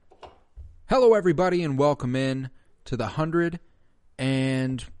Hello, everybody, and welcome in to the 100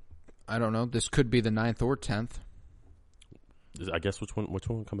 and, I don't know, this could be the 9th or 10th. I guess which one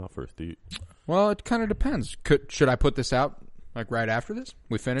will come out first? Well, it kind of depends. Should I put this out, like, right after this?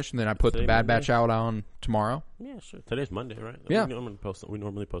 We finish, and then I put the Bad Batch out on tomorrow? Yeah, sure. Today's Monday, right? Yeah. We normally post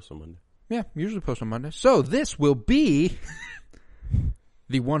on Monday. Yeah, usually post on Monday. So, this will be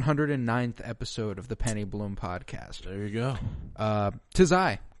the 109th episode of the Penny Bloom podcast. There you go. 'Tis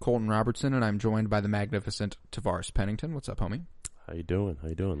I, Colton Robertson, and I'm joined by the magnificent Tavares Pennington. What's up, homie? How you doing?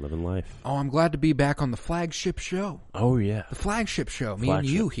 Living life. Oh, I'm glad to be back on the flagship show. Oh, yeah. The flagship show. Me and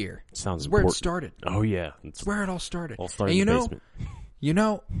you here. Sounds It's where it important. started. Oh, yeah. It's where it all started. All started and in the basement. You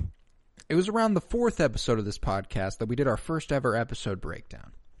know, it was around the 4th episode of this podcast that we did our first ever episode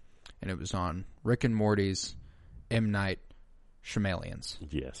breakdown. And it was on Rick and Morty's M. Night Shyamalan's.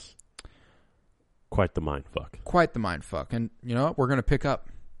 Yes. Quite the mindfuck. Quite the mindfuck. And you know what? We're going to pick up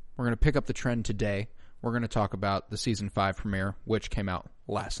the trend today. We're going to talk about the season 5 premiere, which came out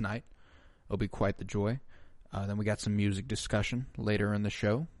last night. It'll be quite the joy. Then we got some music discussion later in the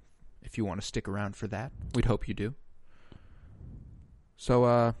show. If you want to stick around for that, we'd hope you do.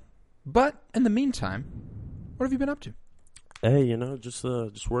 So, but in the meantime, what have you been up to? Hey, just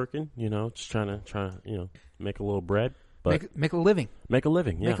working. Just trying to make a little bread. But Make a living. Make a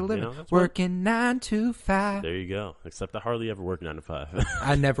living. Yeah. Make a living. That's Working 9 to 5. There you go. Except I hardly ever work 9 to 5.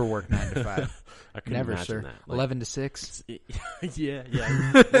 I never work 9 to 5. I couldn't Never, imagine sir. that. 11 to 6. Yeah.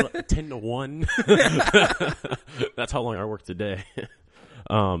 10 to 1. That's how long I work today.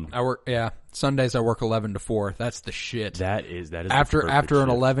 I work. Yeah, Sundays I work 11 to 4. That's the shit. That is after an shift.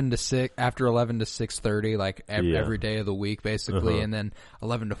 11 to 6, after 11 to 6:30, like every day of the week, basically, and then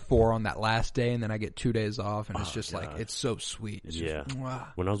 11 to 4 on that last day, and then I get 2 days off, and it's just like it's so sweet. It's just,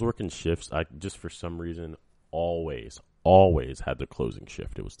 when I was working shifts, I just for some reason always had the closing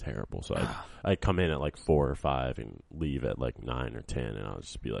shift. It was terrible. So I'd come in at like 4 or 5 and leave at like 9 or 10, and I would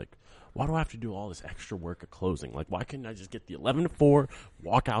just be like, why do I have to do all this extra work at closing? Like, why couldn't I just get the 11 to 4,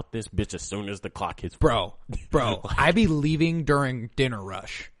 walk out this bitch as soon as the clock hits 4? Bro, I'd be leaving during dinner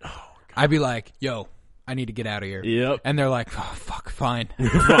rush. Oh, I'd be like, yo, I need to get out of here. Yep. And they're like, oh, fuck, fine. I'm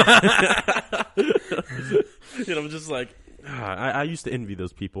just like, I used to envy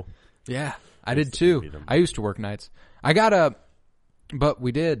those people. Yeah, I did too. I used to work nights. But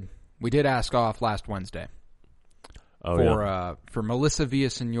we did ask off last Wednesday. For Melissa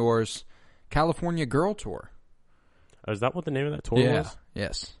Villaseñor's California Girl Tour. Is that what the name of that tour was?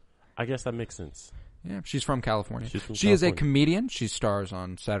 Yes. I guess that makes sense. Yeah, she's from California. She is a comedian. She stars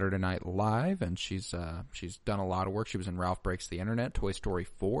on Saturday Night Live, and she's done a lot of work. She was in Ralph Breaks the Internet, Toy Story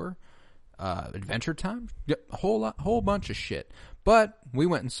 4, Adventure Time, a whole bunch of shit. But we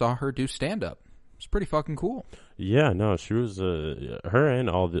went and saw her do stand-up. It's pretty fucking cool. Yeah, no, she was. Her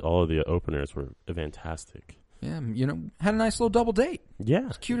and all of the openers were fantastic. Yeah, had a nice little double date. Yeah.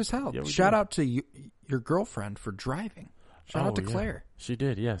 It's cute as hell. Yeah, Shout out to your girlfriend for driving. Shout out to Claire. She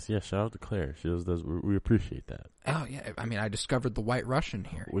did, yes. Shout out to Claire. She does. We appreciate that. Oh, yeah. I mean, I discovered the White Russian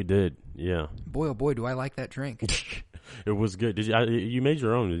here. We did, yeah. Boy, oh boy, do I like that drink. It was good. Did you made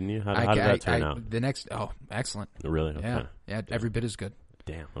your own, didn't you? How did that turn out? Excellent. Really? Okay. Yeah, every bit as good.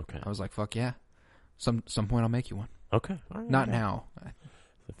 Damn, okay. I was like, fuck yeah. Some point I'll make you one. Okay. All right, Not now.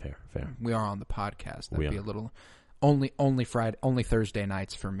 Fair. We are on the podcast. That'd be a little... Only Thursday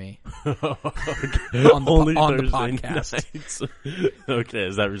nights for me. on the podcast. Nights. Okay,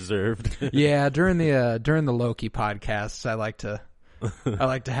 is that reserved? Yeah, during the Loki podcasts, I like to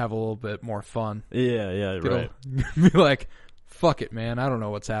have a little bit more fun. Yeah, right. Be like, fuck it, man. I don't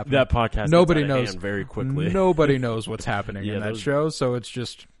know what's happening. That podcast. Nobody knows very quickly. Nobody knows what's happening in that show, so it's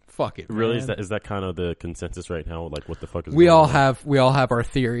just fuck it. Really, man. is that kind of the consensus right now? Like, what the fuck is we going all on? have our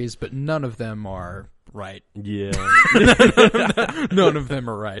theories, but none of them are right. Yeah. None of them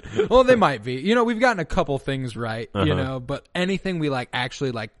are right. Well, they might be. We've gotten a couple things right, but anything we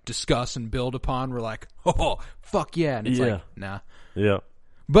actually discuss and build upon, we're like, oh, fuck yeah. And it's like, nah. Yeah.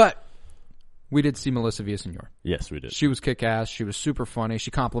 But we did see Melissa Villaseñor. Yes, we did. She was kick-ass. She was super funny.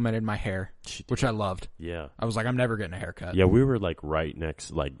 She complimented my hair, which I loved. Yeah. I was like, I'm never getting a haircut. Yeah, we were right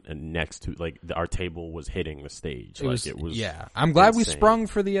next to our table was hitting the stage. It was. Yeah. I'm glad insane. we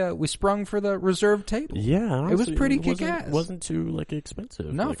sprung for the reserved table. Yeah, honestly, it was pretty kick-ass. Wasn't too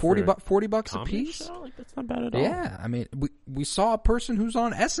expensive. No, $40 a piece. Show? That's not bad at all. Yeah, I mean, we saw a person who's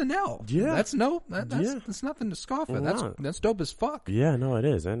on SNL. Yeah, that's nothing to scoff at. That's dope as fuck. Yeah, no, it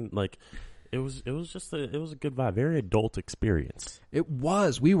is, and It was just a good vibe, very adult experience. It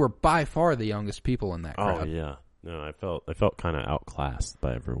was. We were by far the youngest people in that crowd. Oh yeah, no, I felt kind of outclassed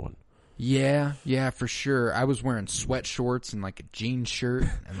by everyone. Yeah, for sure. I was wearing sweat shorts and like a jean shirt,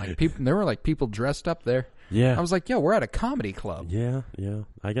 and like there were like people dressed up there. Yeah. I was like, yo, we're at a comedy club. Yeah.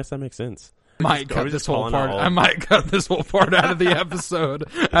 I guess that makes sense. I might cut this whole part out of the episode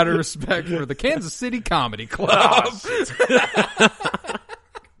out of respect for the Kansas City Comedy Club.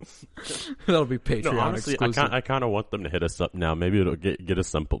 That'll be Patreon honestly, exclusive. I kind of want them to hit us up now. Maybe it'll get us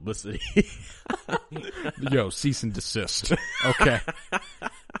some publicity. Yo, cease and desist. Okay.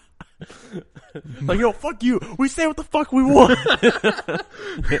 Like, yo, fuck you. We say what the fuck we want.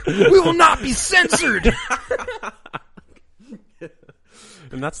 We will not be censored.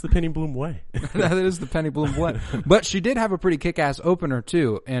 And that's the Penny Bloom way. That is the Penny Bloom way. But she did have a pretty kick-ass opener,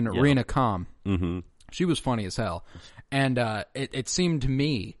 too, in Rena Calm. Mm-hmm. She was funny as hell. And it seemed to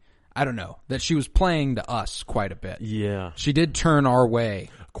me, I don't know, that she was playing to us quite a bit. Yeah. She did turn our way.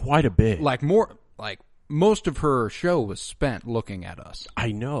 Quite a bit. Most of her show was spent looking at us.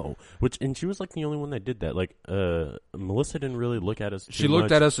 I know. And she was like the only one that did that. Like, Melissa didn't really look at us too She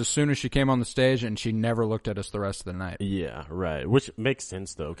looked much. at us as soon as she came on the stage, and she never looked at us the rest of the night. Yeah, right. Which makes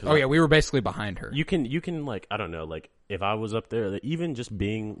sense, though. Oh, yeah, we were basically behind her. You can, like, I don't know, like, if I was up there, even just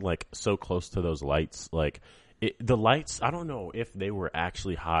being, like, so close to those lights, like, the lights, I don't know if they were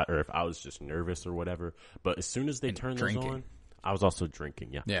actually hot or if I was just nervous or whatever, but as soon as they turned those on, I was also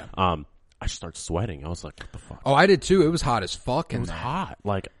drinking, yeah. Yeah. I started sweating. I was like, what the fuck? Oh, I did too. It was hot as fuck. It was hot.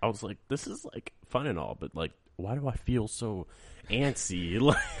 Like, I was like, this is, like, fun and all, but, like, why do I feel so antsy?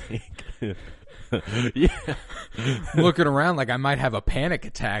 Like, yeah. Looking around like I might have a panic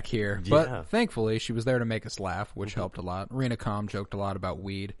attack here. But Yeah. thankfully, she was there to make us laugh, which helped a lot. Rena Calm joked a lot about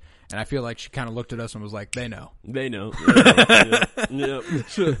weed. And I feel like she kind of looked at us and was like, they know. They know. Yeah.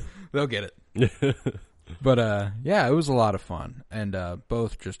 They'll get it. But, yeah, it was a lot of fun. And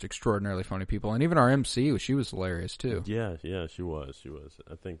both just extraordinarily funny people. And even our MC, she was hilarious, too. Yeah, she was.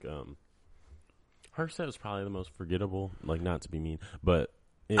 I think her set was probably the most forgettable, like, not to be mean, but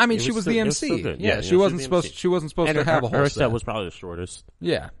she was the MC. Good. Yeah, she wasn't supposed to have a whole her set. set was probably the shortest.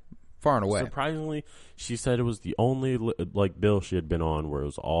 Yeah, far and away. Surprisingly, she said it was the only like bill she had been on where it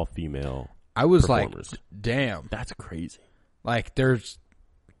was all female. I was performers. like, damn, that's crazy. Like, there's,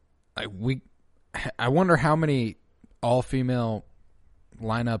 I wonder how many all female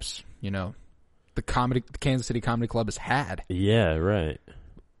lineups, the Kansas City Comedy Club has had. Yeah, right.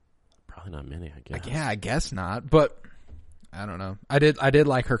 Probably not many, I guess. Yeah, I guess not. But I don't know. I did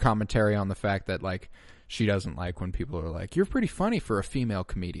like her commentary on the fact that, like, she doesn't like when people are like, "You're pretty funny for a female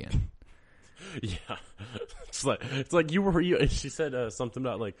comedian." Yeah, it's like you. She said something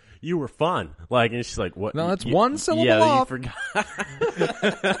about like you were fun, like, and she's like, "What?" No, that's one syllable You off. forgot.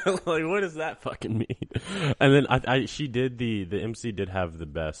 Like, what does that fucking mean? And then she did the MC did have the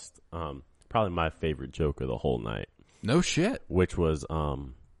best, probably my favorite joke of the whole night. No shit. Which was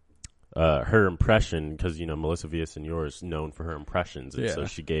her impression, because Melissa Villaseñor is known for her impressions, and so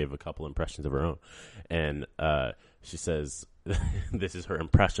she gave a couple impressions of her own, and she says this is her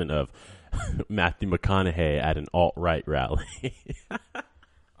impression of Matthew McConaughey at an alt-right rally.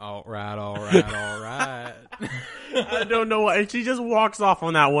 All right. I don't know why. And she just walks off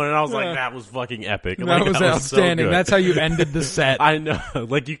on that one, and I was like, that was fucking epic. That like, was outstanding. So that's how you ended the set. I know.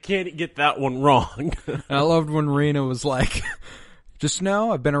 Like, you can't get that one wrong. And I loved when Rena was like, just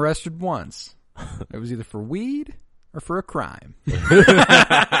know I've been arrested once. It was either for weed or for a crime.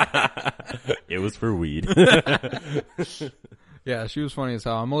 It was for weed. Yeah, she was funny as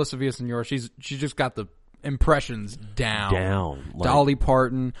hell. Melissa Villaseñor, she just got the impressions down. Like, Dolly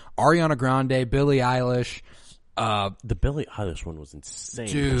Parton, Ariana Grande, Billie Eilish. The Billie Eilish one was insane.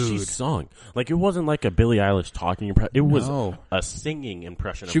 Dude. She sung. Like, it wasn't like a Billie Eilish talking impression. It was a singing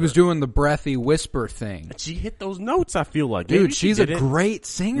impression of She was her. doing the breathy whisper thing. And she hit those notes, I feel like. Dude, she's a great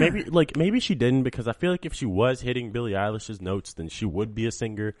singer. Maybe she didn't, because I feel like if she was hitting Billie Eilish's notes, then she would be a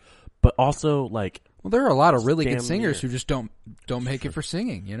singer. But also, like... Well, there are a lot of really good singers who just don't make it for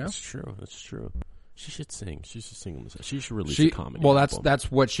singing, That's true. She should sing. She should sing on this. She should release a comedy album.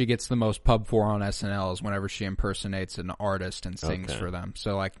 That's what she gets the most pub for on SNL, is whenever she impersonates an artist and sings for them.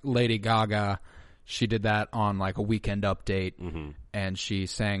 So, like, Lady Gaga, she did that on, like, a Weekend Update, and she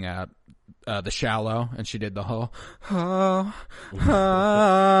sang The Shallow, and she did the whole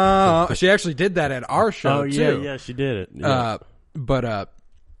she actually did that at our show, too. Yeah, she did it. Yeah.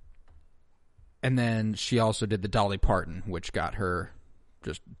 And then she also did the Dolly Parton, which got her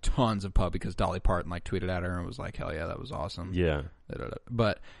just tons of pub, because Dolly Parton, like, tweeted at her and was like, hell yeah, that was awesome. Yeah.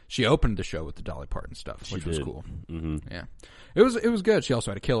 But she opened the show with the Dolly Parton stuff, which was cool. Mm-hmm. Yeah. It was good. She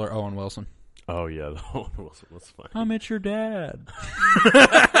also had a killer, Owen Wilson. Oh, yeah. The Owen Wilson was funny. I'm at your dad.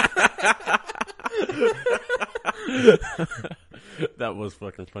 That was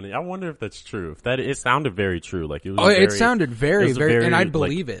fucking funny. I wonder if that's true. If that it sounded very true. Like it was. It sounded very, and I'd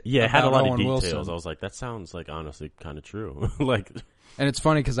believe it. Yeah, it had a lot of details. Wilson. I was like, that sounds like honestly kind of true. Like, and it's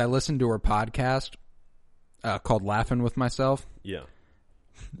funny because I listened to her podcast called "Laughing with Myself." Yeah,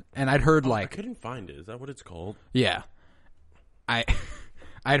 and I'd heard I couldn't find it. Is that what it's called? Yeah, I'd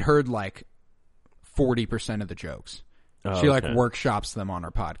heard like 40% of the jokes. She like workshops them on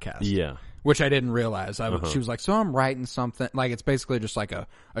her podcast. Yeah. Which I didn't realize. She was like, so I'm writing something. Like, it's basically just like a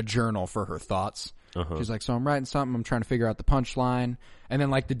journal for her thoughts. She's like, so I'm writing something. I'm trying to figure out the punchline. And then,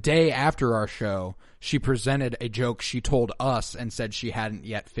 like, the day after our show, she presented a joke she told us and said she hadn't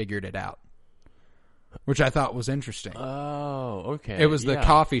yet figured it out. Which I thought was interesting. Oh, okay. It was the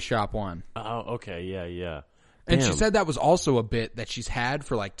coffee shop one. Oh, okay. Yeah, yeah. Damn. And she said that was also a bit that she's had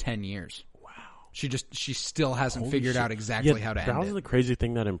for like 10 years. She still hasn't figured out exactly how to end it. That was the crazy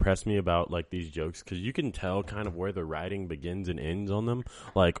thing that impressed me about like these jokes, because you can tell kind of where the writing begins and ends on them,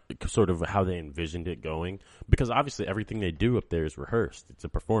 like sort of how they envisioned it going. Because obviously everything they do up there is rehearsed; it's a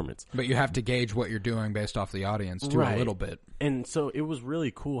performance. But you have to gauge what you're doing based off the audience too, a little bit. And so it was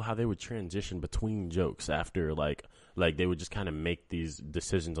really cool how they would transition between jokes after like they would just kind of make these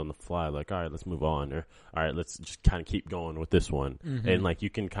decisions on the fly, like, all right, let's move on, or all right, let's just kind of keep going with this one. And like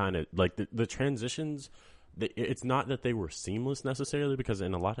you can kind of like the transitions, it's not that they were seamless necessarily, because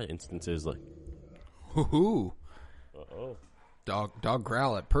in a lot of instances, like, dog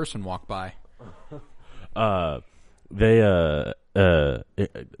growl at person walk by.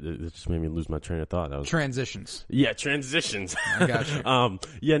 It just made me lose my train of thought. That was transitions. Yeah, transitions. I got you.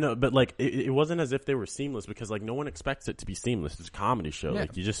 Yeah, no, but like it wasn't as if they were seamless, because like no one expects it to be seamless. It's a comedy show. Yeah.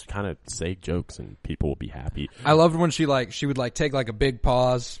 Like you just kind of say jokes and people will be happy. I loved when she would like take like a big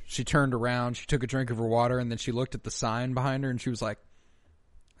pause. She turned around, she took a drink of her water, and then she looked at the sign behind her and she was like,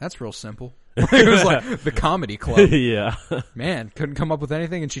 "That's real simple." It was like the Comedy Club. Yeah. Man, couldn't come up with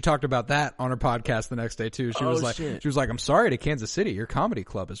anything. And she talked about that on her podcast the next day too. She was like, "I'm sorry to Kansas City. Your comedy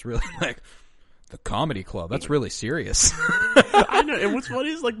club is really like the Comedy Club. That's really serious." I know. And what's funny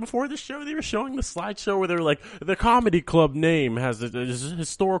is like before the show, they were showing the slideshow where they were like, the Comedy Club name has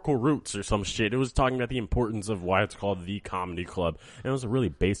historical roots or some shit. It was talking about the importance of why it's called the Comedy Club. And it was a really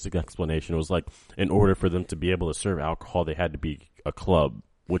basic explanation. It was like, in order for them to be able to serve alcohol, they had to be a club,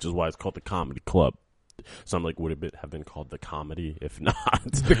 which is why it's called the Comedy Club. So I'm like, would it have been called the Comedy if not?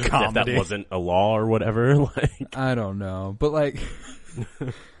 The Comedy. If that wasn't a law or whatever? Like, I don't know. But like,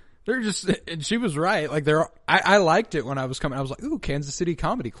 they're just, and she was right. Like I liked it when I was coming. I was like, ooh, Kansas City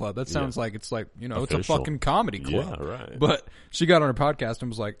Comedy Club. That sounds like it's like, you know, official. It's a fucking comedy club. Yeah, right. But she got on her podcast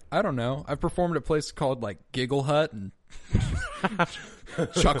and was like, I don't know. I've performed at places called like Giggle Hut and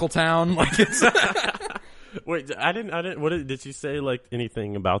Chuckletown. Like it's. Wait, I didn't. What did she say? Like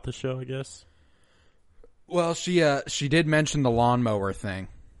anything about the show? I guess. Well, she did mention the lawnmower thing.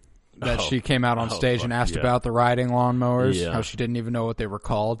 That she came out on stage and asked about the riding lawnmowers. Yeah. How she didn't even know what they were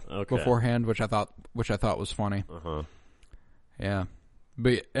called beforehand, which I thought was funny. Yeah,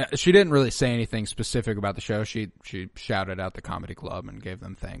 but she didn't really say anything specific about the show. She shouted out the Comedy Club and gave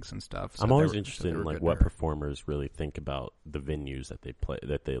them thanks and stuff. So I'm always interested in like what performers really think about the venues that they play,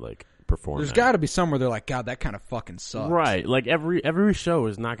 that they like perform. There's got to be somewhere they're like, God, that kind of fucking sucks. Right. Like every show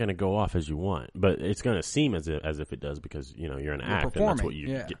is not going to go off as you want, but it's going to seem as if it does, because you know you're an act and that's what you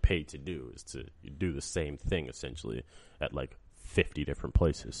get paid to do, is to do the same thing essentially at like 50 different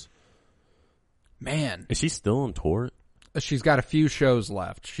places. Man, is she still on tour? She's got a few shows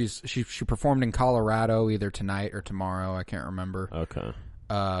left. She performed in Colorado either tonight or tomorrow. I can't remember. Okay.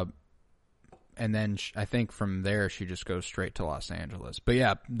 And then I think from there she just goes straight to Los Angeles. But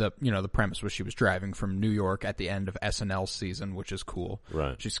yeah, the premise was she was driving from New York at the end of SNL season, which is cool.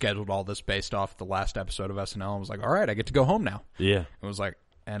 Right. She scheduled all this based off the last episode of SNL and was like, all right, I get to go home now. Yeah. It was like,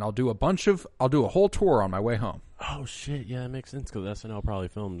 and I'll do a whole tour on my way home. Oh shit, yeah, that makes sense, because SNL probably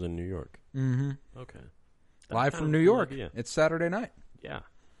films in New York. Mm-hmm. Okay. Live from New York. It's Saturday night. Yeah.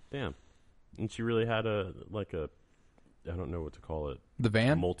 Damn. And she really had I don't know what to call it. The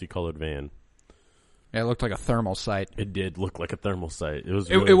van? A multicolored van. Yeah, it looked like a thermal sight. It did look like a thermal sight. It was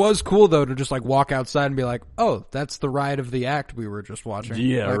it was cool, though, to just like walk outside and be like, oh, that's the ride of the act we were just watching.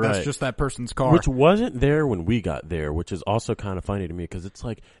 Yeah, like, right. That's just that person's car. Which wasn't there when we got there, which is also kind of funny to me, because it's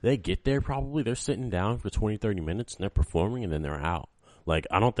like they get there probably, they're sitting down for 20, 30 minutes, and they're performing, and then they're out. Like,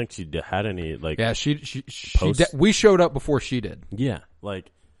 I don't think she had any, like... Yeah, we showed up before she did. Yeah,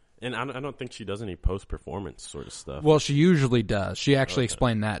 like... And I don't think she does any post-performance sort of stuff. Well, she usually does. She actually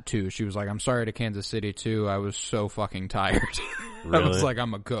explained that, too. She was like, I'm sorry to Kansas City, too. I was so fucking tired. Really? I was like,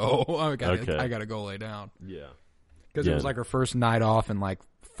 I'm a go. I gotta go lay down. Yeah. Because it was like her first night off in like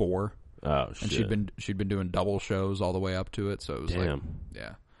 4. Oh shit! And she'd been doing double shows all the way up to it, so it was Damn.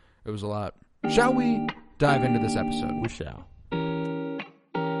 it was a lot. Shall we dive into this episode? We shall.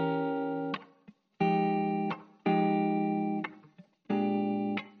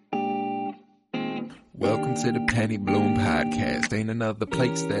 Welcome to the Penny Bloom Podcast. Ain't another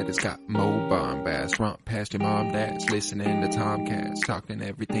place that has got more bombast. Romp past your mom, dads, listening to Tomcats, talking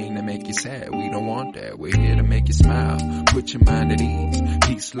everything that make you sad. We don't want that. We're here to make you smile. Put your mind at ease.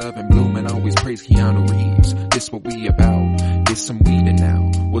 Peace, love, and bloom, and always praise Keanu Reeves. This what we about. This some weeding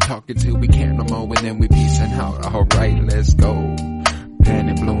now. We'll talk until we can't no more, and then we peacing out. Alright, let's go.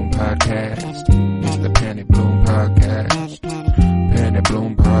 Penny Bloom Podcast. It's the Penny Bloom Podcast. Penny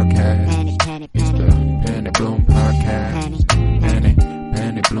Bloom Podcast. It's the Penny Bloom Podcast.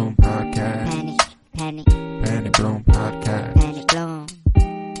 Penny Bloom Podcast. Penny Bloom Podcast.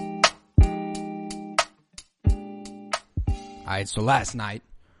 Alright, so last night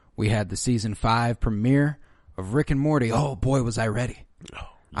we had the season 5 premiere of Rick and Morty. Oh boy, was I ready. Oh,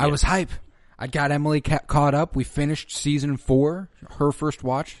 yeah. I was hype. I got Emily caught up. We finished season 4, her first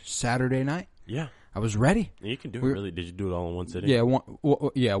watch, Saturday night. Yeah. I was ready. You can do it really. Did you do it all in one sitting? Yeah,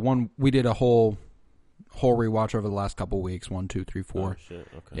 one. We did a whole rewatch over the last couple of weeks. 1, 2, 3, 4. Oh, shit.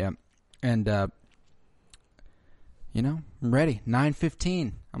 Okay. Yeah, and I'm ready.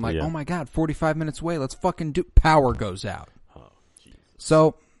 9:15. I'm like, oh my god, 45 minutes away. Let's fucking do. Power goes out. Oh, Jesus.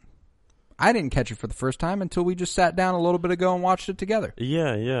 So I didn't catch it for the first time until we just sat down a little bit ago and watched it together.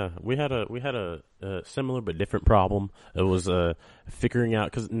 Yeah. We had a similar but different problem. It was figuring out,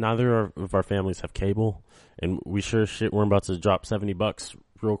 because neither of our families have cable, and we sure shit we're about to drop $70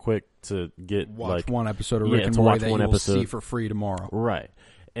 real quick to get watch one episode of Rick and Morty that you will see for free tomorrow. Right,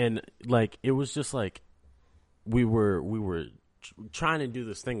 and like it was just like we were trying to do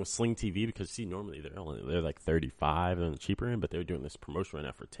this thing with Sling TV, because normally they're like 35 and cheaper, but they were doing this promotion right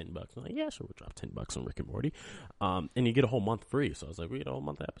now for $10. I'm like, yeah, sure, we'll drop $10 on Rick and Morty, and you get a whole month free. So I was like, we get a whole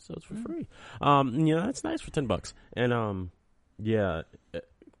month of episodes for free. That's nice for $10. And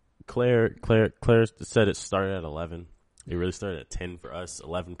Claire said it started at 11. It really started at 10 for us,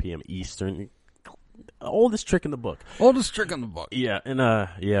 11 p.m. Eastern. Oldest trick in the book. Yeah, and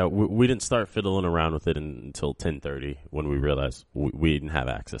we didn't start fiddling around with it until 10:30, when we realized we didn't have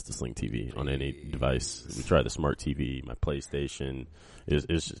access to Sling TV on any device. We tried the smart TV, my PlayStation.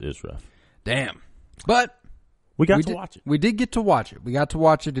 It's rough. Damn. But we got to watch it. We did get to watch it. We got to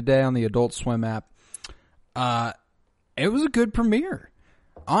watch it today on the Adult Swim app. It was a good premiere,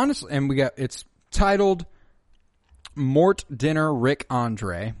 honestly, and it's titled Mort Dinner Rick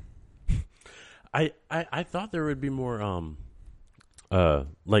Andre. I thought there would be more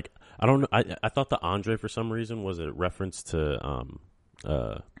like, I don't know, I thought the Andre for some reason was a reference to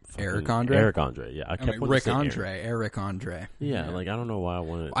Eric Andre? Eric Andre, yeah. Rick Andre, Eric Andre. Yeah, like I don't know why I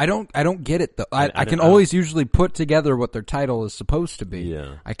wanted. I don't get it though. I can always usually put together what their title is supposed to be.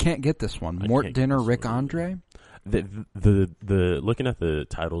 Yeah. I can't get this one. Mort Dinner Rick Andre. The looking at the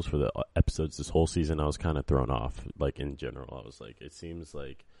titles for the episodes this whole season, I was kind of thrown off. Like in general, I was like, it seems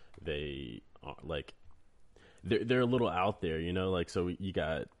like they like they're a little out there, like, so you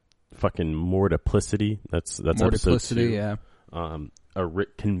got fucking Mortiplicity. That's episode 2. Yeah. A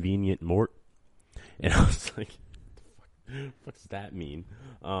Rick Convenient Mort, and I was like, what does that mean?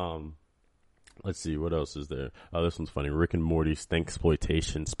 Let's see, what else is there? Oh, this one's funny. Rick and Morty's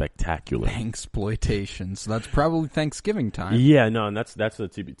Thanksploitation Spectacular. Thanksploitation. So that's probably Thanksgiving time. Yeah, no, and that's a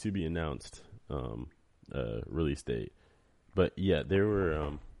to be announced release date. But yeah, there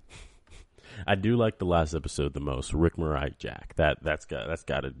were. I do like the last episode the most. Rick Samurai Jack. That's got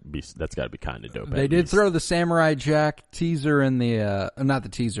to be kind of dope. They did throw the Samurai Jack teaser in the not the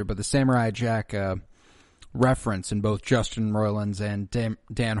teaser, but the Samurai Jack reference in both Justin Roiland's and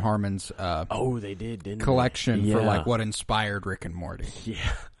Dan Harmon's they did, didn't collection they? For like what inspired Rick and Morty.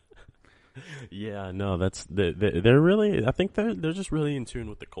 Yeah. Yeah, no, they're really. I think they're just really in tune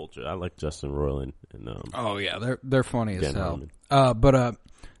with the culture. I like Justin Roiland and oh yeah, they're funny as hell. Harmon. But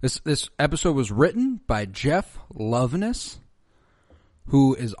this episode was written by Jeff Loveness,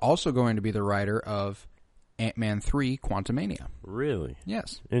 who is also going to be the writer of Ant-Man 3: Quantumania. Really?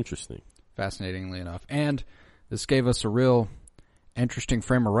 Yes. Interesting. Fascinatingly enough, and this gave us a real interesting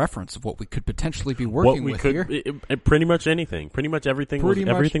frame of reference of what we could potentially be working with here. Pretty much anything. Pretty much everything.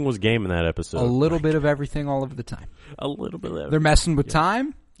 Everything was game in that episode. A little bit of everything all of the time. A little bit of everything. They're messing with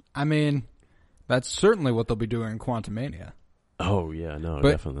time. I mean, that's certainly what they'll be doing in Quantumania. Oh yeah, no,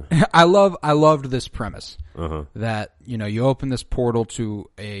 but definitely. I loved this premise uh-huh. that you open this portal to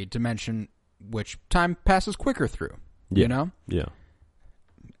a dimension which time passes quicker through. Yeah. Yeah.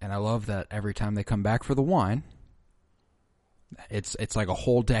 And I love that every time they come back for the wine, It's like a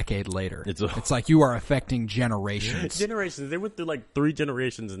whole decade later. It's like you are affecting generations. They went through like 3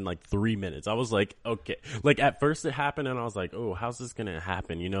 generations in like 3 minutes. I was like, okay. Like at first it happened, and I was like, oh, how's this gonna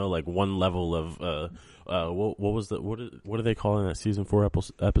happen? You know, like one level of what are they calling that season 4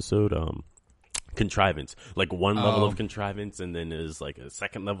 episode? Contrivance. Like one level of contrivance, and then there's like a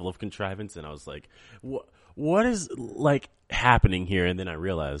second level of contrivance, and I was like, what is like happening here? And then I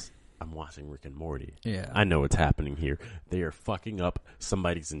realized I'm watching Rick and Morty. Yeah. I know what's happening here. They are fucking up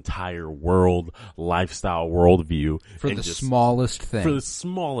somebody's entire lifestyle worldview. For the smallest thing. For the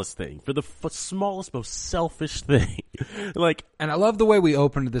smallest thing. For the smallest, most selfish thing. Like, and I love the way we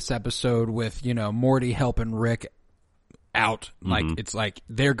opened this episode with, you know, Morty helping Rick out. Like, it's like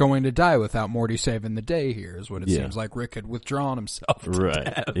they're going to die without Morty saving the day here, is what it seems like. Rick had withdrawn himself to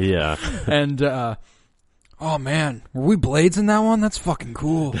death. Yeah. And, oh man, were we Blades in that one? That's fucking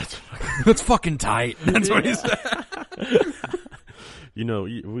cool. That's fucking tight. That's what he said. You know,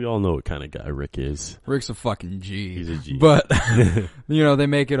 we all know what kind of guy Rick is. Rick's a fucking G. He's a G. But, you know, they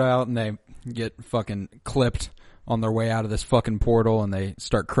make it out and they get fucking clipped on their way out of this fucking portal and they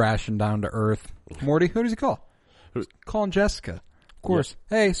start crashing down to Earth. Morty, who does he call? He's calling Jessica. Of course.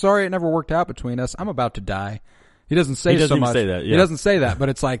 Yeah. Hey, sorry it never worked out between us. I'm about to die. He doesn't say so much. Say that, yeah. He doesn't say that, but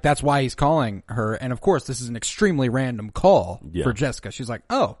it's like that's why he's calling her. And of course, this is an extremely random call for Jessica. She's like,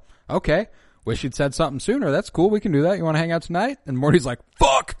 "Oh, okay. Wish you'd said something sooner. That's cool. We can do that. You want to hang out tonight?" And Morty's like,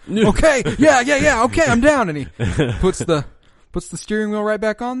 "Fuck. Okay. Yeah. Okay, I'm down." And he puts the steering wheel right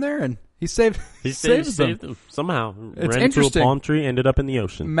back on there, and he saves them somehow. It's ran into a palm tree, ended up in the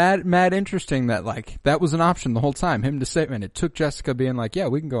ocean. Mad interesting that like that was an option the whole time. Him to save, and it took Jessica being like, "Yeah,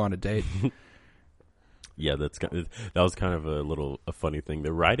 we can go on a date." Yeah, that was kind of a funny thing.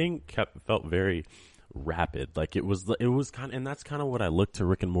 The writing felt very rapid. Like it was kind of, and that's kind of what I look to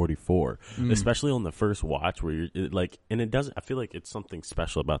Rick and Morty for, especially on the first watch where you're like, and it doesn't, I feel like it's something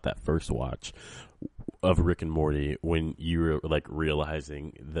special about that first watch of Rick and Morty when you're like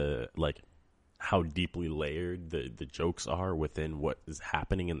realizing how deeply layered the jokes are within what is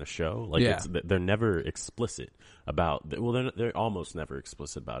happening in the show. Like they're never explicit about they're almost never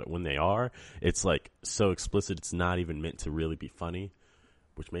explicit about it. When they are, it's like so explicit it's not even meant to really be funny,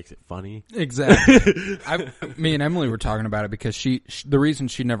 which makes it funny. Exactly. Me and Emily were talking about it because the reason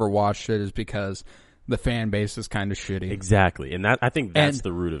she never watched it is because the fan base is kind of shitty. Exactly. And I think that's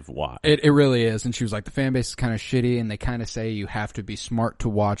the root of why. It really is. And she was like, the fan base is kind of shitty and they kind of say you have to be smart to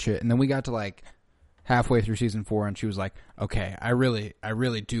watch it. And then we got to like halfway through season 4 and she was like, okay, I really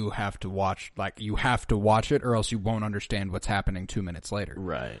do have to watch, like you have to watch it or else you won't understand what's happening 2 minutes later.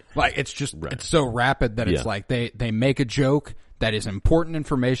 Right. Like it's just, it's so rapid that it's like they make a joke that is important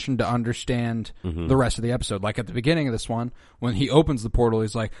information to understand the rest of the episode. Like at the beginning of this one, when he opens the portal,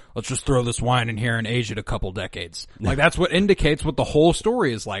 he's like, let's just throw this wine in here and age it a couple decades. Like that's what indicates what the whole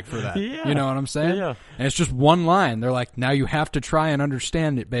story is like for that. Yeah. You know what I'm saying? Yeah. And it's just one line. They're like, now you have to try and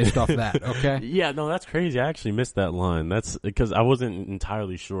understand it based off that, okay? Yeah, no, that's crazy. I actually missed that line. That's because I wasn't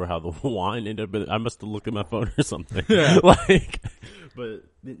entirely sure how the wine ended up. I must have looked at my phone or something. Yeah. But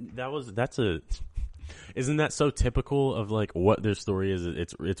isn't that so typical of like what their story is?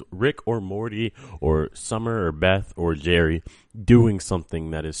 It's Rick or Morty or Summer or Beth or Jerry doing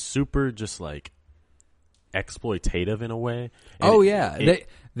something that is super just like exploitative in a way. And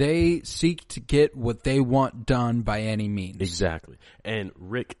they seek to get what they want done by any means. Exactly. And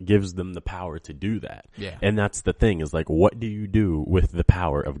Rick gives them the power to do that. Yeah. And that's the thing is like, what do you do with the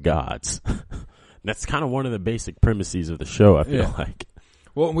power of gods? That's kind of one of the basic premises of the show, I feel like.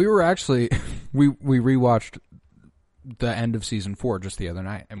 Well, we were actually, we rewatched the end of season 4 just the other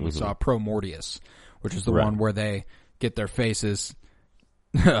night, and we saw Pro Mortius, which is the one where they get their faces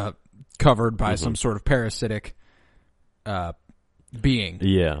covered by some sort of parasitic being.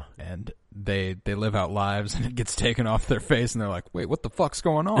 Yeah. And they live out lives, and it gets taken off their face, and they're like, wait, what the fuck's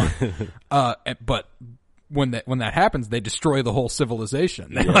going on? But when that happens, they destroy the whole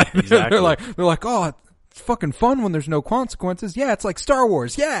civilization. Exactly. They're like, oh, it's fucking fun when there's no consequences. Yeah, it's like Star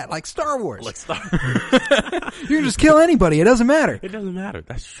Wars. Yeah, like Star Wars. You can just kill anybody. It doesn't matter. It doesn't matter.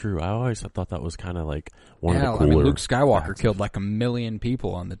 That's true. I always thought that was kind of like one of the cooler. I mean, Luke Skywalker killed like 1 million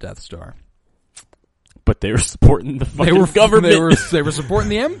people on the Death Star. But they were supporting the fucking government. They were supporting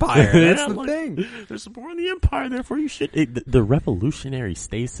the Empire. That's the thing. They're supporting the Empire. Therefore, you should. The revolutionary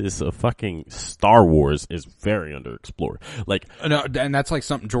stasis of fucking Star Wars is very underexplored. Like, no, and that's like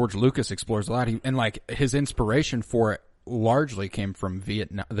something George Lucas explores a lot. And like his inspiration for it largely came from the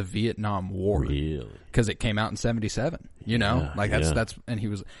Vietnam War. Really? Because it came out in 1977. You know, like that's and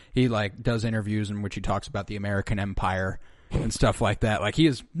he like does interviews in which he talks about the American Empire and stuff like that. Like he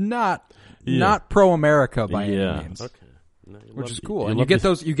is not pro-America by any means. Okay. which is cool. And you get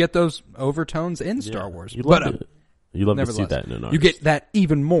those overtones in Star Wars. You love to see that in an artist. You get that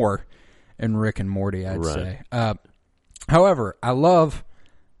even more in Rick and Morty, I'd say. However, I love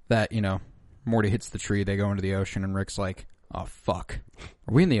that, Morty hits the tree, they go into the ocean, and Rick's like, oh, fuck.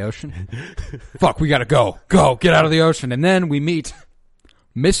 Are we in the ocean? Fuck, we gotta go. Go, get out of the ocean. And then we meet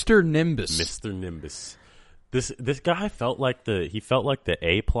Mr. Nimbus. Mr. Nimbus. This guy felt like the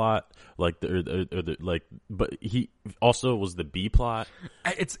A plot, but he also was the B plot.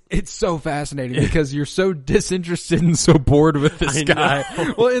 It's so fascinating because you're so disinterested and so bored with this guy.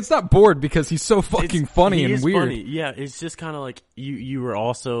 Well, it's not bored because he's so fucking funny and weird. Funny. Yeah, it's just kind of like you were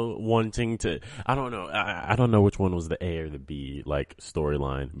also wanting to. I don't know. I don't know which one was the A or the B like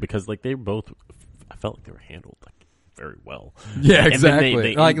storyline because like they both. I felt like they were handled like very well. Yeah,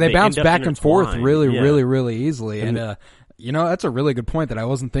 exactly. They bounce back and forth really easily. And that's a really good point that I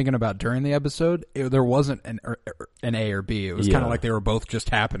wasn't thinking about during the episode. There wasn't an A or B. It was kind of like they were both just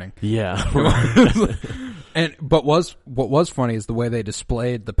happening. Yeah. But what was funny is the way they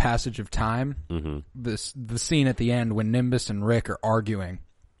displayed the passage of time. Mm-hmm. The scene at the end when Nimbus and Rick are arguing,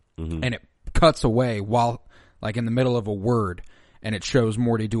 and it cuts away while like in the middle of a word, and it shows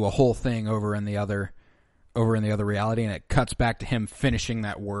Morty do a whole thing over in the other reality, and it cuts back to him finishing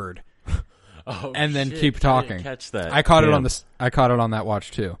that word. And then keep talking. I didn't catch that. I caught it on that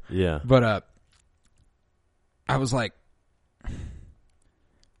watch too. Yeah. But I was like,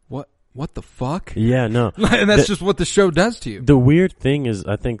 what the fuck? Yeah, no. And that's just what the show does to you. The weird thing is,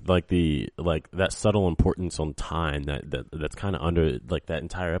 I think like that subtle importance on time that's kind of under like that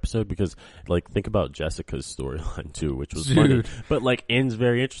entire episode because like think about Jessica's storyline too, which was funny, but like ends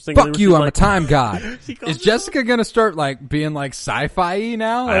very interesting. Fuck you, I'm a time god. Is Jessica gonna start like being like sci-fi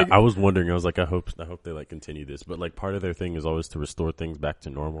now? Like, I was wondering. I was like, I hope they like continue this, but like part of their thing is always to restore things back to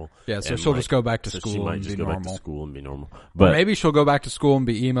normal. Yeah, so she'll just go back to school. She might and just be go normal. back to school and be normal. But or maybe she'll go back to school and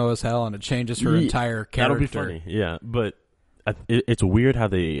be emo as hell. And it changes her entire character. That'll be funny, yeah. But it's weird how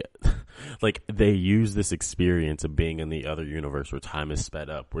they use this experience of being in the other universe where time is sped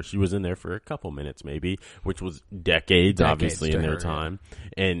up, where she was in there for a couple minutes maybe, which was decades obviously in their time,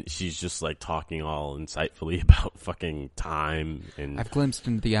 and she's just like talking all insightfully about fucking time. And I've glimpsed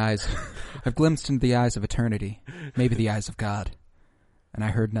into the eyes of eternity, maybe the eyes of God, and I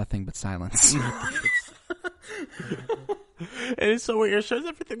heard nothing but silence. And it's so weird. It shows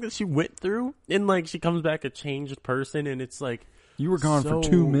everything that she went through, and like she comes back a changed person, and it's like you were gone for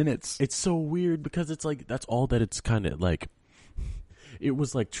 2 minutes. It's so weird because it's like that's all that it's kind of like. It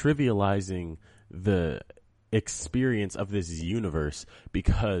was like trivializing the experience of this universe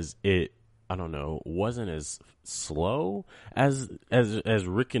because it, I don't know, wasn't as slow as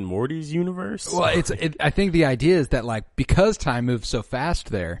Rick and Morty's universe. Well, I think the idea is that like because time moves so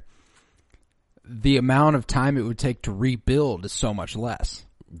fast there. The amount of time it would take to rebuild is so much less.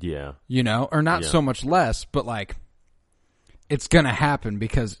 Yeah. Or not so much less, but like it's going to happen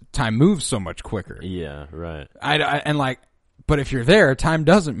because time moves so much quicker. Yeah, right. But if you're there, time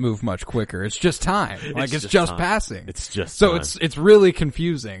doesn't move much quicker. It's just time. Like it's just passing. It's just so time. It's really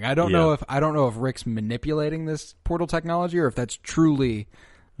confusing. I don't know if Rick's manipulating this portal technology or if that's truly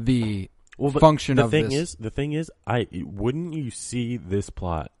the function of this. The thing is, wouldn't you see this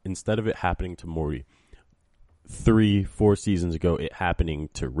plot instead of it happening to Morty 3-4 seasons ago, it happening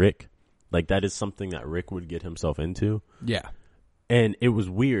to Rick? Like that is something that Rick would get himself into. Yeah, and it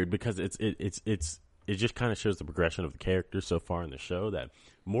was weird because it just kind of shows the progression of the characters so far in the show that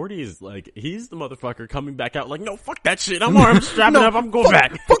Morty is like he's the motherfucker coming back out like no fuck that shit I'm strapping up I'm going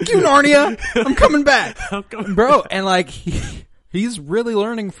back fuck you Narnia I'm coming back bro and like. He's really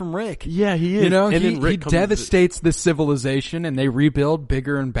learning from Rick. Yeah, he is. And he devastates this civilization, and they rebuild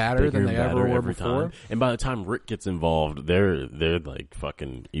bigger and badder than they ever were before. Time. And by the time Rick gets involved, they're like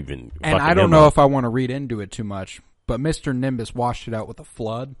fucking even. And I don't know if I want to read into it too much, but Mr. Nimbus washed it out with a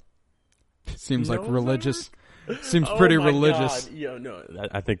flood. Seems like religious. Seems pretty religious. God. Yeah, no,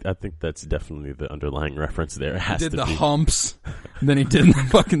 I think that's definitely the underlying reference there. It has he did to the be. Humps, and then he did the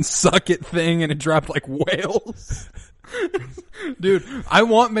fucking suck it thing, and it dropped like whales. Dude, I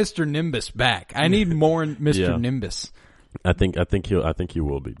want Mr. Nimbus back. I need more Mr. Nimbus. I think he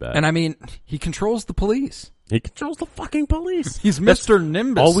will be back. And I mean, he controls the police. He controls the fucking police. He's Mr.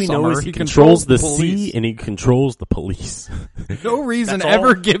 Nimbus. All we know is he controls the sea and he controls the police. No reason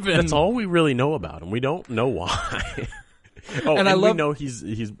ever given. That's all we really know about him. We don't know why. We know he's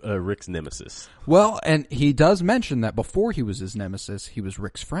Rick's nemesis. Well, and he does mention that before he was his nemesis, he was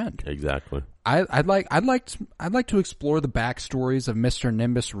Rick's friend. Exactly. I'd like to explore the backstories of Mr.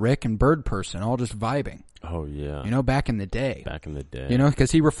 Nimbus, Rick, and Bird Person, all just vibing. Oh yeah. You know, back in the day. You know,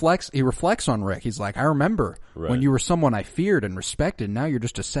 because he reflects on Rick. He's like, I remember when you were someone I feared and respected. Now you're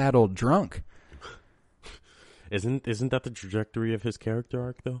just a sad old drunk. Isn't that the trajectory of his character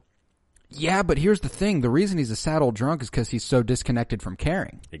arc though? Yeah, but here's the thing. The reason he's a sad old drunk is because he's so disconnected from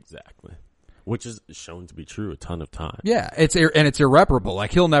caring. Exactly. Which is shown to be true a ton of times. Yeah, it's irreparable.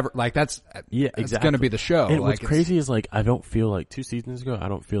 Like he'll never that's exactly going to be the show. And what's crazy is like I don't feel like 2 seasons ago I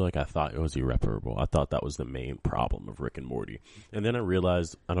don't feel like I thought it was irreparable. I thought that was the main problem of Rick and Morty. And then I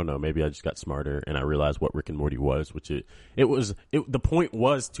realized, I don't know, maybe I just got smarter and I realized what Rick and Morty was, which the point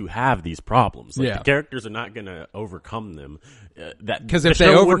was to have these problems. Like the characters are not going to overcome them. Because if they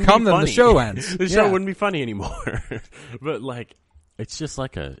overcome them, the show ends. The show wouldn't be funny anymore. But like it's just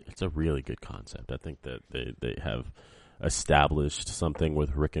like it's a really good concept. I think that they have established something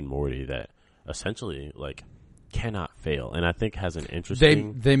with Rick and Morty that essentially like cannot fail, and I think has an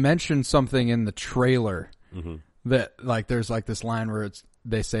interesting. They mentioned something in the trailer that like there's like this line where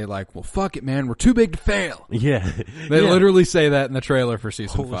they say like, "Well, fuck it, man, we're too big to fail." Yeah, they literally say that in the trailer for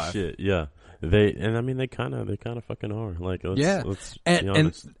season 5. Holy shit, yeah. They kind of fucking are. Like, let's be honest.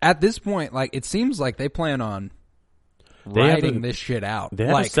 And at this point, like it seems like they plan on writing this shit out. They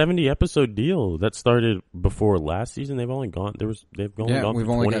have a 70-episode deal that started before last season. They've only gone for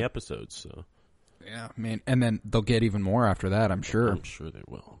 20 episodes. So yeah, I mean, and then they'll get even more after that. I'm sure. I'm sure they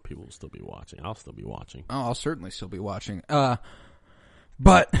will. People will still be watching. I'll still be watching. Oh, I'll certainly still be watching.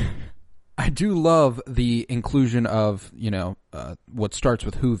 But I do love the inclusion of what starts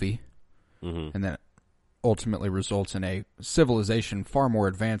with Hoovy, and then ultimately results in a civilization far more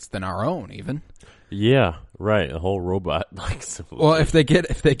advanced than our own, even. Yeah, right. A whole robot like civilization. Well, if they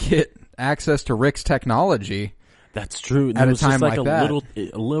get access to Rick's technology, that's true. At a time like that,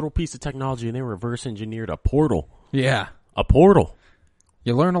 a little piece of technology, and they reverse engineered a portal. Yeah, a portal.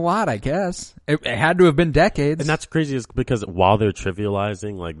 You learn a lot, I guess. It had to have been decades, and that's crazy. Is because while they're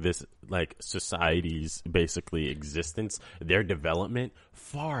trivializing like this, like society's basically existence, their development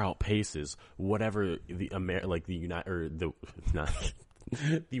far outpaces whatever the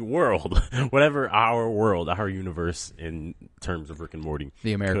world, whatever our universe in terms of Rick and Morty,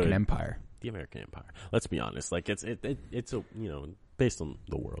 the American Empire. The American Empire. Let's be honest, like it's a based on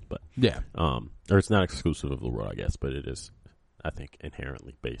the world, but or it's not exclusive of the world, I guess, but it is, I think,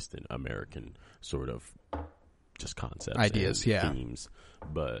 inherently based in American sort of just concepts, ideas, and themes.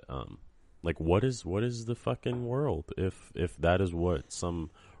 But like, what is the fucking world if that is what some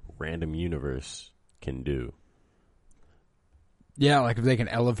random universe can do? Yeah, like if they can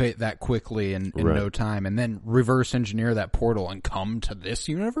elevate that quickly in no time and then reverse engineer that portal and come to this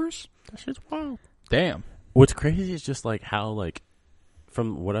universe? That shit's wild. Damn. What's crazy is just like how, like,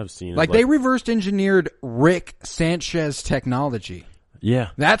 from what I've seen, like they reversed engineered Rick Sanchez technology. Yeah.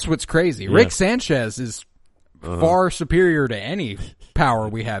 That's what's crazy. Yeah. Rick Sanchez is far superior to any power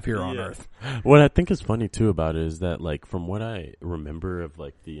we have here on Earth. What I think is funny too about it is that, like, from what I remember of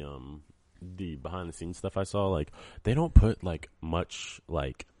like the behind the scenes stuff I saw, like they don't put like much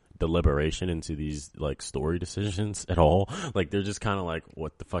like deliberation into these like story decisions at all. Like they're just kind of like,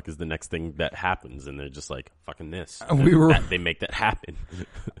 what the fuck is the next thing that happens, and they're just like, fucking this. They make that happen.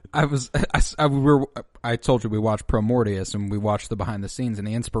 I told you we watched Prometheus and we watched the behind the scenes, and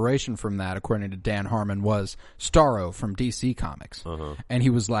the inspiration from that, according to Dan Harmon, was Starro from DC Comics. And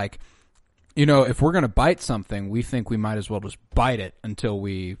he was like, if we're going to bite something, we think we might as well just bite it until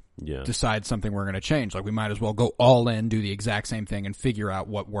we decide something we're going to change. Like, we might as well go all in, do the exact same thing, and figure out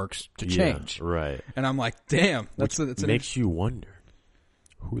what works to change. Right. And I'm like, damn. That makes you wonder,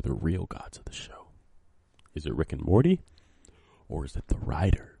 who are the real gods of the show? Is it Rick and Morty? Or is it the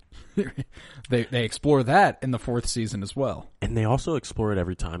writer? They explore that in the 4th season as well. And they also explore it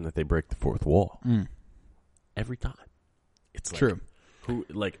every time that they break the 4th wall. Every time. It's like, true. Who,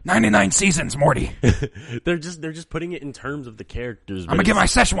 like 99 seasons, Morty. they're just putting it in terms of the characters. I'm gonna get my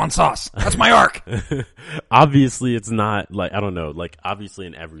Szechuan sauce. That's my arc. Obviously, it's not like, I don't know, like obviously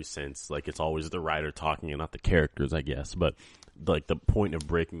in every sense, like it's always the writer talking and not the characters, I guess. But like the point of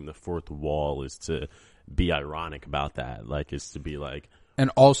breaking the 4th wall is to be ironic about that, like is to be like,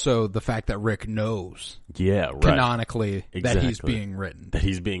 and also the fact that Rick knows, canonically, that he's being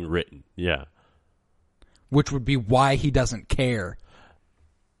written. Yeah, which would be why he doesn't care.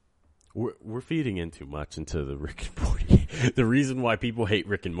 We're feeding in too much into the Rick and Morty. The reason why people hate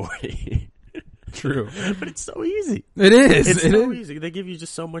Rick and Morty. True. But it's so easy. It is. It's so easy. They give you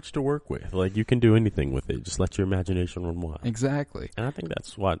just so much to work with. Like, you can do anything with it. Just let your imagination run wild. Exactly. And I think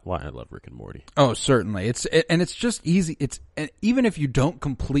that's why I love Rick and Morty. Oh, certainly. It's just easy. Even if you don't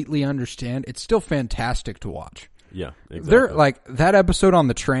completely understand, it's still fantastic to watch. Yeah, exactly. They're like that episode on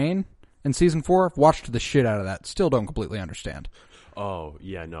the train in season 4. Watched the shit out of that. Still don't completely understand. Oh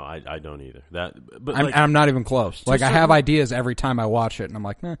yeah, no, I don't either. But I'm not even close. Like I have ideas every time I watch it, and I'm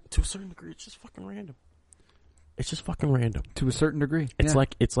like, to a certain degree, it's just fucking random. It's just fucking random. To a certain degree, it's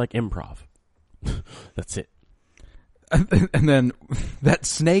like improv. That's it. And then that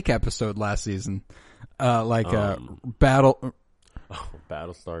snake episode last season, Battlestar.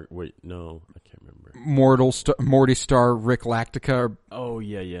 Wait, no, I can't remember. Morty Star Rick Lactica. Oh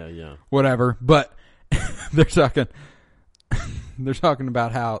yeah. Whatever, but they're talking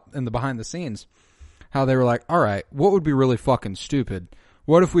about how in the behind the scenes, how they were like, all right, what would be really fucking stupid?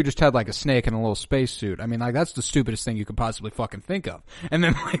 What if we just had like a snake in a little spacesuit? I mean, like that's the stupidest thing you could possibly fucking think of. And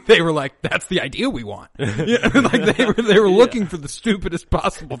then like they were like, that's the idea we want. Yeah, like they were looking for the stupidest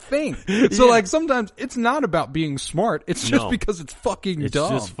possible thing. So like sometimes it's not about being smart. It's just because it's fucking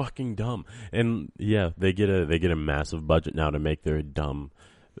dumb. It's just fucking dumb. And yeah, they get a massive budget now to make their dumb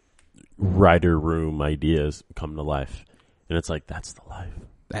writer room ideas come to life. And it's like, that's the life.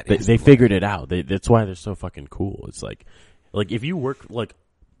 They figured it out. That's why they're so fucking cool. It's like if you work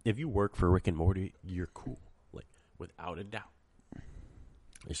for Rick and Morty, you're cool. Like without a doubt.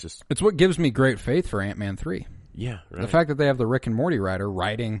 It's what gives me great faith for Ant-Man 3. Yeah, right. The fact that they have the Rick and Morty writer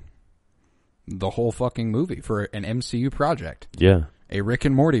writing the whole fucking movie for an MCU project. Yeah. A Rick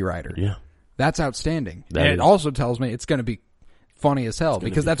and Morty writer. Yeah. That's outstanding. And it also tells me it's going to be funny as hell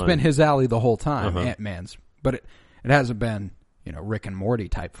because that's been his alley the whole time, Ant-Man's. But it hasn't been, Rick and Morty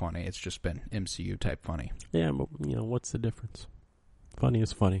type funny. It's just been MCU type funny. Yeah, but, what's the difference? Funny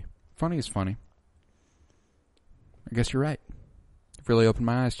is funny. Funny is funny. I guess you're right. You've really opened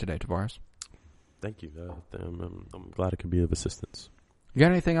my eyes today, Tavares. Thank you. I'm glad I could be of assistance. You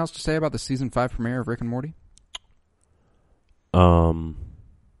got anything else to say about the season 5 premiere of Rick and Morty?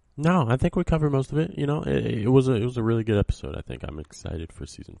 No, I think we covered most of it. It was a really good episode. I think I'm excited for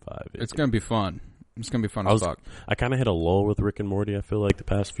season 5. It's going to be fun. It's going to be fun as fuck. I kind of hit a lull with Rick and Morty, I feel like, the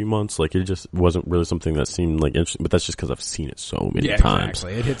past few months. Like, it just wasn't really something that seemed, like, interesting. But that's just because I've seen it so many times.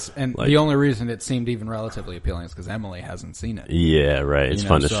 Exactly. It hits, and the only reason it seemed even relatively appealing is because Emily hasn't seen it. Yeah, right. It's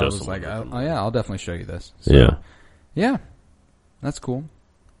fun to show someone. So I was like, I'll definitely show you this. So, yeah. Yeah. That's cool.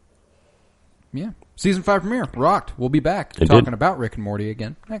 Yeah. Season 5 premiere. Rocked. We'll be back talking about Rick and Morty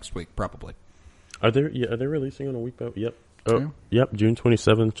again next week, probably. Are they releasing on a week? Yep. Oh, yep, June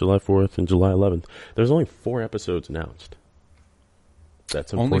 27th, July 4th, and July 11th. There's only 4 episodes announced.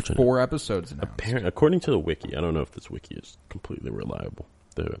 That's unfortunate. Only 4 episodes announced. According to the wiki, I don't know if this wiki is completely reliable.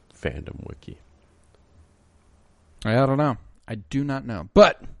 The fandom wiki. I don't know. I do not know.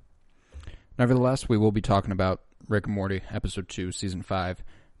 But, nevertheless, we will be talking about Rick and Morty, Episode 2, Season 5,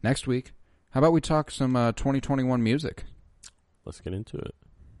 next week. How about we talk some 2021 music? Let's get into it.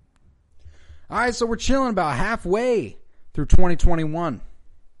 All right, so we're chilling about halfway through 2021.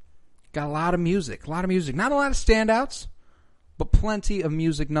 Got a lot of music. Not a lot of standouts, but plenty of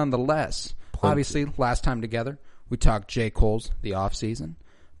music nonetheless. Obviously, last time together, we talked J. Cole's The Off Season.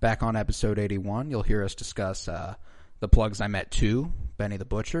 Back on episode 81, you'll hear us discuss The Plugs I Met 2, Benny the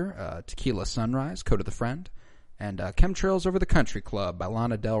Butcher, Tequila Sunrise, Code of the Friend, and Chemtrails Over the Country Club by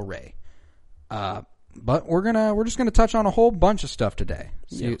Lana Del Rey. But we're just gonna touch on a whole bunch of stuff today.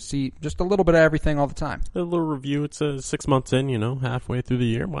 See just a little bit of everything all the time. A little review. It's 6 months in, halfway through the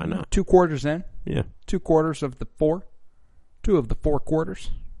year. Why not? 2 quarters in. Yeah. 2 quarters of the 4. 2 of the 4 quarters.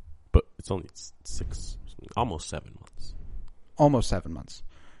 But it's only 6, almost 7 months. Almost 7 months.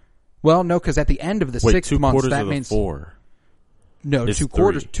 Well, no, because at the end of the 6th month, that means 4. No, 2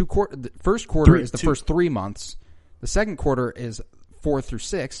 quarters. 2 quarter. The first quarter is the first 3 months. The second quarter is 4 through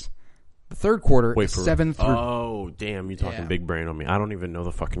 6. The third quarter is 7 through... Oh, damn, you're talking big brain on me. I don't even know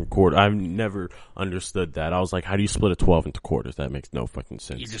the fucking quarter. I've never understood that. I was like, how do you split a 12 into quarters? That makes no fucking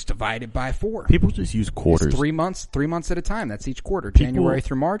sense. You just divide it by 4. People just use quarters. It's 3 months at a time. That's each quarter. January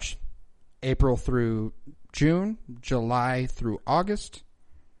through March, April through June, July through August.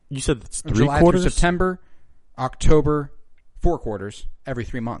 You said it's 3 July quarters? Through September, October, 4 quarters, every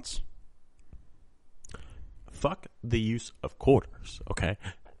 3 months. Fuck the use of quarters, okay?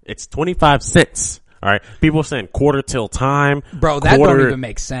 It's 25 cents. All right. People are saying quarter till time. Bro, that don't even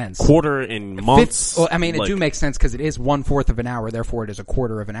make sense. Quarter in months. Well, I mean, it do make sense because it is 1/4 of an hour. Therefore, it is a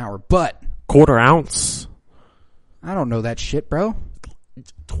quarter of an hour. But quarter ounce. I don't know that shit, bro.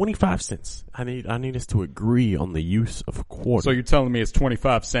 25 cents. I need us to agree on the use of a quarter. So you're telling me it's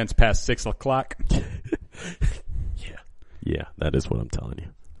 25 cents past 6 o'clock? Yeah, that is what I'm telling you.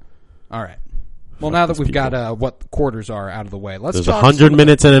 All right. Well, now that we've got what the quarters are out of the way, let's talk. There's 100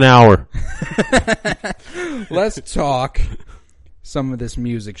 minutes in an hour. Let's talk some of this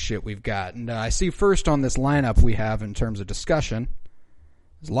music shit we've got. And I see first on this lineup we have in terms of discussion,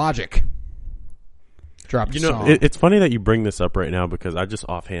 is Logic. Dropped a song. It's funny that you bring this up right now because I just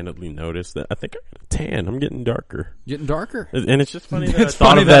offhandedly noticed that I think I got a tan. I'm getting darker. Getting darker? And it's just funny that I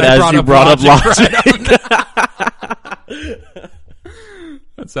thought of that as you brought up Logic. Right.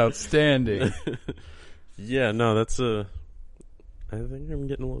 That's outstanding. Yeah, no, that's I think I'm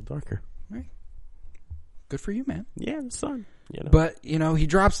getting a little darker. Right. Good for you, man. Yeah, the sun. You know. But he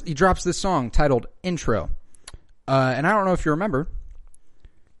drops this song titled Intro, and I don't know if you remember.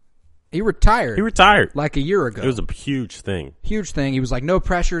 He retired like a year ago. It was a huge thing. Huge thing. He was like, no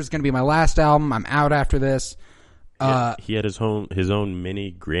pressure. It's going to be my last album. I'm out after this. Yeah, he had his own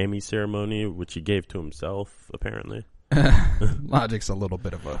mini Grammy ceremony, which he gave to himself, apparently. Logic's a little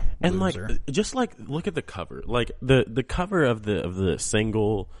bit of a and loser. Just look at the cover. Like the cover of the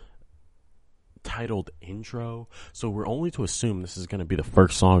single titled Intro. So we're only to assume this is going to be the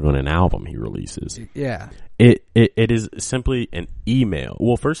first song on an album he releases. Yeah. It is simply an email.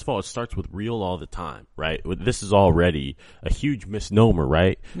 Well, first of all, it starts with real all the time, right? This is already a huge misnomer,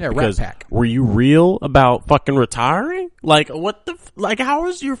 right? Yeah, because Rat Pack. Were you real about fucking retiring? Like, what the like? How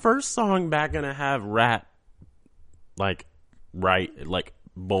is your first song back gonna have rat? Like, right? Like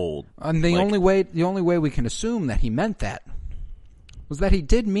bold. And the only way we can assume that he meant that was that he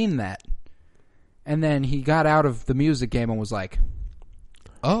did mean that, and then he got out of the music game and was like,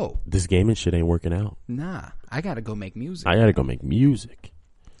 oh, this gaming shit ain't working out. Nah, I gotta go make music.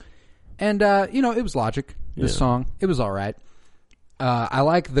 And it was Logic, this song. It was all right. I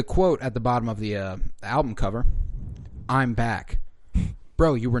like the quote at the bottom of the album cover. I'm back.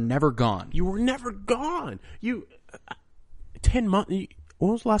 Bro, you were never gone. You were never gone. 10 months.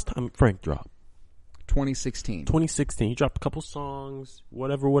 When was the last time Frank dropped? 2016. 2016. He dropped a couple songs,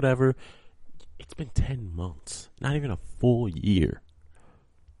 whatever. It's been 10 months. Not even a full year.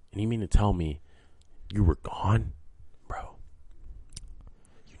 And you mean to tell me you were gone? Bro,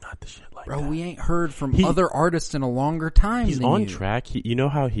 you're not the shit like that. Bro, we ain't heard from other artists in a longer time. He's on track. You know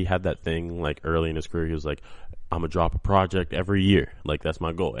how he had that thing like early in his career? He was like, I'm going to drop a project every year. Like, that's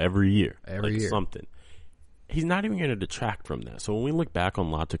my goal. Every year. Every year. Something. He's not even going to detract from that. So when we look back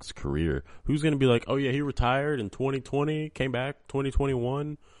on Logic's career, who's going to be like, oh yeah, he retired in 2020, came back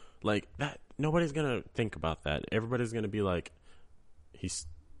 2021? Like that. Nobody's going to think about that. Everybody's going to be like, he's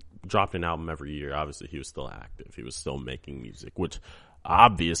dropped an album every year. Obviously, he was still active. He was still making music, which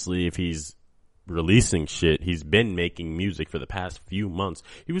obviously if he's releasing shit, he's been making music for the past few months.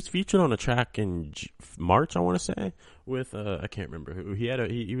 He was featured on a track in March, I want to say, with I can't remember who.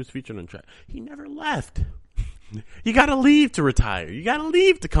 He was featured on a track. He never left. You got to leave to retire. You got to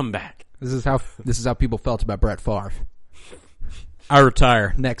leave to come back. This is how people felt about Brett Favre. I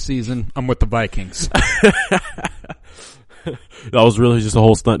retire next season. I'm with the Vikings. That was really just a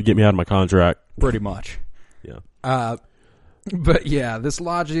whole stunt to get me out of my contract. Pretty much. Yeah. But yeah, this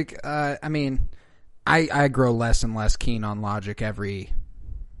Logic, I mean, I grow less and less keen on Logic every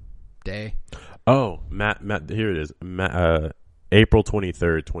day. Oh, Matt, here it is. April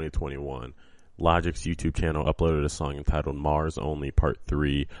 23rd, 2021. Logic's YouTube channel uploaded a song entitled Mars Only Part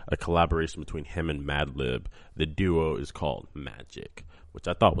 3, a collaboration between him and Madlib. The duo is called Magic, which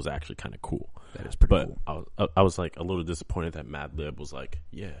I thought was actually kind of cool. That is pretty cool. I was like a little disappointed that Madlib was like,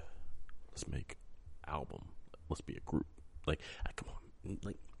 yeah, let's make album. Let's be a group. Like, come on.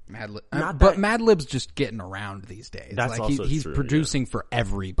 Like, Madlib. But Madlib's just getting around these days. That's like also he's true, producing for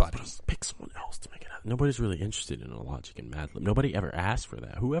everybody. Pick someone else to make it happen. Nobody's really interested in a Logic and Madlib. Nobody ever asked for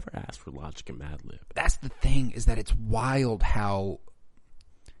that. Whoever asked for Logic and Madlib? That's the thing, is that it's wild how,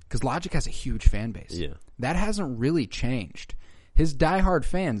 because Logic has a huge fan base. Yeah, that hasn't really changed. His diehard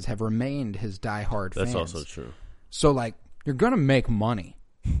fans have remained his diehard fans. That's also true. So like, you're gonna make money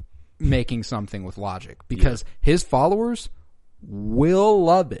making something with Logic because his followers will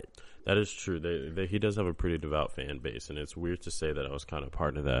love it. That is true. He does have a pretty devout fan base, and it's weird to say that I was kind of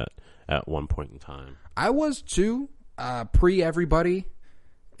part of that at one point in time. I was too, pre-everybody,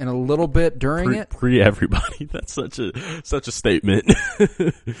 and a little bit during it. Pre-everybody? That's such a statement.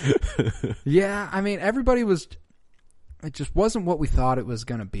 Yeah, I mean, everybody was... It just wasn't what we thought it was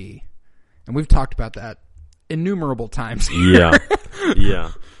going to be. And we've talked about that innumerable times here.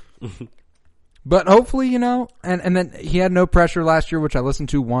 Yeah. But hopefully, and then he had No Pressure last year, which I listened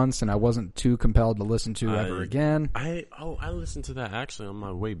to once, and I wasn't too compelled to listen to ever again. I listened to that actually on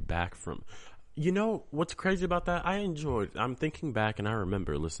my way back from... what's crazy about that? I'm thinking back and I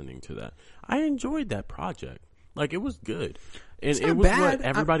remember listening to that. I enjoyed that project. Like, it was good. And it was bad. What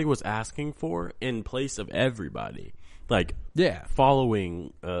everybody was asking for in place of everybody. Like,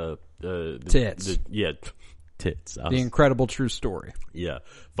 following Tits. Tits. The Incredible True Story. Yeah.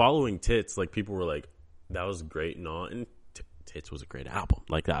 Following Tits, like, people were like, that was great and all. And Tits was a great album.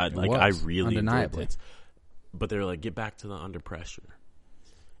 Like I really enjoyed Tits. But they're like, get back to the Under Pressure.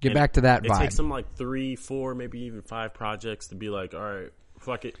 Get back to that vibe. It takes them like 3, 4, maybe even 5 projects to be like, all right,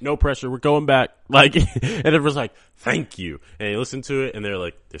 fuck it, no pressure, we're going back. Like, and everyone's like, thank you. And they listen to it and they're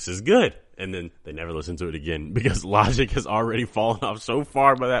like, this is good. And then they never listen to it again because Logic has already fallen off so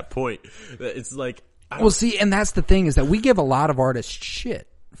far by that point that it's like, well, see, and that's the thing is that we give a lot of artists shit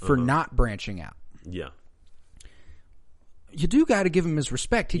for not branching out. Yeah. You do got to give him his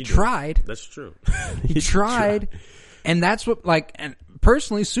respect. He tried. That's true. He tried. And that's what, like, and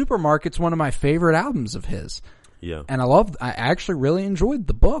personally, Supermarket's one of my favorite albums of his. Yeah. And I actually really enjoyed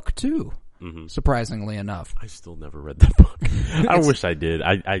the book, too. Mm-hmm. Surprisingly enough. I still never read that book. I wish I did.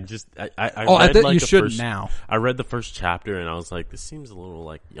 I read bet you should now. I read the first chapter and I was like, this seems a little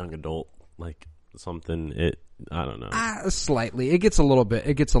like young adult, like something. I don't know. Slightly. It gets a little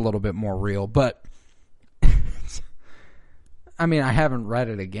bit more real, but I mean, I haven't read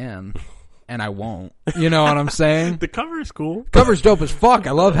it again. And I won't. You know what I'm saying? The cover is cool. Cover's dope as fuck.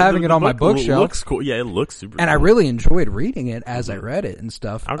 I love having it on my bookshelf. It looks cool. Yeah, it looks super cool. And I really enjoyed reading it as I read it and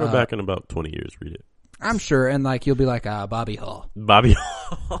stuff. I'll go back in about 20 years, read it. I'm sure. And like, you'll be like, Bobby Hall. Bobby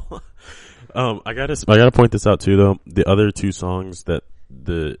Hall. I gotta point this out too, though. The other 2 songs that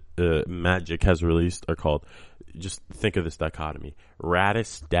the Magic has released are called, just think of this dichotomy,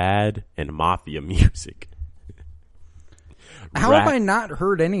 Radis Dad and Mafia Music. How have I not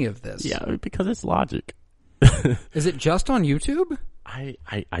heard any of this? Yeah, because it's Logic. Is it just on YouTube? I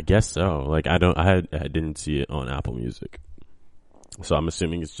guess so. Like I didn't see it on Apple Music, so I'm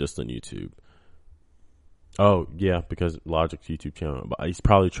assuming it's just on YouTube. Oh yeah, because Logic's YouTube channel. But he's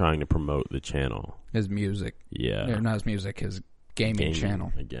probably trying to promote the channel. His music. Yeah, not his music. His gaming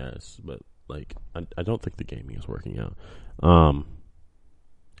channel. I guess, but like I don't think the gaming is working out.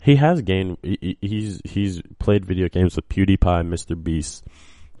 He has gained. He's played video games with PewDiePie, Mr. Beast.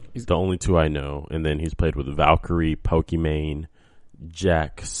 He's the only 2 I know, and then he's played with Valkyrie, Pokimane,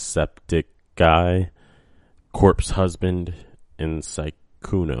 Jacksepticeye, Corpse Husband, and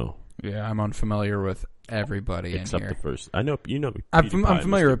Sykkuno. Yeah, I'm unfamiliar with everybody except in here. The first. I know you know. I'm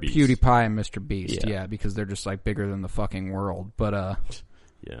familiar with PewDiePie and Mr. Beast. Yeah, because they're just like bigger than the fucking world. But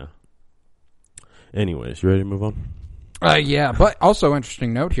yeah. Anyways, you ready to move on? Yeah, but also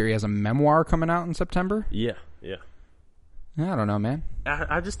interesting note here, he has a memoir coming out in September. Yeah. I don't know, man.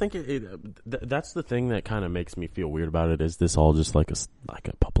 I just think that's the thing that kind of makes me feel weird about it. Is this all just like a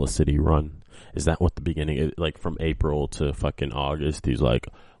publicity run? Is that what the beginning, like from April to fucking August, he's like,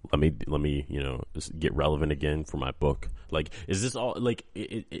 let me, just get relevant again for my book. Like, is this all like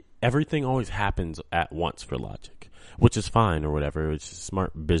everything always happens at once for Logic, which is fine or whatever. It's just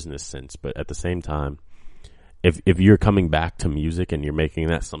smart business sense, but at the same time, if you're coming back to music and you're making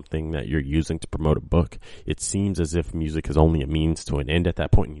that something that you're using to promote a book, it seems as if music is only a means to an end at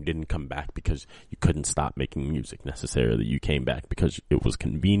that point, and you didn't come back because you couldn't stop making music necessarily. You came back because it was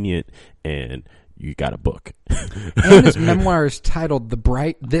convenient and you got a book. And his memoir is titled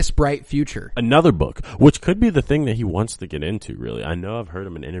This Bright Future. Another book, which could be the thing that he wants to get into, really. I know I've heard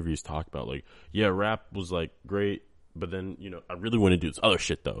him in interviews talk about, like, yeah, rap was, like, great, but then, I really want to do this other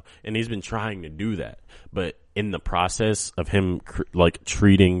shit, though. And he's been trying to do that. But in the process of him,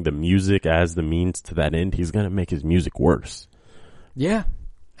 treating the music as the means to that end, he's going to make his music worse. Yeah.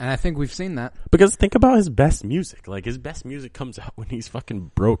 And I think we've seen that. Because think about his best music. Like, his best music comes out when he's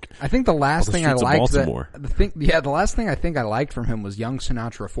fucking broke. I think the last thing I liked, the last thing I think I liked from him was Young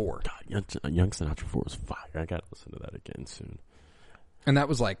Sinatra 4. God, Young Sinatra 4 was fire. I gotta listen to that again soon. And that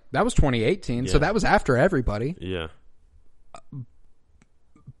was 2018, so that was after everybody. Yeah.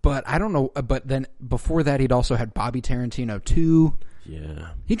 But I don't know, but then before that he'd also had Bobby Tarantino 2.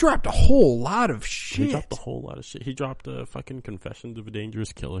 Yeah. He dropped a whole lot of shit. He dropped fucking Confessions of a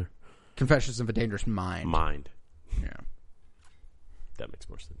Dangerous Killer. Confessions of a Dangerous Mind. Yeah. That makes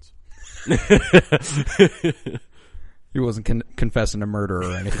more sense. He wasn't confessing to murder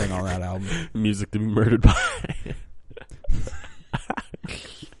or anything on that album. Music to be murdered by.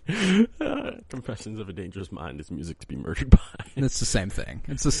 Confessions of a Dangerous Mind is music to be murdered by. It's the same thing.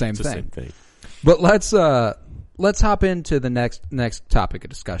 The same thing. But let's hop into the next topic of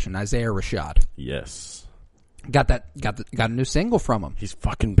discussion. Isaiah Rashad. Yes. Got a new single from him. He's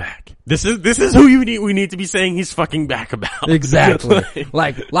fucking back. This is who we need to be saying he's fucking back about. Exactly.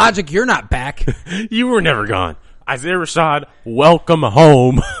 Like, Logic, you're not back. You were never gone. Isaiah Rashad, welcome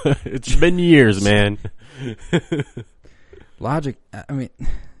home. It's been years, man. Logic, I mean,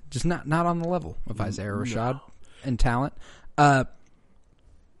 just not on the level of Isaiah Rashad in talent. And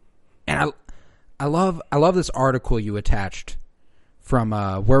I love this article you attached from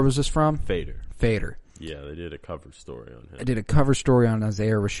where was this from? Fader. Yeah, they did a cover story on him. I did a cover story on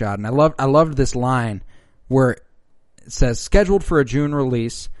Isaiah Rashad, and I loved this line where it says, scheduled for a June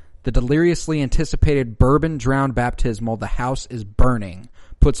release, the deliriously anticipated bourbon-drowned baptismal, The House is Burning,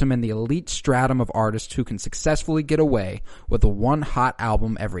 puts him in the elite stratum of artists who can successfully get away with a one hot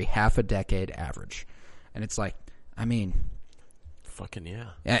album every half a decade average. And it's like, I mean... Fucking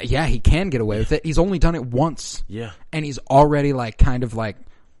yeah. Yeah, he can get away with it. He's only done it once. Yeah. And he's already like kind of like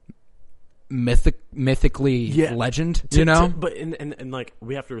mythically legend, you know? But and like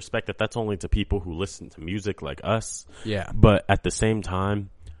we have to respect that that's only to people who listen to music like us. Yeah. But at the same time,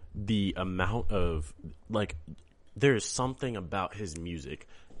 the amount of like there's something about his music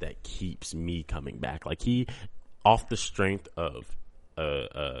that keeps me coming back. Like he off the strength of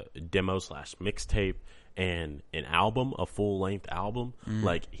a demo / mixtape and an album, a full-length album,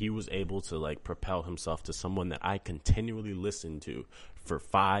 like he was able to like propel himself to someone that I continually listened to for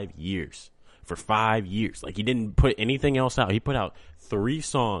 5 years. For 5 years. Like he didn't put anything else out. He put out 3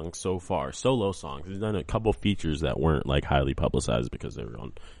 songs so far, solo songs. He's done a couple features that weren't like highly publicized because they were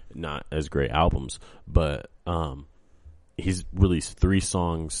on not as great albums. But he's released 3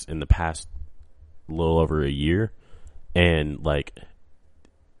 songs in the past little over a year, and like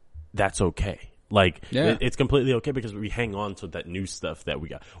that's okay. Like, it's completely okay because we hang on to that new stuff that we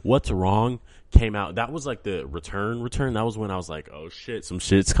got. What's Wrong came out. That was like the return. That was when I was like, oh shit, some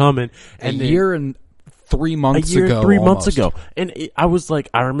shit's coming. And a year and 3 months ago. 3 months ago. And I was like,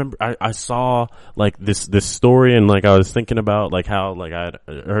 I remember I saw like this story, and like I was thinking about like how like I had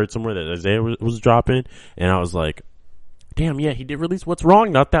heard somewhere that Isaiah was dropping, and I was like, damn, yeah, he did release What's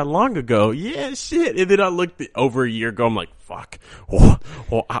Wrong not that long ago. Yeah, shit. And then I looked over a year ago. I'm like, fuck.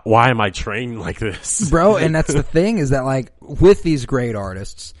 Why am I trained like this? Bro, and that's the thing is that, like, with these great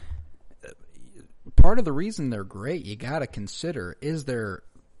artists, part of the reason they're great, you got to consider, is their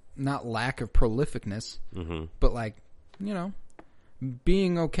not lack of prolificness, but, like, you know,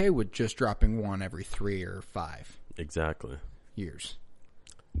 being okay with just dropping one every 3 or 5 exactly years.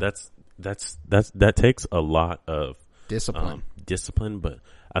 That takes a lot of discipline, but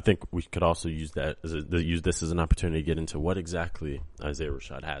I think we could also use that use this as an opportunity to get into what exactly Isaiah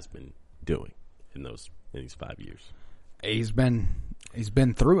Rashad has been doing in these 5 years. He's been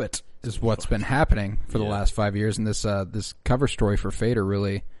through it, is what's been happening for the last 5 years, and this cover story for Fader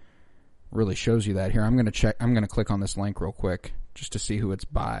really shows you that. Here, I'm gonna click on this link real quick just to see who it's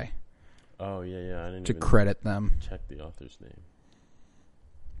by. Oh yeah, I didn't to credit them. Check the author's name.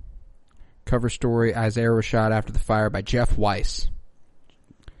 Cover story, Isaiah Rashad After the Fire by Jeff Weiss.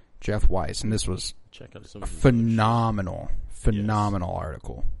 And this was a phenomenal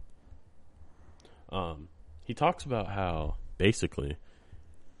article. He talks about how basically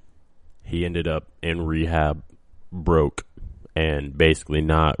he ended up in rehab, broke, and basically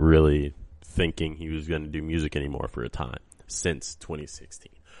not really thinking he was going to do music anymore for a time since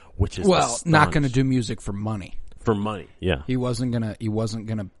 2016, which is not going to do music for money. For money, yeah. He wasn't gonna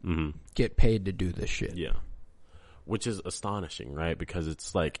get paid to do this shit. Yeah, which is astonishing, right? Because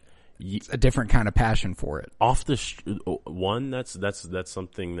it's like it's a different kind of passion for it. Off the one, that's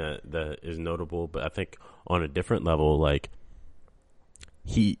something that is notable. But I think on a different level, like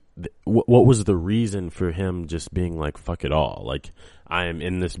what was the reason for him just being like, fuck it all? Like, I am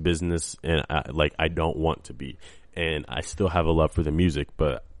in this business, and I don't want to be, and I still have a love for the music,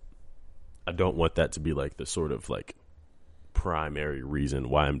 but I don't want that to be like the sort of like primary reason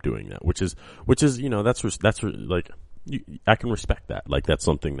why I'm doing that, which is you know that's like I can respect that, like that's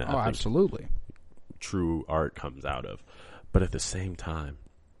something that I think absolutely true art comes out of. But at the same time,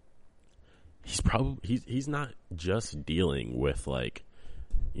 he's not just dealing with like,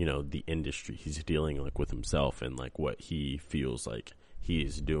 you know, the industry. He's dealing like with himself and like what he feels like he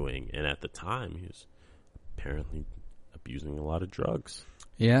is doing. And at the time, he was apparently abusing a lot of drugs.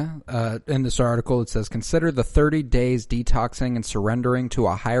 Yeah. In this article, it says, consider the 30 days detoxing and surrendering to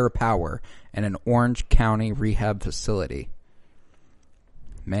a higher power in an Orange County rehab facility.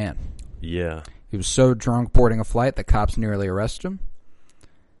 Man. Yeah. He was so drunk boarding a flight that cops nearly arrested him.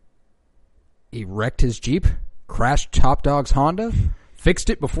 He wrecked his Jeep, crashed Top Dog's Honda,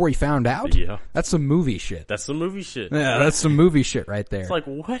 fixed it before he found out. Yeah. That's some movie shit. That's some movie shit. Yeah, that's some movie shit right there. It's like,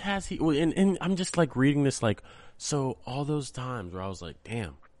 what has he... And I'm just like reading this like... So all those times where I was like,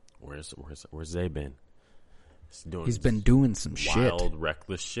 damn, where's Zay been? He's been doing some wild,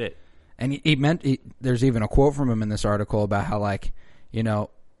 reckless shit. And there's even a quote from him in this article about how, like, you know,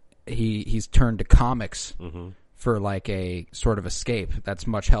 he's turned to comics for like a sort of escape that's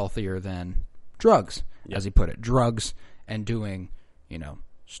much healthier than drugs, as he put it. Drugs and doing, you know,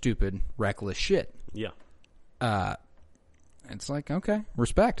 stupid, reckless shit. Yeah. It's like, okay,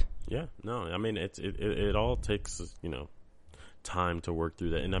 respect. Yeah, no, I mean, it all takes, time to work through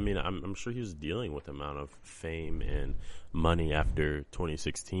that. And I mean, I'm sure he was dealing with the amount of fame and money after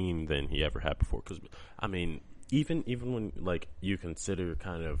 2016 than he ever had before. Because, I mean, even when, like, you consider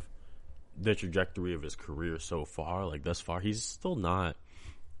kind of the trajectory of his career so far, like, thus far, he's still not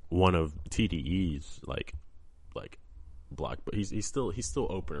one of TDE's, like block, but he's still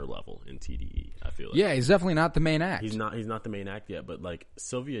opener level in TDE. I feel like. Yeah, he's definitely not the main act. He's not the main act yet, but like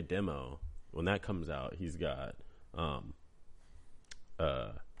Sylvia Demo, when that comes out, he's got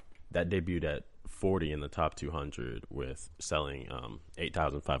that debuted at 40 in the top 200 with selling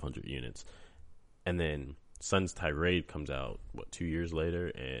 8,500 units, and then Sun's Tirade comes out 2 years later,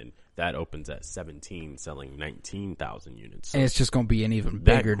 and that opens at 17, selling 19,000 units. So and it's just going to be an even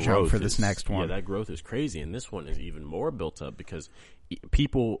bigger jump for this next one. Yeah, that growth is crazy, and this one is even more built up because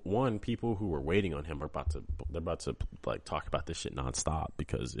people who were waiting on him are about to like talk about this shit nonstop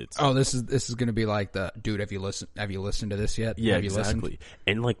because it's this is going to be like the dude. Have you listened to this yet? Yeah, have you exactly. Listened?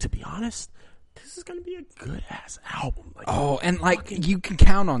 And like to be honest, this is going to be a good ass album. Like, and like you can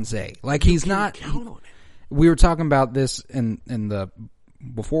count on Zay. Like he's not. Count on it. We were talking about this in the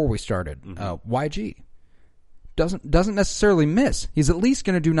before we started. YG doesn't necessarily miss. He's at least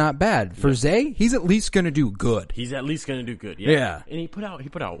going to do not bad. For Zay, he's at least going to do good. He's at least going to do good. Yeah. And he put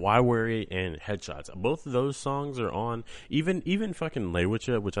out Why Worry and Headshots. Both of those songs are on. Even fucking Lay With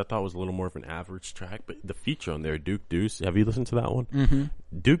Ya, which I thought was a little more of an average track, but the feature on there, Duke Deuce. Have you listened to that one? Mm-hmm.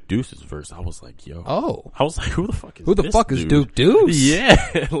 Duke Deuce's verse, I was like, yo. Oh. I was like, who the fuck is is Duke Deuce?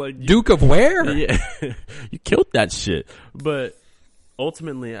 Yeah. Like Duke of where? Yeah. You killed that shit. But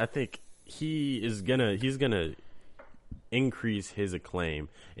ultimately, I think he's gonna increase his acclaim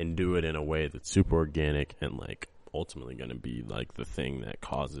and do it in a way that's super organic and like ultimately gonna be like the thing that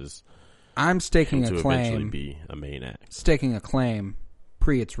causes I'm staking him a to claim eventually be a main act. Staking a claim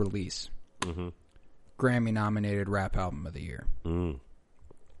pre its release. Mm-hmm. Grammy nominated rap album of the year.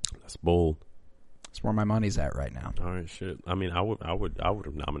 That's bold. That's where my money's at right now. All right, shit. I mean, I would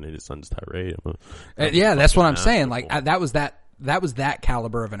have nominated Sun's Tirade. Yeah, that's what I'm saying. Like that was that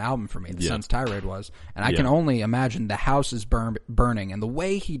caliber of an album for me. The Sun's Tirade was, and I can only imagine the house is burning, and the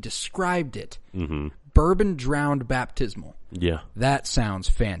way he described it, bourbon drowned baptismal. Yeah, that sounds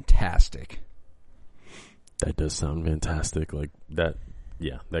fantastic. That does sound fantastic. Like that.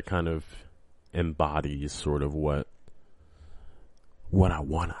 Yeah, that kind of embodies sort of what I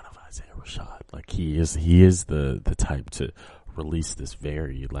want out of Isaiah Rashad. Like he is the type to release this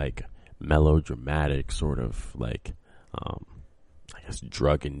very like melodramatic sort of like I guess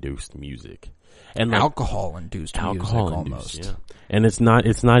drug induced music and like, alcohol induced music almost. Yeah. And it's not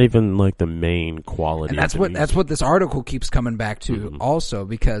even like the main quality. And that's what this article keeps coming back to also,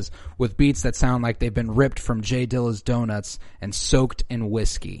 because with beats that sound like they've been ripped from Jay Dilla's Donuts and soaked in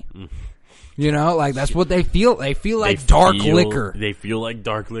whiskey. You know, like that's what they feel. They feel like dark liquor. They feel like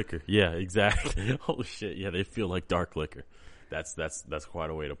dark liquor. Yeah, exactly. Oh shit. Yeah, they feel like dark liquor. That's quite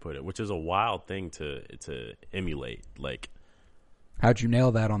a way to put it, which is a wild thing to emulate. Like, how'd you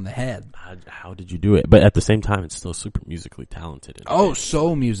nail that on the head? How did you do it? But at the same time, it's still super musically talented.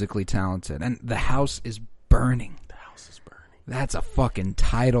 So musically talented. And the house is burning. The house is burning. That's a fucking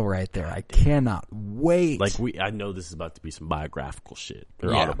title right there. I cannot wait. Like I know this is about to be some biographical shit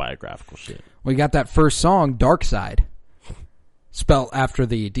or autobiographical shit. We got that first song, Dark Side, spelled after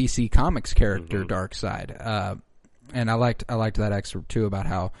the DC Comics character Dark Side. And I liked that excerpt too about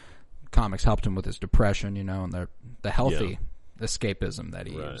how comics helped him with his depression, you know, and the healthy escapism that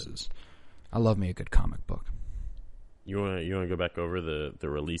he uses. I love me a good comic book. You want to go back over the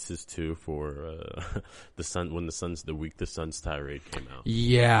releases too for the week the Sun's Tirade came out.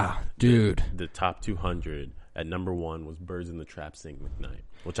 Yeah, dude. The top 200 at number 1 was Birds in the Trap Sing McKnight,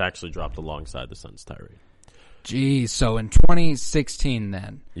 which actually dropped alongside the Sun's Tirade. Geez, so in 2016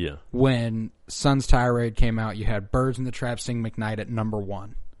 then, when Sun's Tirade came out, you had Birds in the Trap Sing McKnight at number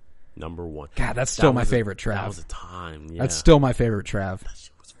 1. Number 1. God, that's still my favorite Trav. That was a time, yeah. That's still my favorite Trav. That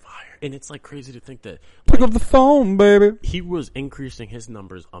shit was fire. And it's like crazy to think that pick up the phone, baby. He was increasing his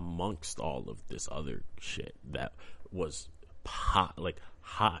numbers amongst all of this other shit that was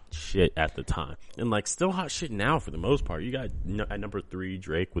hot shit at the time. And like still hot shit now for the most part. You got at number 3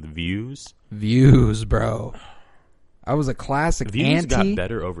 Drake with Views. Views, bro. I was a classic Views got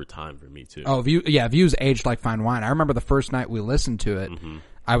better over time for me too. Oh, Views aged like fine wine. I remember the first night we listened to it,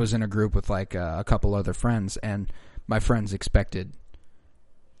 I was in a group with like a couple other friends, and my friends expected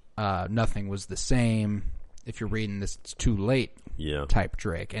Nothing Was the Same, If You're Reading This It's Too Late type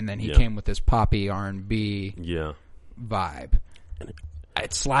Drake. And then he came with this poppy R&B vibe.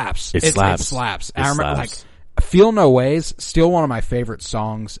 It slaps. It slaps. I remember like Feel No Ways, still one of my favorite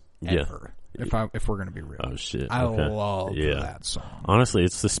songs ever. If we're gonna be real. Oh shit! I love that song. Honestly,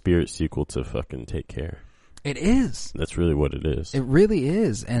 it's the Spirit sequel to fucking Take Care. It is. That's really what it is. It really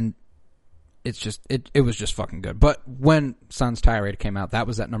is, and it's just it was just fucking good. But when Sun's Tirade came out, that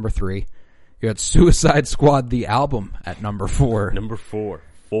was at number 3. You had Suicide Squad, the album, at number 4. Number 4.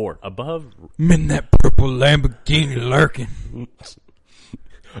 Above. I'm in that purple Lamborghini lurking.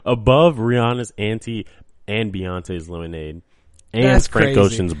 Above Rihanna's Anti and Beyonce's Lemonade. And That's Frank crazy.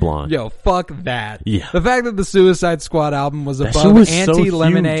 Ocean's Blonde. Yo, fuck that. Yeah. The fact that the Suicide Squad album was That above shit was Anti, so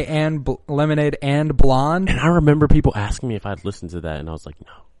Lemonade, and Lemonade and Blonde. And I remember people asking me if I'd listened to that, and I was like,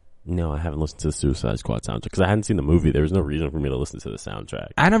 no, I haven't listened to the Suicide Squad soundtrack because I hadn't seen the movie. There was no reason for me to listen to the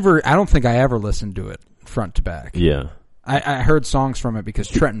soundtrack. I don't think I ever listened to it front to back. Yeah. I heard songs from it because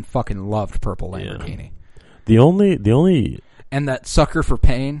Trenton fucking loved Purple Lamborghini. Yeah. The only and that Sucker for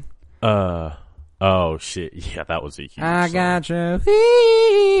Pain. Oh shit! Yeah, that was a huge. I song. got you.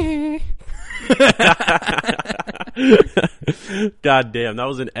 God damn, that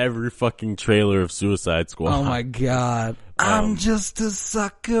was in every fucking trailer of Suicide Squad. Oh my god! I'm just a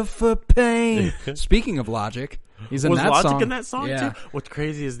sucker for pain. Speaking of Logic, he's in was that Logic song. in that song too? What's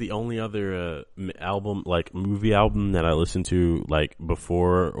crazy is the only other album, like movie album, that I listened to like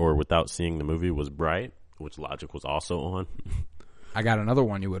before or without seeing the movie was Bright, which Logic was also on. I got another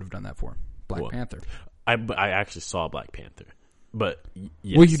one you would have done that for. Black What? Panther. I actually saw Black Panther, but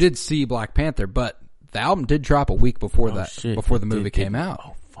yes. Well, you did see Black Panther, but the album did drop a week before before the movie came out.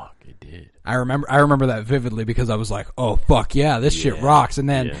 Oh fuck, it did. I remember that vividly because I was like, "Oh fuck yeah, this shit rocks!" And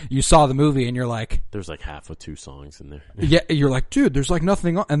then you saw the movie and you're like, "There's like half of 2 songs in there." "Yeah," you're like, "Dude, there's like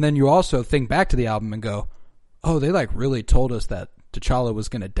nothing." And then you also think back to the album and go, "Oh, they like really told us that T'Challa was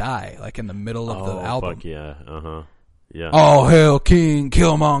gonna die like in the middle of the album." Fuck yeah, yeah. Oh hell, King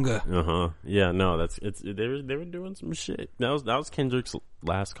Killmonger. Yeah, no, they were doing some shit. That was Kendrick's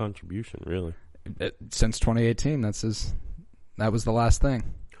last contribution, really. Since 2018, that was the last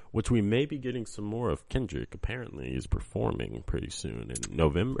thing. Which we may be getting some more of. Kendrick apparently is performing pretty soon in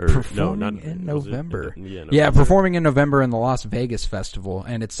November. In November. November. Yeah, performing in November in the Las Vegas Festival,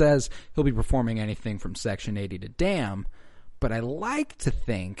 and it says he'll be performing anything from Section 80 to Damn. But I like to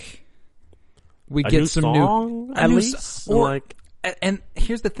think we get some song, at least. And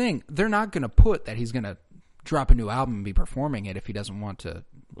here's the thing: they're not going to put that he's going to drop a new album and be performing it if he doesn't want to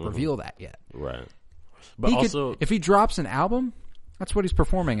reveal that yet. Right. But also, if he drops an album, that's what he's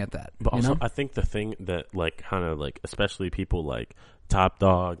performing at that. But also, know? I think the thing that, like, kind of like, especially people like Top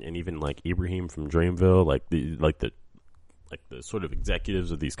Dog and even like Ibrahim from Dreamville, like the sort of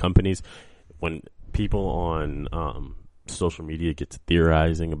executives of these companies, when people on social media get to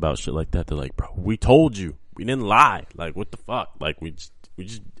theorizing about shit like that, they're like, "Bro, we told you, we didn't lie. Like, what the fuck? Like, we just."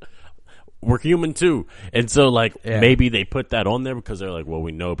 We're human too. And so like maybe they put that on there because they're like, well,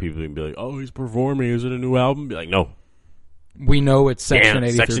 we know people can be like, oh, he's performing, is it a new album? Be like, no. We know it's Section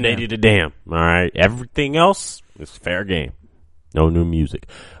 80. Section 80 to Damn. All right. Everything else is fair game. No new music.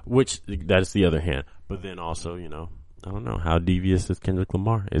 Which that's the other hand. But then also, you know, I don't know, how devious is Kendrick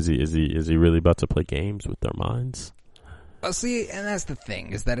Lamar? Is he really about to play games with their minds? See, and that's the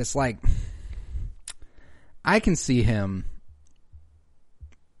thing, is that it's like I can see him.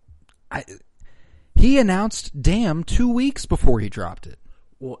 He announced Damn 2 weeks before he dropped it.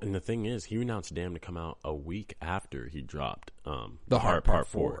 Well, and the thing is, he announced Damn to come out a week after he dropped The Heart Part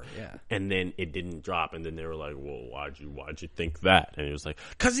 4. Yeah. And then it didn't drop, and then they were like, well, why'd you think that? And he was like,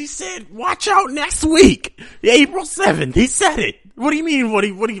 because he said, watch out next week, April 7th. He said it. What do you mean? What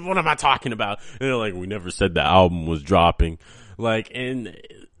am I talking about? And they're like, we never said the album was dropping. Like, and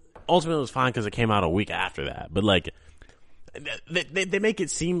ultimately it was fine because it came out a week after that. But like, they make it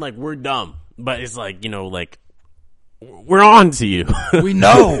seem like we're dumb, but it's like, you know, like, we're on to you. We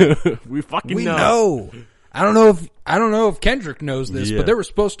know. we know. I don't know if Kendrick knows this, but there was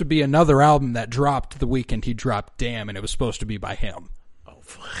supposed to be another album that dropped the weekend he dropped Damn, and it was supposed to be by him. Oh,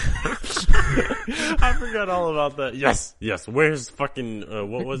 I forgot all about that. Yes. Where's fucking,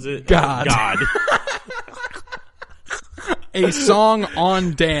 what was it? God. A song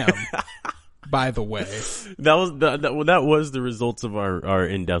on Damn. By the way, that was the results of our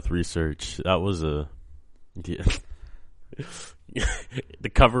in-depth research. That was the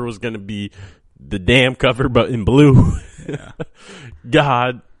cover was going to be the Damn cover, but in blue. Yeah.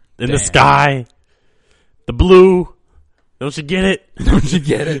 God in the sky, the blue. Don't you get it? Don't you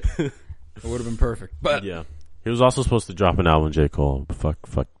get it? It would have been perfect. But yeah, he was also supposed to drop an album. J. Cole, fuck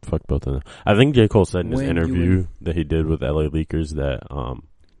both of them. I think J. Cole said in his interview that he did with LA Leakers that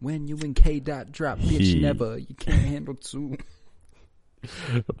when you and K. Dot drop, bitch, you can't handle two.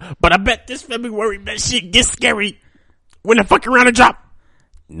 But I bet this February that shit gets scary when the fucking round of drop.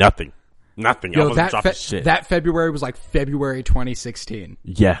 Nothing. Yo, that February was like February 2016.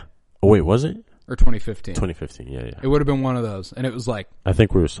 Yeah. Oh wait, was it? Or 2015. 2015, yeah. It would have been one of those. And it was like... I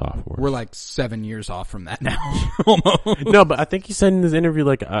think we were sophomores. We're like 7 years off from that now. Almost. No, but I think he said in his interview,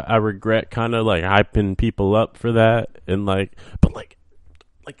 like, I regret kind of like hyping people up for that. And like, but like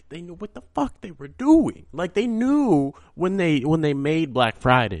they knew what the fuck they were doing. Like they knew when they made Black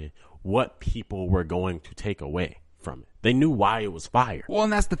Friday what people were going to take away from it. They knew why it was fire. Well,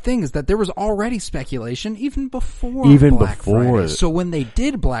 and that's the thing, is that there was already speculation even before Black Friday. So when they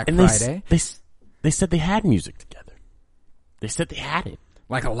did Black Friday... They said they had music together. They said they had it.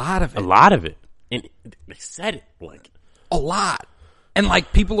 Like a lot of it. A lot of it. And they said it like... A lot. And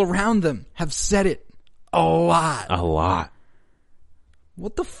like people around them have said it a lot. A lot.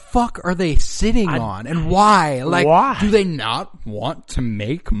 What the fuck are they sitting on? And why? Like, why? Do they not want to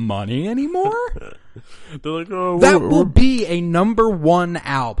make money anymore? They're like, oh, that will be a #1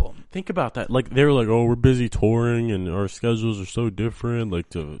 album. Think about that. Like, they were like, oh, we're busy touring and our schedules are so different. Like,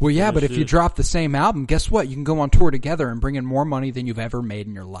 well, yeah, but if you drop the same album, guess what? You can go on tour together and bring in more money than you've ever made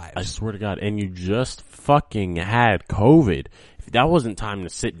in your life. I swear to God. And you just fucking had COVID. If that wasn't time to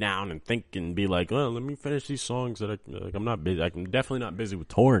sit down and think and be like, well, let me finish these songs that I'm not busy. I'm definitely not busy with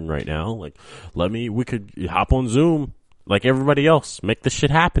touring right now. Like, we could hop on Zoom like everybody else, make this shit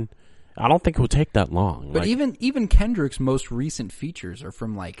happen. I don't think it would take that long. But like, even Kendrick's most recent features are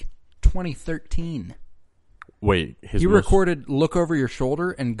from like 2013. Wait, he recorded "Look Over Your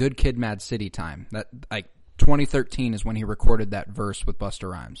Shoulder" and "Good Kid, Mad City Time." That like 2013 is when he recorded that verse with Busta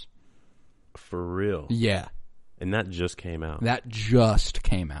Rhymes. For real? Yeah. And that just came out. That just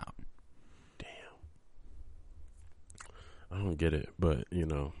came out. Damn. I don't get it, but you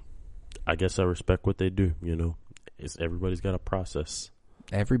know, I guess I respect what they do. You know, everybody's got a process.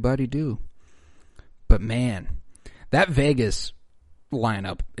 Everybody do. But man, that Vegas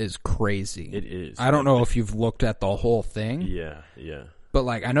lineup is crazy. It is. I don't know if you've looked at the whole thing. Yeah. But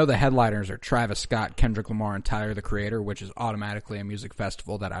like, I know the headliners are Travis Scott, Kendrick Lamar, and Tyler, the Creator, which is automatically a music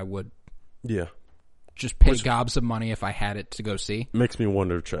festival that I would just pay gobs of money if I had it to go see. Makes me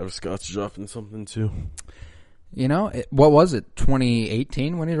wonder if Travis Scott's dropping something too. You know, what was it,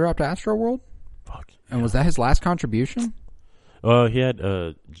 2018 when he dropped Astroworld? Fuck. And was that his last contribution? He had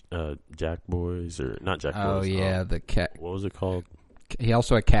Jack Boys, or not Jack Boys. Oh yeah, what was it called? He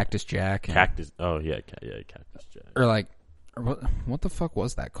also had Cactus Jack. Cactus. Oh yeah, Cactus Jack. Or what the fuck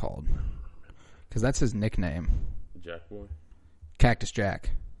was that called? Because that's his nickname. Jack Boy. Cactus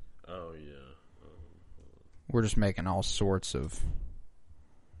Jack. Oh yeah. We're just making all sorts of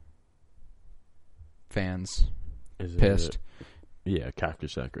fans pissed. Yeah,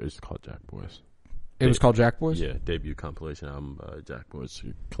 Cactus Jack. It's called Jack Boys. It was called Jack Boys? Yeah, debut compilation album by Jack Boys,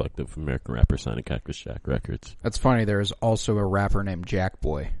 collective American rapper signed to Cactus Jack Records. That's funny. There is also a rapper named Jack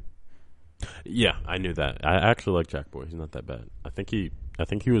Boy. Yeah, I knew that. I actually like Jack Boy. He's not that bad. I think he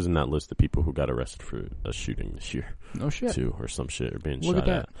was in that list of people who got arrested for a shooting this year. No shit. Too, or some shit, or being Look shot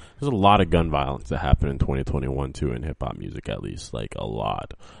at that. There's a lot of gun violence that happened in 2021 too, in hip hop music at least. Like a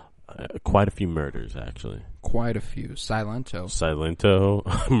lot. Quite a few murders, actually. Quite a few.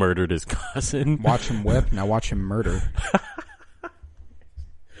 Silento murdered his cousin. Watch him whip. Now watch him murder.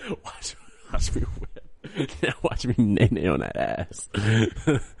 watch me whip. Now watch me nay on that ass.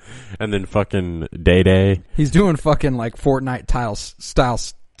 And then fucking Day Day. He's doing fucking like Fortnite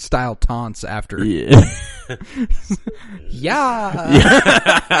style taunts after. Yeah.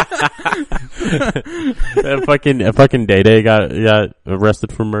 And fucking Day Day got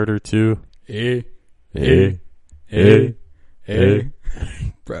arrested for murder too. Hey.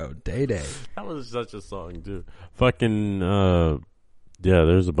 Bro, Day Day. That was such a song too. Fucking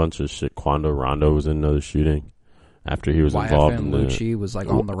there's a bunch of shit. Quando Rondo was in another shooting after he was involved in Lucci was like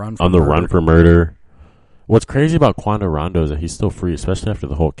on the run for murder. What's crazy about Quando Rondo is that he's still free, especially after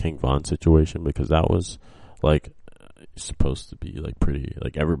the whole King Von situation, because that was like supposed to be like pretty,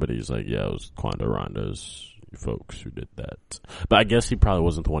 like everybody's like, yeah, it was Quando Rondo's folks who did that. But I guess he probably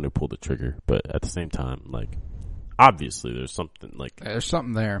wasn't the one who pulled the trigger. But at the same time, like, obviously there's something like, there's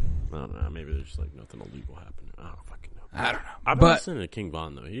something there. I don't know. Maybe there's like nothing illegal happening. I don't fucking know. I don't know. I've been listening to King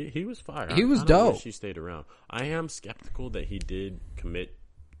Von though. He was fire. He was dope. Wish he stayed around. I am skeptical that he did commit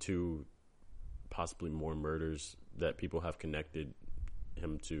to possibly more murders that people have connected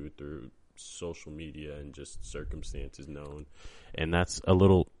him to through social media and just circumstances known, and that's a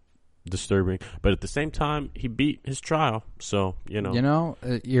little disturbing. But at the same time, he beat his trial, so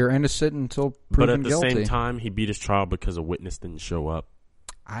you're innocent until proven guilty. But at the same time, he beat his trial because a witness didn't show up.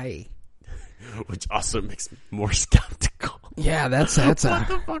 Which also makes me more skeptical. Yeah, that's what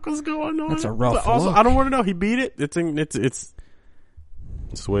the fuck was going on? That's a rough also, look. I don't want to know. He beat it. It's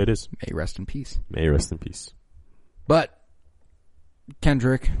the way it is. May rest in peace. May rest in peace. But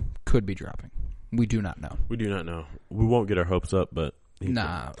Kendrick could be dropping. We do not know. We do not know. We won't get our hopes up, but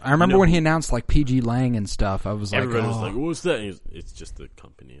I remember when he announced like PG Lang and stuff. I was like, everybody was like, "What's that?" It's just a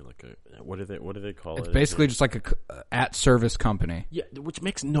company, like a what do they call it? It's basically just like a at service company. Yeah, which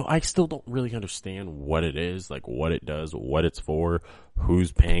makes I still don't really understand what it is, like what it does, what it's for,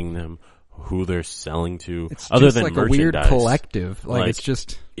 who's paying them, who they're selling to. It's other just than like a weird collective. Like it's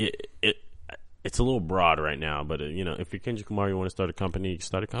just it's a little broad right now, but if you're Kendrick Lamar, you want to start a company, you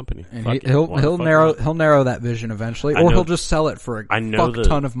start a company. And he'll narrow that vision eventually, or he'll just sell it for a fuck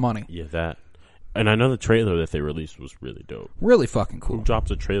ton of money. Yeah, that. And I know the trailer that they released was really dope. Really fucking cool. Who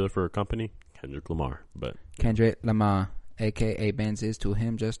drops a trailer for a company? Kendrick Lamar. But Kendrick Lamar, a.k.a. Benz, is to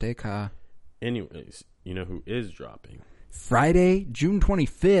him just a car. Anyways, you know who is dropping? Friday, June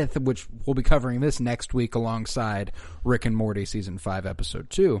 25th, which we'll be covering this next week alongside Rick and Morty Season 5, Episode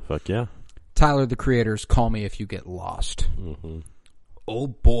 2. Fuck yeah. Tyler, the Creator's Call Me If You Get Lost. Mm-hmm. Oh,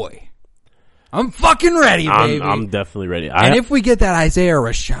 boy. I'm fucking ready, baby. I'm definitely ready. And if we get that Isaiah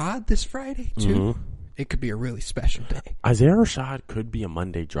Rashad this Friday, too, it could be a really special day. Isaiah Rashad could be a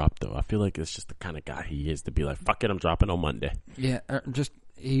Monday drop, though. I feel like it's just the kind of guy he is to be like, fuck it, I'm dropping on Monday. Yeah,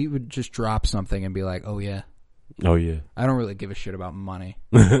 he would just drop something and be like, oh, yeah. Oh, yeah. I don't really give a shit about money.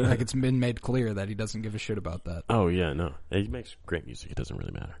 Like, it's been made clear that he doesn't give a shit about that. Oh, yeah, no. He makes great music. It doesn't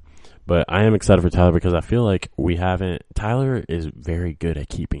really matter. But I am excited for Tyler because I feel like Tyler is very good at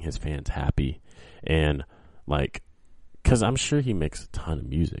keeping his fans happy. And, like, because I'm sure he makes a ton of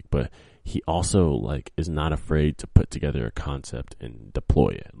music, but he also, like, is not afraid to put together a concept and deploy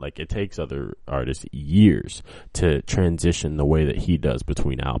it. Like, it takes other artists years to transition the way that he does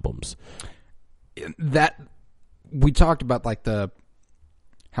between albums. That, we talked about, like,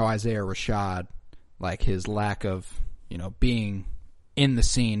 how Isaiah Rashad, like, his lack of, being in the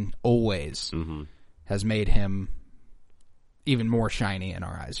scene always has made him even more shiny in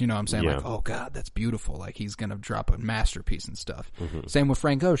our eyes. You know what I'm saying? Yeah. Like, oh, God, that's beautiful. Like, he's going to drop a masterpiece and stuff. Same with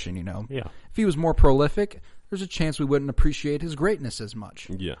Frank Ocean, Yeah. If he was more prolific, there's a chance we wouldn't appreciate his greatness as much.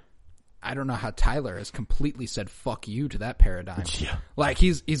 Yeah. I don't know how Tyler has completely said fuck you to that paradigm. Yeah. Like,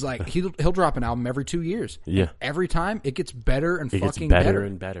 he's like, he'll drop an album every 2 years. Yeah. Every time, it gets better and it fucking gets better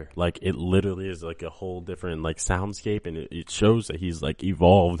and better. Like, it literally is like a whole different, like, soundscape, and it shows that he's, like,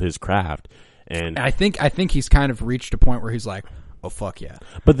 evolved his craft. And I think he's kind of reached a point where he's like, oh, fuck yeah.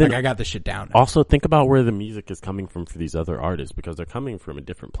 But then, like, I got this shit down now. Also, think about where the music is coming from for these other artists, because they're coming from a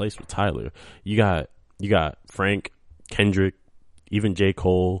different place with Tyler. You got Frank, Kendrick, even J.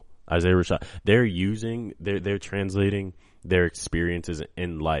 Cole, Isaiah Rashad. They're translating their experiences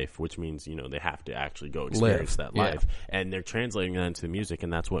in life, which means, they have to actually go experience that life. Yeah. And they're translating that into the music,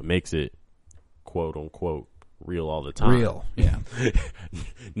 and that's what makes it, quote unquote, real all the time. Real, yeah.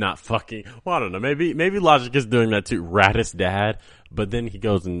 Not fucking, well, I don't know, maybe Logic is doing that too, Raddest Dad, but then he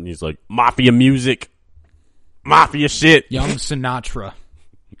goes and he's like, mafia music, mafia shit. Young Sinatra.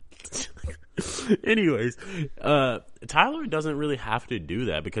 Anyways, Tyler doesn't really have to do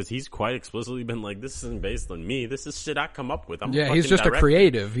that because he's quite explicitly been like, this isn't based on me, this is shit I come up with. He's just a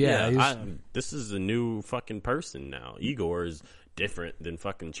creative. This is a new fucking person now. Igor is different than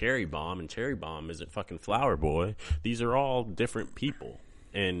fucking Cherry Bomb, and Cherry Bomb isn't fucking Flower Boy. These are all different people.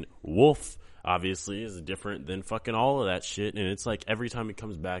 And Wolf obviously is different than fucking all of that shit. And it's like every time he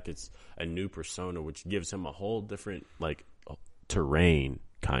comes back, it's a new persona, which gives him a whole different, like, terrain,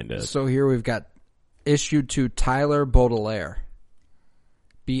 kind of. So here we've got issued to Tyler Baudelaire.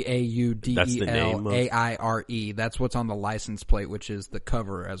 Baudelaire. That's what's on the license plate, which is the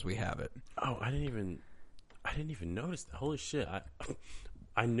cover as we have it. Oh, I didn't even notice that. Holy shit.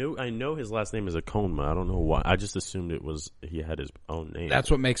 I know his last name is Akonma. I don't know why. I just assumed he had his own name.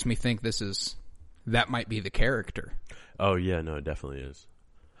 That's what makes me think that might be the character. Oh yeah, no, it definitely is.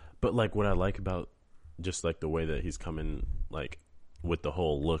 But like what I like about just like the way that he's coming, like with the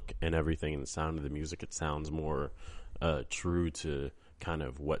whole look and everything and the sound of the music, it sounds more true to kind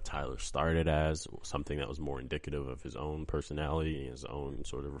of what Tyler started as, something that was more indicative of his own personality and his own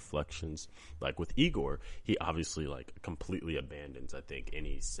sort of reflections. Like with Igor, he obviously like completely abandons, I think,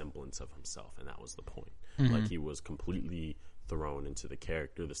 any semblance of himself, and that was the point. Like he was completely thrown into the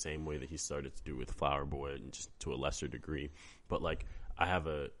character the same way that he started to do with Flower Boy, and just to a lesser degree. But like I have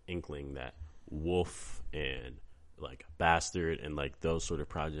a inkling that Wolf and like Bastard and like those sort of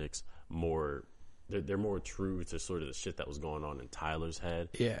projects they're more true to sort of the shit that was going on in Tyler's head.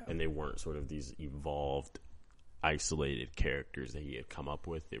 Yeah. And they weren't sort of these evolved isolated characters that he had come up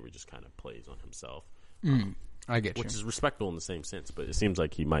with. They were just kind of plays on himself. I get you. Which is respectful in the same sense, but it seems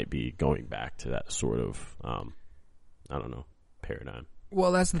like he might be going back to that sort of, I don't know, paradigm.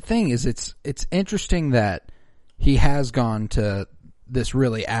 Well, that's the thing is it's interesting that he has gone to this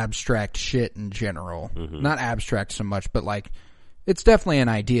really abstract shit in general. Not abstract so much, but like it's definitely an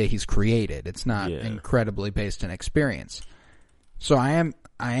idea he's created. It's not incredibly based in experience. So I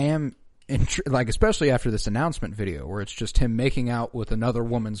am like, especially after this announcement video where it's just him making out with another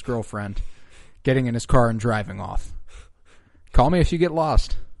woman's girlfriend, getting in his car and driving off. Call me if you get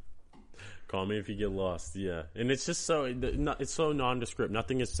lost. Call me if you get lost, yeah. And it's just it's so nondescript.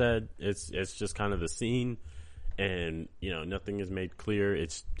 Nothing is said. It's just kind of the scene, and nothing is made clear.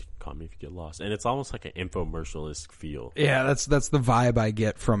 It's call me if you get lost, and it's almost like an infomercial-esque feel. Yeah, that's the vibe I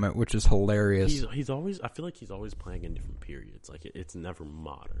get from it, which is hilarious. He's always, I feel like he's always playing in different periods. Like it's never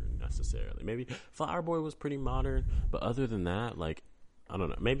modern necessarily. Maybe Flower Boy was pretty modern, but other than that, like I don't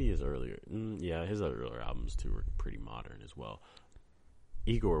know. Maybe his earlier, his earlier albums too were pretty modern as well.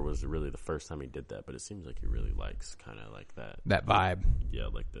 Igor was really the first time he did that, but it seems like he really likes kind of like that vibe. Yeah,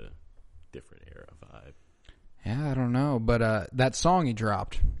 like the different era vibe. Yeah, I don't know, but that song he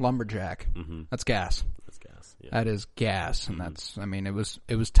dropped, Lumberjack, that's gas. That's gas. Yeah. That is gas, and that's. I mean, it was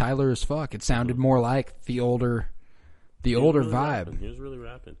Tyler as fuck. It sounded more like the older really vibe. Rapping. He was really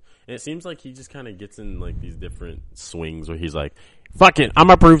rapping, and it seems like he just kind of gets in like these different swings where he's like, "Fuck it, I'm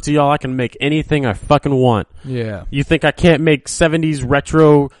gonna prove to y'all I can make anything I fucking want." Yeah. You think I can't make 70s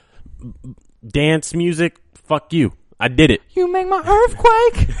retro dance music? Fuck you. I did it. You make my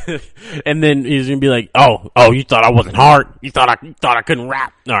earthquake. And then he's gonna be like, "Oh, you thought I wasn't hard? You thought I couldn't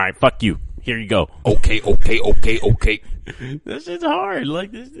rap? All right, fuck you. Here you go." Okay. That shit's hard.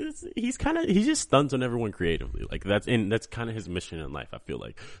 Like he just stunts on everyone creatively. Like that's kind of his mission in life. I feel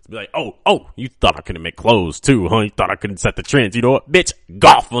like to be like, oh, you thought I couldn't make clothes too, huh? You thought I couldn't set the trends. You know what, bitch?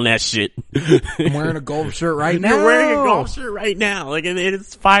 Golf on that shit. I'm wearing a golf shirt right now. You're wearing a golf shirt right now. Like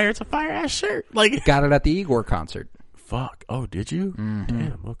it's fire. It's a fire ass shirt. Like got it at the Igor concert. Fuck. Oh, did you?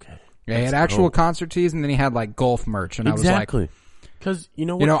 Damn. Okay. Yeah, he had actual concert tees, and then he had like golf merch, and I was like, because you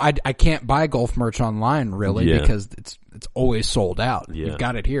know what? I can't buy golf merch online really because it's always sold out. Yeah. You've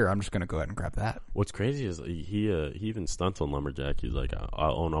got it here. I'm just gonna go ahead and grab that. What's crazy is he even stunts on Lumberjack. He's like, I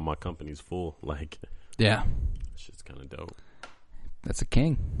own all my companies full. Like, yeah, shit's kind of dope. That's a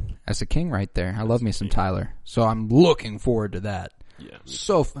king. That's a king right there. I love me some Tyler. So I'm looking forward to that. Yeah.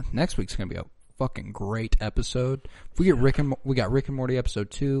 So next week's gonna be a fucking great episode. If we get we got Rick and Morty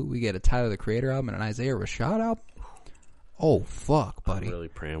episode 2. We get a Tyler the Creator album and an Isaiah Rashad album. Oh fuck, buddy! I'm really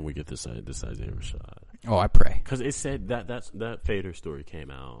praying we get this Isaiah Rashad. Oh, I pray, because it said that Fader story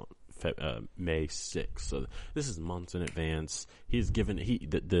came out May 6th, so this is months in advance. He's given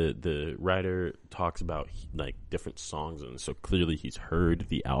the writer talks about like different songs, and so clearly he's heard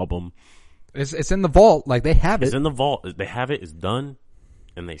the album. It's in the vault, like they have it. It's in the vault. They have it. It's done,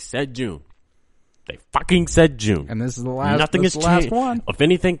 and they said June. They fucking said June, and this is the last. Nothing has changed. Last one. If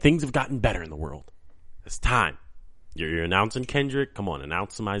anything, things have gotten better in the world. It's time. You're announcing Kendrick. Come on,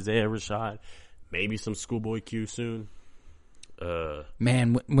 announce some Isaiah Rashad. Maybe some Schoolboy Q soon.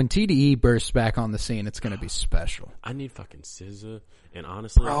 Man, when TDE bursts back on the scene, it's going to be special. I need fucking SZA. And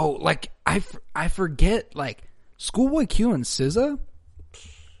honestly, bro, like I forget, like Schoolboy Q and SZA,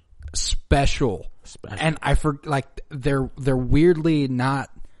 special. And they're weirdly not.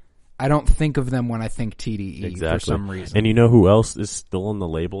 I don't think of them when I think TDE for some reason. And you know who else is still on the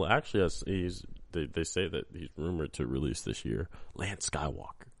label? Actually, They say that he's rumored to release this year. Lance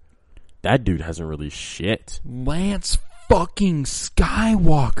Skywalker. That dude hasn't released shit. Lance fucking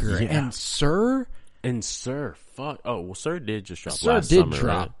Skywalker. Yeah. And Sir. Fuck. Oh, well, Sir did just drop Sir last summer. Sir did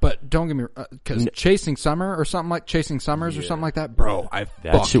drop, right? but don't get me because Chasing Summer or something like Chasing Summers or something like that. Bro, I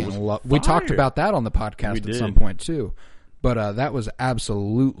fucking love. We talked about that on the podcast at some point too. But that was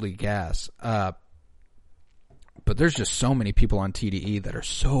absolutely gas. But there's just so many people on TDE that are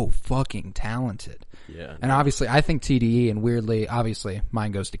so fucking talented. Yeah. And obviously, I think TDE, and weirdly, obviously,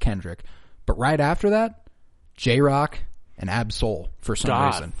 mine goes to Kendrick. But right after that, J-Rock and Ab-Soul for some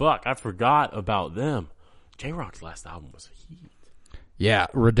reason. Fuck, I forgot about them. J-Rock's last album was a heat. Yeah,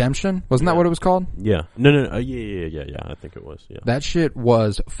 Redemption? Wasn't that what it was called? Yeah. No. Yeah. I think it was, yeah. That shit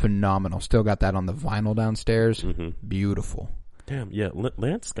was phenomenal. Still got that on the vinyl downstairs. Mm-hmm. Beautiful. Damn, yeah.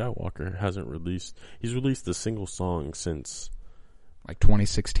 Lance Skywalker hasn't released... He's released a single song since... Like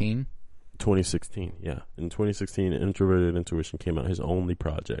 2016? 2016, yeah. In 2016, Introverted Intuition came out, his only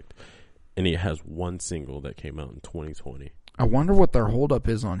project. And he has one single that came out in 2020. I wonder what their holdup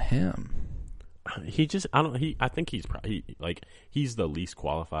is on him. I think he's probably like he's the least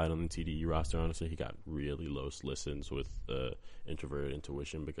qualified on the TDE roster. Honestly, he got really low listens with Introverted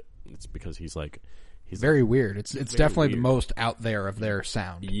Intuition because he's very weird. It's definitely weird. The most out there of their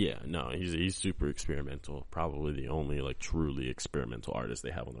sound. Yeah, no, he's super experimental. Probably the only like truly experimental artist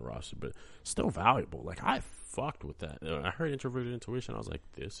they have on the roster, but still valuable. Like I fucked with that. I heard Introverted Intuition. I was like,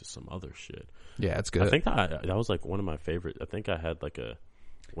 this is some other shit. Yeah, it's good. I think that was like one of my favorite. I think I had like a.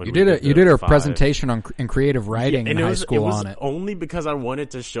 You did a presentation in creative writing in high school on it. Only because I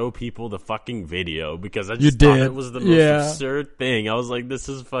wanted to show people the fucking video because I just thought it was the most absurd thing. I was like, this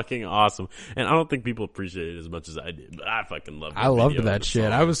is fucking awesome. And I don't think people appreciate it as much as I did, but I fucking loved it. I loved that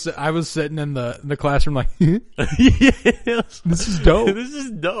shit. I was sitting in the classroom like, yes. This is dope. This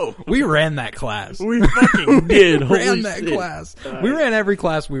is dope. We ran that class. We fucking did. We ran that class. We ran every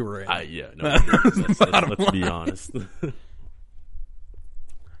class we were in. Let's be honest.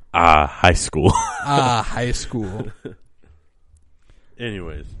 High school. High school.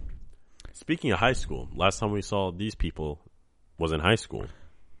 Anyways, speaking of high school, last time we saw these people was in high school.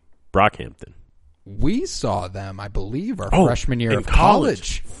 Brockhampton. We saw them, I believe, our freshman year of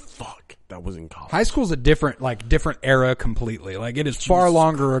college. Fuck, that was in college. High school's a different era completely. Like, it is far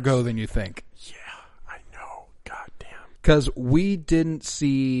longer ago than you think. Yeah, I know. God damn. Because we didn't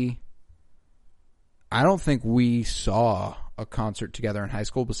see... I don't think we saw a concert together in high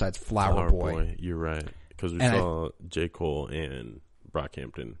school besides Flower Boy. You're right. Because we saw J. Cole and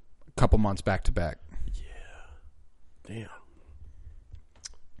Brockhampton. A couple months back to back. Yeah. Damn.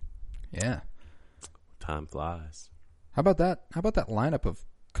 Yeah. Time flies. How about that lineup of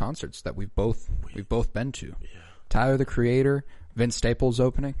concerts that we've both been to? Yeah. Tyler, the Creator, Vince Staples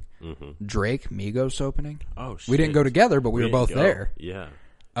opening, Drake, Migos opening. Oh, shit. We didn't go together, but we were both there. Yeah.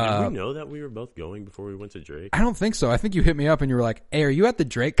 Did we know that we were both going before we went to Drake? I don't think so. I think you hit me up and you were like, hey, are you at the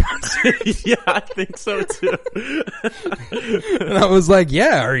Drake concert? Yeah, I think so too. And I was like,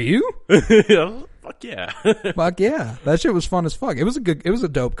 yeah, are you? Fuck yeah. Fuck yeah. That shit was fun as fuck. It was a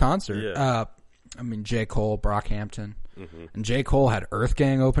dope concert. Yeah. I mean, J. Cole, Brockhampton. And J. Cole had Earth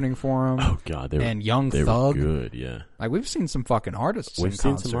Gang opening for him. Oh God, and Young Thug. Were good, yeah. Like, we've seen some fucking artists in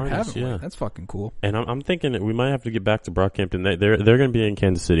concert, haven't we? That's fucking cool. And I'm thinking that we might have to get back to Brockhampton. They're going to be in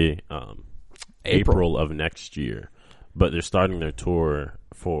Kansas City April of next year, but they're starting their tour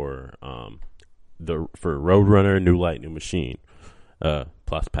for Roadrunner, New Light, New Machine.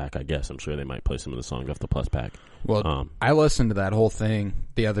 Plus Pack, I guess. I'm sure they might play some of the songs off the Plus Pack. Well, I listened to that whole thing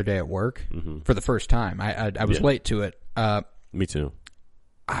the other day at work for the first time. I was late to it. Me too.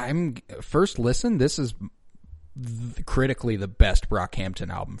 First listen, this is critically the best Brockhampton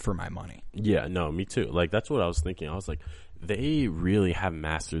album for my money. Yeah, no, me too. Like, that's what I was thinking. I was like, they really have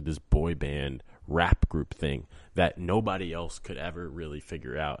mastered this boy band rap group thing that nobody else could ever really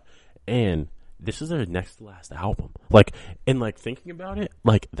figure out. And this is their next to last album. Like, and like thinking about it,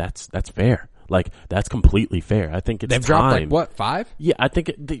 like that's fair. Like, that's completely fair. I think they've dropped like what, 5? Yeah, I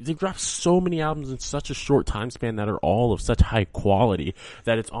think they've dropped so many albums in such a short time span that are all of such high quality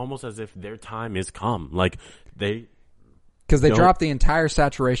that it's almost as if their time is come. Like, because they dropped the entire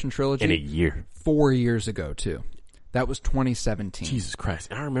Saturation trilogy in a year, 4 years ago too. That was 2017. Jesus Christ.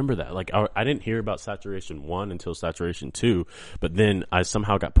 And I remember that. Like, I didn't hear about Saturation 1 until Saturation 2, but then I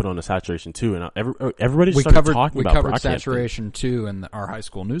somehow got put on to Saturation 2, and everybody just started talking about Brockhampton. We covered Saturation 2 in our high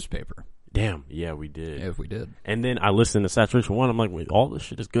school newspaper. Damn, yeah, we did. Yeah, we did. And then I listened to Saturation 1, I'm like, wait, all this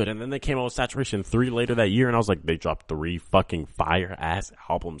shit is good. And then they came out with Saturation 3 later that year, and I was like, they dropped 3 fucking fire-ass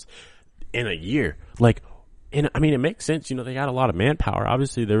albums in a year. Like, and I mean, it makes sense. You know, they got a lot of manpower.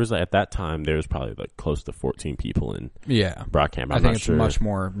 Obviously, there was at that time there was probably like close to 14 people in Brockhampton. I think it's much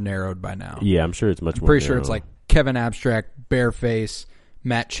more narrowed by now. Yeah, I'm sure it's much more. Pretty sure it's like Kevin Abstract, Bareface,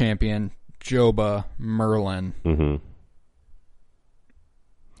 Matt Champion, Joba, Merlin.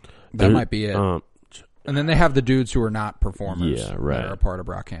 That might be it. And then they have the dudes who are not performers. Yeah, right. That are a part of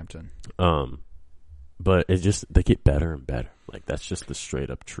Brockhampton. But it just, they get better and better. Like, that's just the straight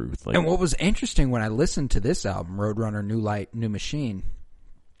up truth. Like, and what was interesting when I listened to this album, Roadrunner, New Light, New Machine,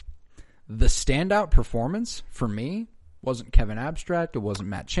 the standout performance for me wasn't Kevin Abstract, it wasn't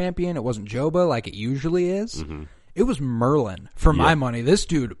Matt Champion, it wasn't Joba like it usually is. It was Merlin. For my money, this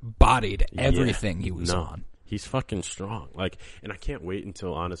dude bodied everything he was on. He's fucking strong. Like, and I can't wait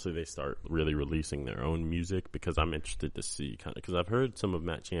until, honestly, they start really releasing their own music, because I'm interested to see because I've heard some of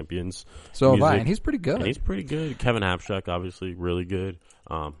Matt Champion's music, and he's pretty good. Kevin Abstract, obviously, really good.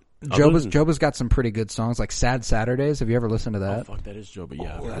 Joba's got some pretty good songs, like Sad Saturdays. Have you ever listened to that? Oh, fuck, that is Joba.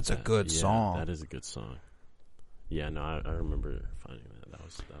 Yeah, that's a good song. That is a good song. Yeah, no, I remember finding that. That was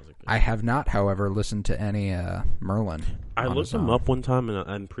was a good. I have not, however, listened to any Merlin. I looked him up one time, and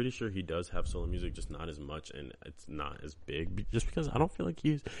I'm pretty sure he does have solo music, just not as much, and it's not as big. Just because I don't feel like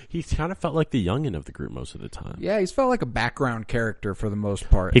he's kind of felt like the youngin of the group most of the time. Yeah, he's felt like a background character for the most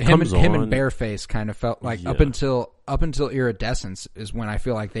part. Him and Bareface kind of felt like up until Iridescence is when I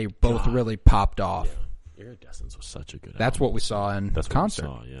feel like they both really popped off. Yeah. Iridescence was such a good. That's album. what we saw in concert.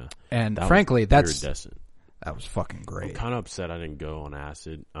 Yeah, and frankly, that was fucking great. I'm kind of upset I didn't go on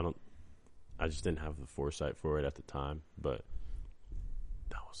Acid. I just didn't have the foresight for it at the time, but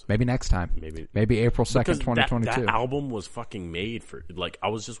that was maybe next time. Maybe April 2nd, 2022. That album was fucking made for, like, I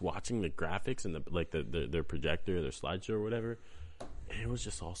was just watching the graphics and their projector, their slideshow or whatever, and it was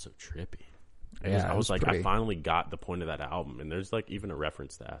just all so trippy. I was like, I finally got the point of that album, and there's like even a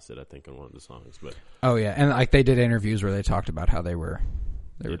reference to Acid, I think, in one of the songs. But oh yeah, and like they did interviews where they talked about how they were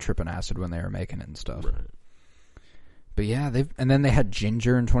tripping acid when they were making it and stuff. Right. But yeah, and then they had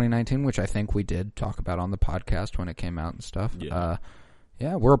Ginger in 2019, which I think we did talk about on the podcast when it came out and stuff.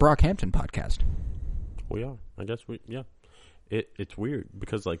 Yeah, we're a Brockhampton podcast. We are. I guess it's weird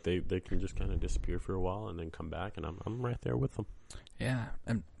because like they can just kind of disappear for a while and then come back, and I'm right there with them. Yeah,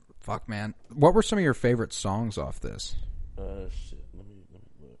 and fuck, man, what were some of your favorite songs off this? Shit. Let me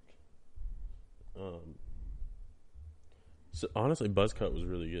look. So honestly, Buzzcut was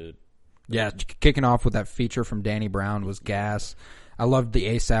really good. Yeah, kicking off with that feature from Danny Brown was gas. I loved the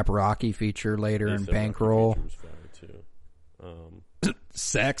A$AP Rocky feature later in Bankroll. Was fire too.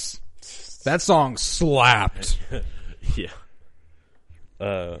 Sex. That song slapped. Yeah.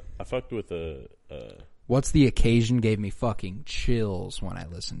 I fucked with What's the Occasion gave me fucking chills when I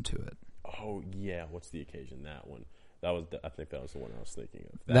listened to it. Oh yeah, What's the Occasion? That one. I think that was the one I was thinking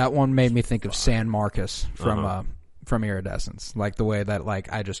of. That one made me think of San Marcos from Iridescence, like the way that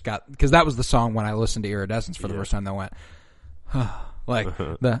like I just got, because that was the song when I listened to Iridescence for the first time that went like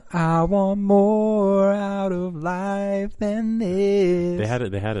the I want more out of life than this. They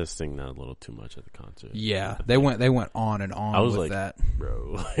had us sing that a little too much at the concert. Yeah, they went on and on. I was with like, that,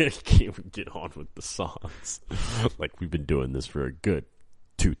 bro, I can't even get on with the songs. Like we've been doing this for a good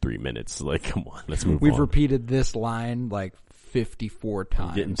 2-3 minutes. Like, come on, let's move on. We've repeated this line like 54 times.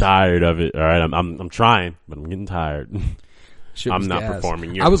 I'm getting tired of it. All right, I'm trying, but I'm getting tired. I'm not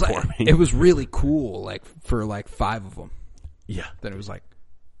performing. You're performing. Like, it was really cool. Like for like 5 of them. Yeah. Then it was like,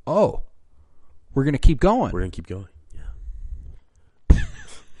 oh, we're gonna keep going. We're gonna keep going. Yeah.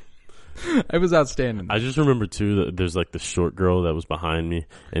 It was outstanding. I just remember too that there's like the short girl that was behind me,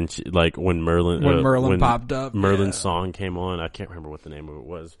 and she, like when Merlin popped up, Merlin's song came on. I can't remember what the name of it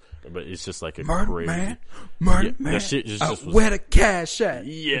was, but it's just like a Merlin crazy man. That shit just was, where the cash at?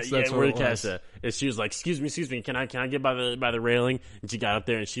 Yeah, where the cash at? And she was like, "Excuse me, can I get by the railing?" And she got up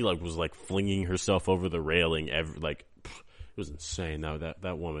there and she like was like flinging herself over the railing. It was insane.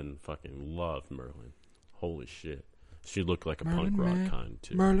 That woman fucking loved Merlin. Holy shit. She looked like a punk rock kind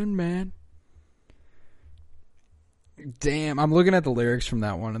too. Merlin man. Damn, I'm looking at the lyrics from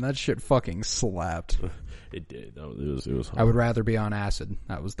that one, and that shit fucking slapped. It did. It was hard. I would rather be on acid.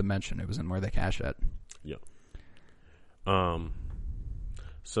 That was the mention. It was in Where They Cash At. Yeah.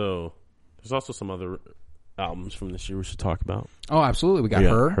 So there's also some other albums from this year we should talk about. Oh, absolutely. We got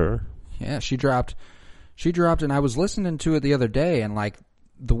her. Her. Yeah, she dropped, and I was listening to it the other day, and like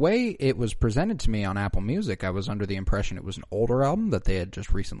the way it was presented to me on Apple Music, I was under the impression it was an older album that they had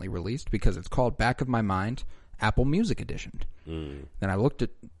just recently released because it's called Back of My Mind Apple Music Edition. Then I looked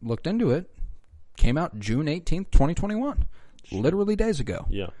into it. Came out June 18th, 2021. Literally days ago.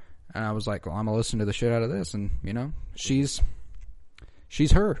 Yeah. And I was like, well, I'm going to listen to the shit out of this. And, you know, she's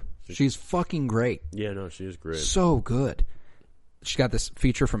her. She's fucking great. Yeah, no, she is great. So good. She got this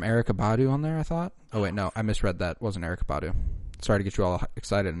feature from Erykah Badu on there, I thought. Oh, wait, no. I misread that. It wasn't Erykah Badu. Sorry to get you all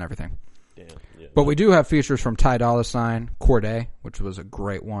excited and everything. Damn. Yeah. But we do have features from Ty Dolla $ign, Cordae, which was a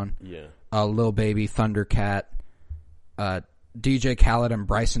great one. Yeah. Lil Baby, Thundercat, DJ Khaled and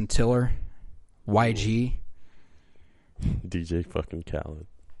Bryson Tiller, YG. DJ fucking Khaled.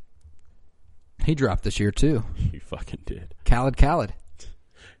 He dropped this year too. He fucking did. Khaled.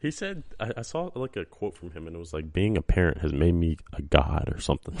 He said, I saw like a quote from him, and it was like, being a parent has made me a god or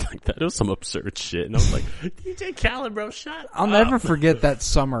something like that. It was some absurd shit. And I was like, DJ Khaled, bro, shut up. I'll never forget that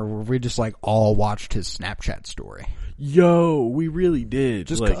summer where we just like all watched his Snapchat story. Yo, we really did.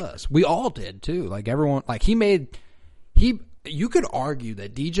 Just cause. We all did too. Like everyone, like you could argue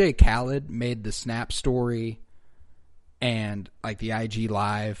that DJ Khaled made the Snap story and like the IG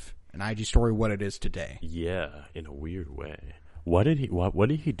Live and IG story what it is today. Yeah, in a weird way. What did he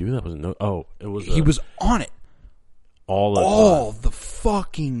do that was it was he was on it all the the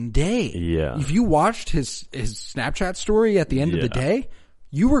fucking day. Yeah. If you watched his Snapchat story at the end of the day,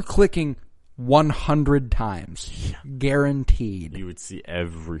 you were clicking 100 times. Guaranteed. You would see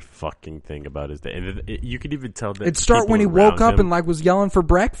every fucking thing about his day. And you could even tell that it'd start when he woke up and like was yelling for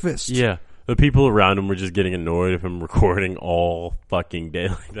breakfast. Yeah. The people around him were just getting annoyed of him recording all fucking day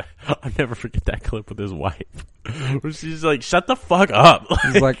like that. I'll never forget that clip with his wife. Where she's like, shut the fuck up.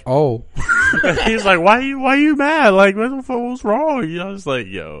 He's like, oh. He's like, why are you mad? Like, what the fuck was wrong? You know, I was like,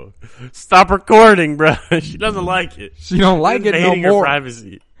 yo, stop recording, bro. She doesn't like it. She don't like it no more. Her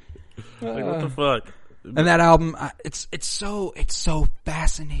privacy. Like, what the fuck? And that album, it's so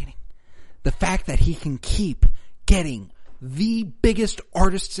fascinating. The fact that he can keep getting the biggest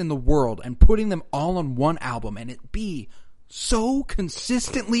artists in the world and putting them all on one album and it be so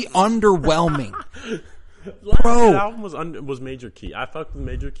consistently underwhelming. Bro, that album was Major Key. I fucked with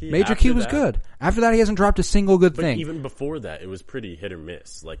Major Key. Major Key was good. After that, he hasn't dropped a single good thing. Even before that, it was pretty hit or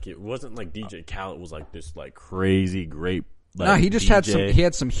miss. Like, it wasn't like DJ Khaled was like this like crazy great. Like, no, he just DJ.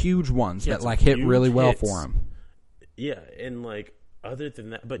 had some huge ones that like hit really well for him. Yeah, and like other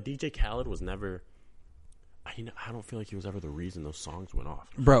than that, but DJ Khaled was never. I don't feel like he was ever the reason those songs went off.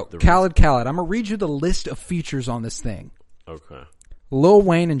 Bro, Khaled. I'm going to read you the list of features on this thing. Okay. Lil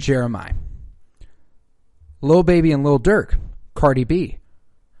Wayne and Jeremiah. Lil Baby and Lil Durk. Cardi B.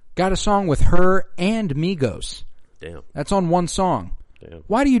 Got a song with her and Migos. Damn. That's on one song. Damn.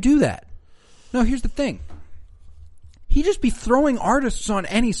 Why do you do that? No, here's the thing. He just be throwing artists on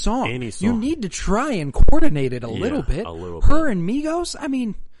any song. You need to try and coordinate it a little bit. Her and Migos, I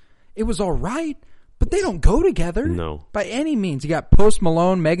mean, it was all right. But they don't go together. No. By any means. You got Post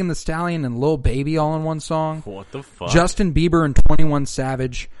Malone, Megan Thee Stallion, and Lil Baby all in one song. What the fuck? Justin Bieber and 21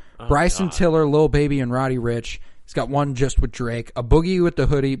 Savage. Bryson Tiller, Lil Baby, and Roddy Ricch. He's got one just with Drake. A Boogie with the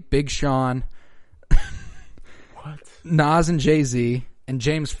Hoodie, Big Sean. What? Nas and Jay-Z, and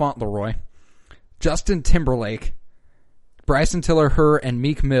James Fauntleroy. Justin Timberlake. Bryson Tiller, her, and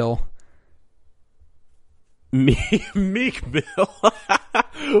Meek Mill. Meek Mill?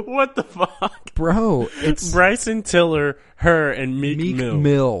 What the fuck? Bro, it's Bryson Tiller, her, and Meek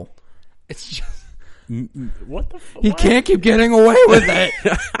Mill. It's just... What the fuck? He can't keep getting away with it.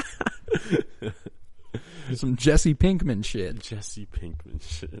 Some Jesse Pinkman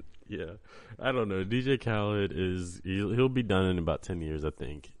shit. Yeah. I don't know. DJ Khaled he'll be done in about 10 years, I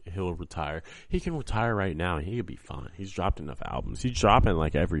think. He'll retire. He can retire right now and he'll be fine. He's dropped enough albums. He's dropping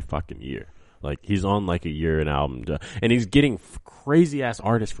like every fucking year. Like, he's on like a year an album. And he's getting crazy ass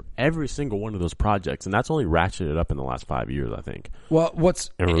artists for every single one of those projects. And that's only ratcheted up in the last 5 years, I think. Well,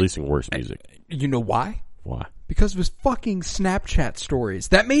 and releasing worse music. You know why? Why? Because of his fucking Snapchat stories.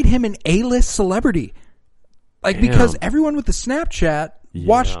 That made him an A-list celebrity. Like, Damn. Because everyone with the Snapchat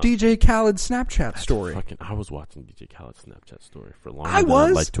watched DJ Khaled's Snapchat story. I was watching DJ Khaled's Snapchat story for longer I'd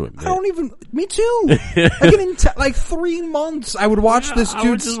like to admit. Me too. Like 3 months, I would watch this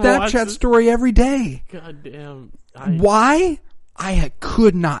dude's Snapchat story every day. God damn. Why? I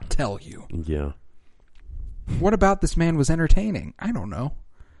could not tell you. Yeah. What about this man was entertaining? I don't know.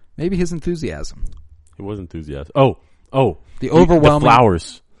 Maybe his enthusiasm. It was enthusiasm. Oh. The overwhelming... The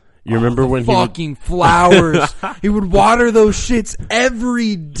flowers. You remember when fucking flowers. He would water those shits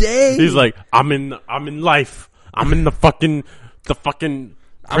every day. He's like, I'm in life. I'm in the fucking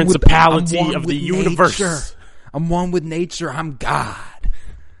principality of the universe. Nature. I'm one with nature. I'm God.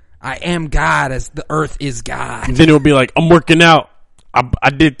 I am God as the earth is God. And then he'll be like, I'm working out.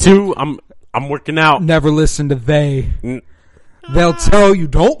 I did too. I'm working out. Never listen to they. They'll tell you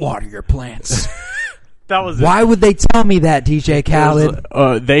don't water your plants. That was Why would they tell me that, DJ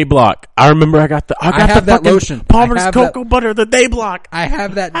Khaled? They block. I remember I got I have that lotion. Palmer's cocoa butter, the They block. I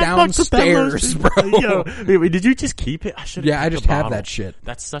have that downstairs, bro. Yo, wait, did you just keep it? I just have that shit.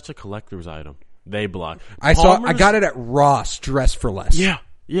 That's such a collector's item. They block. I got it at Ross, Dress for Less.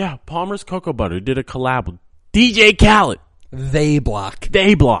 Yeah. Palmer's cocoa butter did a collab with DJ Khaled. They block.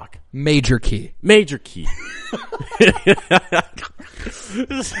 Major key.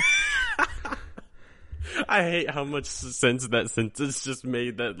 I hate how much sense that sentence just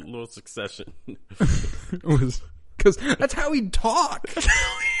made, that little succession. It was because that's how he talked. That's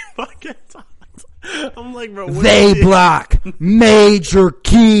how he fucking talked. I'm like, bro, they block. Major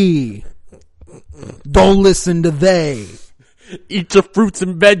key. Don't listen to they. Eat your fruits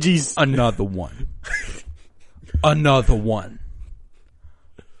and veggies. Another one. Another one.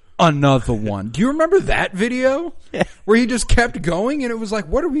 Do you remember that video? Yeah. Where he just kept going and it was like,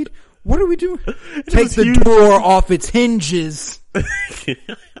 what are we doing? Take the door off its hinges.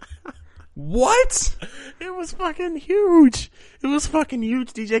 What? It was fucking huge.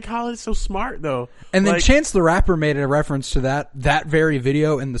 DJ Khaled is so smart though. And then Chance the Rapper made a reference to that very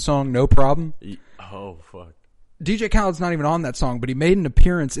video in the song No Problem. Oh fuck. DJ Khaled's not even on that song, but he made an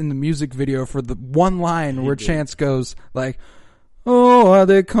appearance in the music video for the one line where Chance goes like, "Oh, how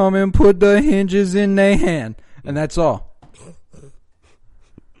they come and put the hinges in their hand," and that's all.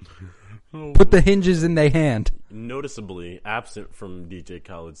 Put the hinges in their hand. Noticeably absent from DJ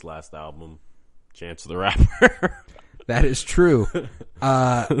Khaled's last album, Chance the Rapper. That is true.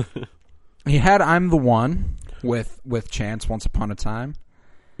 He had "I'm the One" with Chance once upon a time.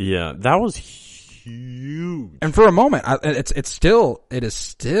 Yeah, that was huge. And for a moment, it is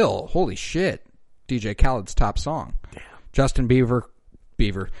still holy shit, DJ Khaled's top song. Damn. Justin Bieber,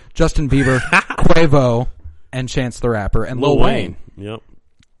 Quavo, and Chance the Rapper, and Lil Wayne. Yep.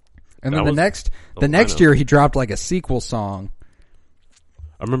 And then the next year he dropped like a sequel song.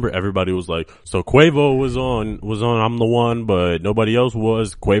 I remember everybody was like, so Quavo was on I'm the One, but nobody else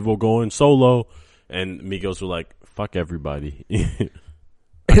was. Quavo going solo. And Migos were like, fuck everybody. I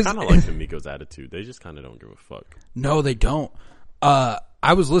kind of like the Migos attitude. They just kind of don't give a fuck. No, they don't.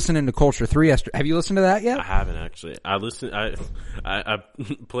 I was listening to Culture 3 yesterday. Have you listened to that yet? I haven't actually. I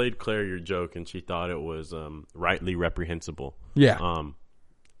played Claire your joke and she thought it was rightly reprehensible. Yeah.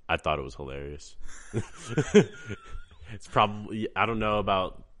 I thought it was hilarious. It's probably, I don't know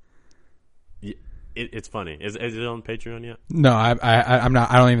about, it's funny. Is it on Patreon yet? No, I'm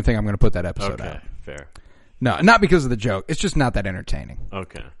not. I don't even think I'm going to put that episode out. Okay, fair. No, not because of the joke. It's just not that entertaining.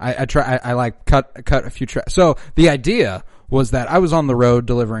 Okay. I like cut a few tracks. So the idea was that I was on the road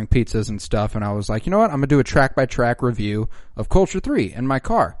delivering pizzas and stuff, and I was like, you know what? I'm going to do a track by track review of Culture 3 in my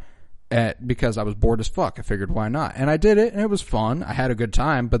car. Because I was bored as fuck. I figured, why not? And I did it, and it was fun. I had a good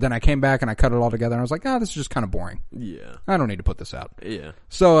time, but then I came back and I cut it all together, and I was like, this is just kind of boring. Yeah. I don't need to put this out. Yeah.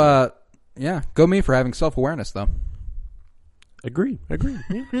 So, yeah, go me for having self-awareness, though. Agree. Yeah.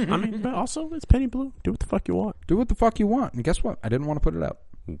 I mean, but also, it's Penny Blue. Do what the fuck you want. Do what the fuck you want. And guess what? I didn't want to put it out.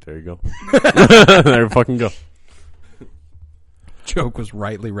 There you go. There you fucking go. Joke was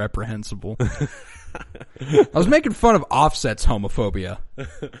rightly reprehensible. I was making fun of Offset's homophobia.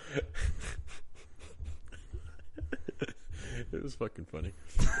 It was fucking funny.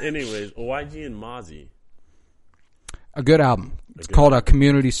 Anyways, YG and Mozzie. A good album. It's called A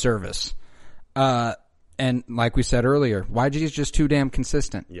Community Service. And like we said earlier, YG is just too damn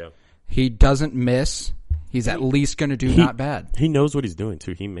consistent. Yeah. He doesn't miss. He's at least going to do not bad. He knows what he's doing,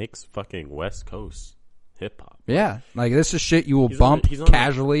 too. He makes fucking West Coast hip-hop. Yeah. Like, this is shit you will bump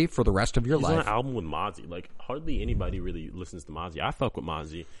casually for the rest of your life. He's on an album with Mozzie. Like, hardly anybody really listens to Mozzie. I fuck with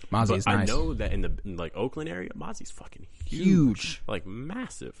Mozzie. Mozzie's nice. I know that in like, Oakland area, Mozzie's fucking huge. Like,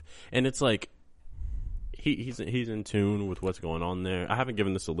 massive. And it's like, he's in tune with what's going on there. I haven't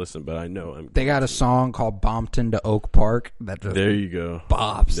given this a listen, but I know. They got a song called Bompton to Oak Park. There you go.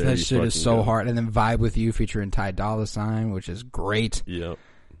 Bops. That shit is so hard. And then Vibe With You featuring Ty Dolla $ign, which is great. Yep.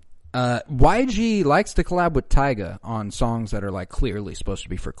 YG likes to collab with Tyga on songs that are like clearly supposed to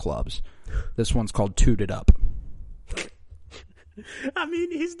be for clubs. This one's called Toot It Up. I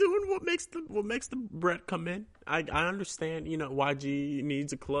mean, he's doing what makes the bread come in. I understand, YG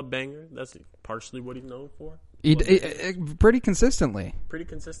needs a club banger. That's partially what he's known for. Pretty consistently.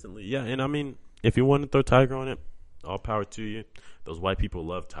 Yeah. And I mean, if you want to throw Tyga on it, all power to you. Those white people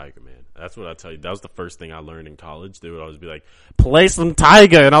love Tyga, man. That's what I tell you. That was the first thing I learned in college. They would always be like, play some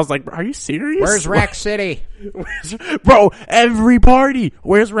Tyga. And I was like, are you serious? Where's Rack City? Bro, every party.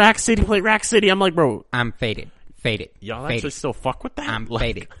 Where's Rack City? Play Rack City. I'm like, bro. I'm faded. Y'all actually still fuck with that? I'm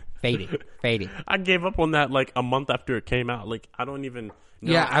faded. I gave up on that like a month after it came out. Like, I don't even know.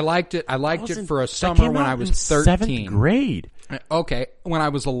 Yeah, I liked it. I liked it for a summer when I was 13. 7th grade. Okay, when I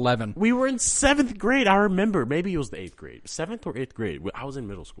was 11. We were in 7th grade. I remember. Maybe it was the 8th grade. 7th or 8th grade. I was in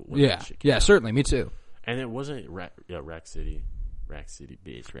middle school. Yeah, certainly. Me too. And it wasn't Rack City. Rack City,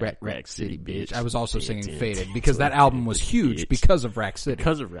 bitch. Rack City, bitch. I was also singing Faded because that album was huge because of Rack City.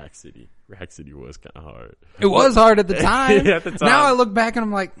 Because of Rack City. Rack City was kind of hard. It was hard at the time. At the time. Now I look back and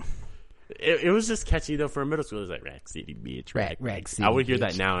I'm like... It was just catchy, though, for a middle school. It was like, Rack City, bitch. Rack City, I would hear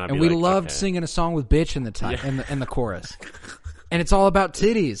that now, and I'd be we like, loved singing a song with bitch in the chorus. And it's all about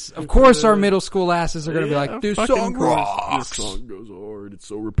titties. Of course our middle school asses are going to be like, this song rocks. This song goes hard. It's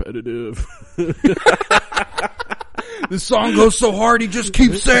so repetitive. This song goes so hard, he just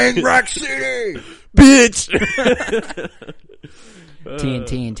keeps saying Rack City. Bitch.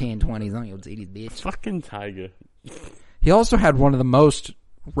 TNT and 1020s on your titties, bitch. Fucking Tyga. He also had one of the most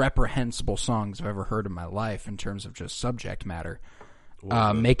reprehensible songs I've ever heard in my life in terms of just subject matter.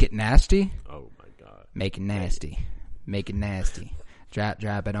 Make It Nasty. Oh my god. Make it nasty. Make it nasty. Drop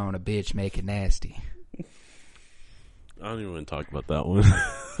it on a bitch, make it nasty. I don't even want to talk about that one.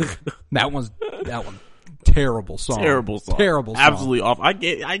 That one terrible song. Terrible song. Terrible song. Absolutely awful.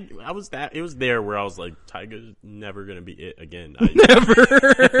 I was that. It was there where I was like, Tyga's never gonna be it again.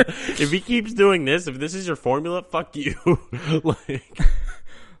 Never. If he keeps doing this, if this is your formula, fuck you. Like,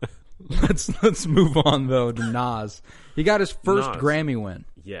 let's move on though to Nas. He got his first Grammy win.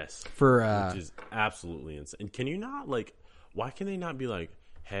 Yes. For which is absolutely insane. Can you not like? Why can they not be like,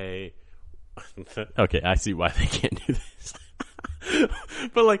 hey? Okay, I see why they can't do this.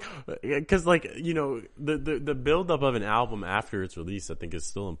 But like, because like, you know, the build up of an album after its release, I think is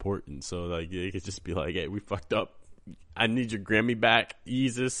still important. So like, they could just be like, hey, we fucked up. I need your Grammy back.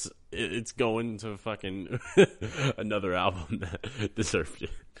 Jesus, it's going to fucking another album that deserved it.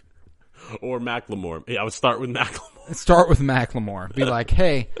 Or Macklemore. Yeah, I would start with Macklemore. Start with Macklemore. Be like,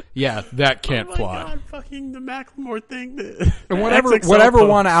 hey, yeah, that can't fly. God, fucking the Macklemore thing. And whatever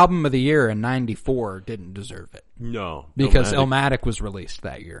won Album of the Year in '94 didn't deserve it. No. Because Illmatic was released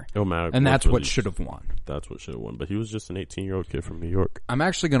that year. Illmatic and that's what should have won. That's what should have won. But he was just an 18-year-old kid from New York. I'm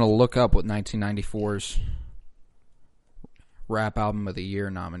actually going to look up what 1994's Rap Album of the Year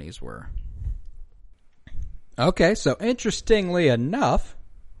nominees were. Okay, so interestingly enough,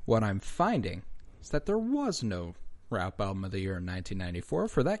 what I'm finding is that there was no Rap Album of the Year in 1994,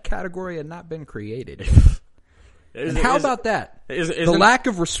 for that category had not been created. And how about that? The lack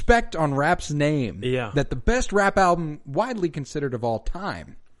of respect on rap's name. Yeah. That the best rap album widely considered of all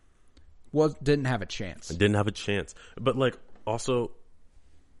time didn't have a chance. It didn't have a chance. But like, also,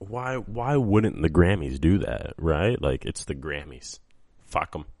 why wouldn't the Grammys do that, right? Like, it's the Grammys.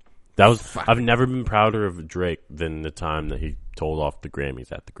 Fuck them. I've never been prouder of Drake than the time that he told off the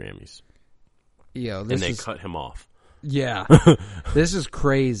Grammys at the Grammys. Yo, and they cut him off. Yeah. This is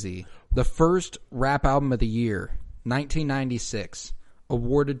crazy. The first rap album of the year, 1996,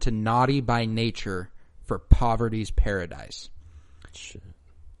 awarded to Naughty by Nature for Poverty's Paradise. Shit.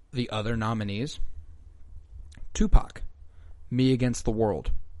 The other nominees, Tupac, Me Against the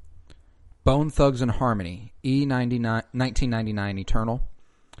World, Bone Thugs and Harmony, 1999 Eternal,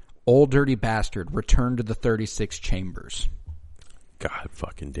 Old Dirty Bastard, Return to the 36 Chambers. God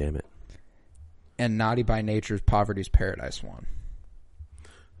fucking damn it. And Naughty by Nature's Poverty's Paradise won.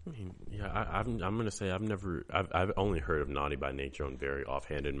 I mean, yeah, I'm going to say I've only heard of Naughty by Nature on very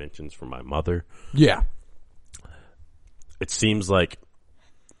offhanded mentions from my mother. Yeah. It seems like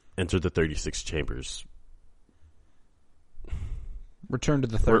Enter the 36 Chambers. Return to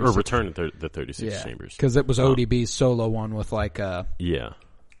the 36. Or Return to the 36 Chambers. Because it was ODB's solo one with like yeah.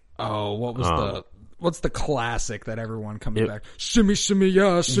 Oh, what was what's the classic that everyone comes back? Shimmy, shimmy,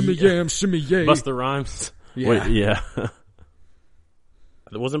 yeah, shimmy, yam, shimmy, yay. Busta Rhymes. Yeah. Wait, yeah.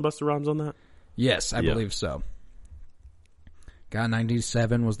 Wasn't Busta Rhymes on that? Yes, I believe so. God,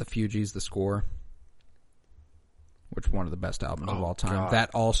 97 was the Fugees, The Score, which was one of the best albums of all time. God.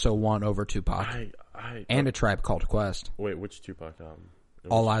 That also won over Tupac. And A Tribe Called Quest. Wait, which Tupac album?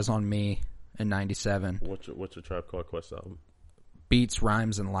 All Eyes on Me in 97. What's a Tribe Called Quest album? Beats,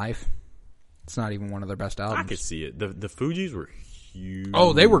 Rhymes, and Life. It's not even one of their best albums. I could see it. The Fugees were huge.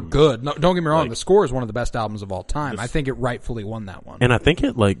 Oh, they were good. No, don't get me wrong. The Score is one of the best albums of all time. I think it rightfully won that one. And I think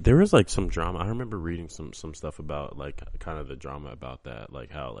there was like some drama. I remember reading some stuff about like kind of the drama about that,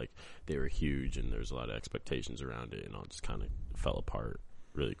 like how like they were huge and there's a lot of expectations around it, and all just kind of fell apart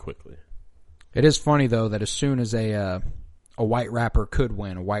really quickly. It is funny though that as soon as a white rapper could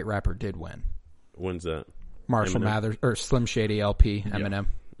win, a white rapper did win. When's that? Marshall Mathers or Slim Shady LP, Eminem.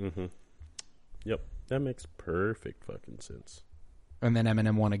 Yeah. Mm-hmm. Yep, that makes perfect fucking sense. And then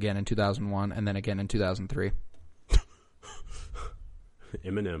Eminem won again in 2001, and then again in 2003.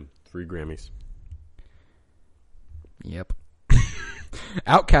 Eminem, 3 Grammys. Yep.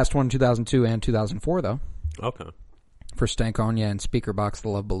 Outkast won in 2002 and 2004, though. Okay. For Stankonia and Speaker Box, The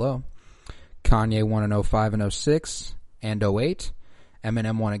Love Below. Kanye won in 05 and 06 and 08.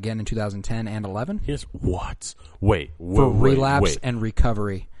 Eminem won again in 2010 and 11. Yes. What? Wait. For Relapse and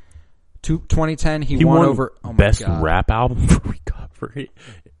Recovery. 2010, he won over... Oh Best Rap Album for Recovery.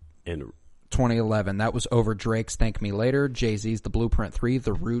 And 2011, that was over Drake's Thank Me Later, Jay-Z's The Blueprint 3,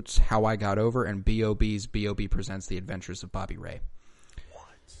 The Roots, How I Got Over, and B.O.B.'s B.O.B. Presents The Adventures of Bobby Ray. What?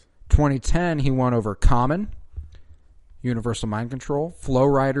 2010, he won over Common, Universal Mind Control, Flow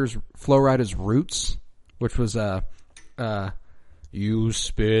Rida's Roots, which was You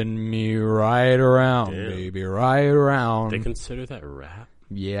spin me right around, baby, right around. They consider that rap?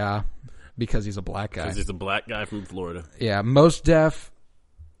 Yeah, because he's a black guy. Because he's a black guy from Florida. Yeah, Mos Def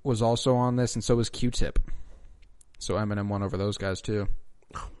was also on this, and so was Q-Tip. So Eminem won over those guys, too.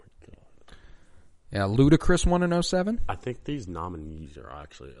 Oh, my God. Yeah, Ludacris won in 2007. I think these nominees are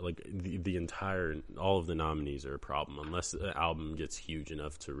actually like all of the nominees are a problem unless the album gets huge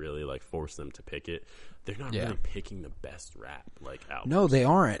enough to really like force them to pick it. They're not really picking the best rap like albums. No, they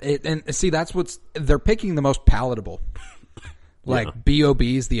aren't. And see, they're picking the most palatable. Like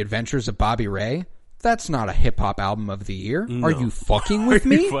B.O.B.'s The Adventures of Bobby Ray. That's not a hip hop album of the year. No. Are you fucking with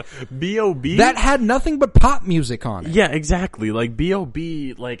me? B.O.B. That had nothing but pop music on it. Yeah, exactly. Like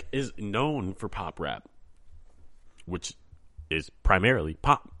B.O.B. like is known for pop rap, which is primarily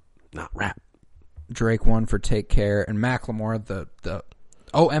pop, not rap. Drake won for Take Care, and Macklemore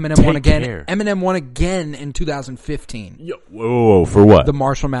Eminem won again. Care. Eminem won again in 2015. Yo, whoa, for what? The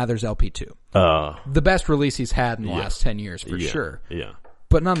Marshall Mathers LP2. The best release he's had in the last 10 years for sure. Yeah.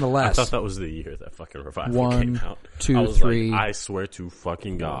 But nonetheless, I thought that was the year that fucking Revival came out. 1, 2, 3. I swear to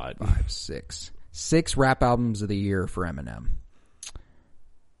fucking God. 5, 6. 6 rap albums of the year for Eminem.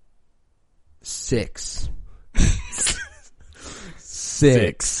 6.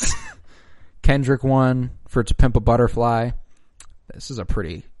 6. Kendrick won for To Pimp a Butterfly. This is a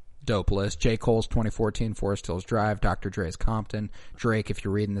pretty dope list. J. Cole's 2014 Forest Hills Drive. Dr. Dre's Compton. Drake, if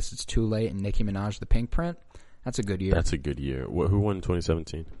you're reading this, It's Too Late. And Nicki Minaj, The Pink Print. That's a good year. That's a good year. Who won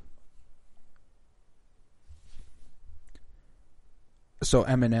 2017? So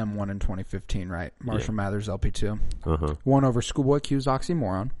Eminem won in 2015, right? Marshall Mathers LP2. Won over Schoolboy Q's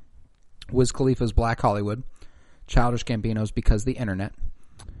Oxymoron. Wiz Khalifa's Black Hollywood. Childish Gambino's Because the Internet.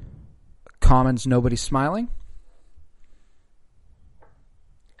 Common's Nobody's Smiling.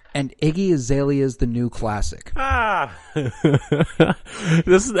 And Iggy Azalea's The New Classic. That's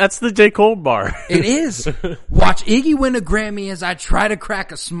the J. Cole bar. It is. Watch Iggy win a Grammy as I try to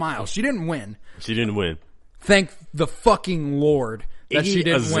crack a smile. She didn't win. She didn't win. Thank the fucking Lord that she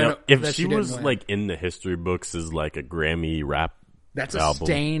didn't win. If she was like in the history books as like a Grammy rap that's album. A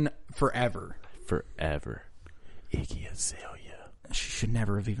stain forever. Forever. Iggy Azalea. She should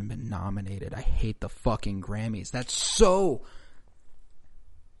never have even been nominated. I hate the fucking Grammys. That's so...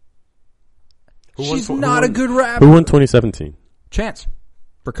 She's not a good rapper. Who won 2017? Chance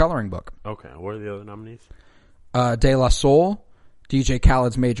for Coloring Book. Okay, what are the other nominees? De La Soul, DJ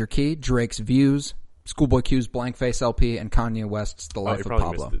Khaled's Major Key, Drake's Views, Schoolboy Q's Blank Face LP, and Kanye West's The Life of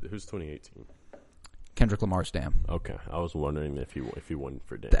Pablo. Who's 2018? Kendrick Lamar's Damn. Okay, I was wondering if he won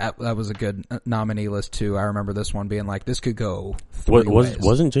for Damn. That was a good nominee list too. I remember this one being like, this could go three ways.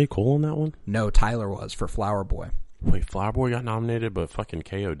 Wasn't J. Cole on that one? No, Tyler was for Flower Boy. Wait, Flower Boy got nominated, but fucking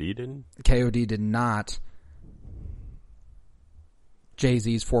KOD didn't? KOD did not.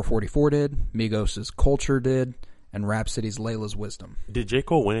 Jay-Z's 444 did. Migos' Culture did. And Rhapsody's Layla's Wisdom. Did J.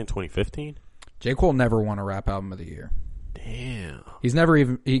 Cole win in 2015? J. Cole never won a rap album of the year. Damn. He's never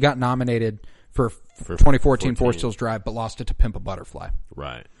even... He got nominated for 2014 Forest Hills Drive, but lost it to Pimp a Butterfly.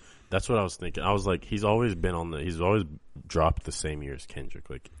 Right. That's what I was thinking. I was like, he's always dropped the same year as Kendrick.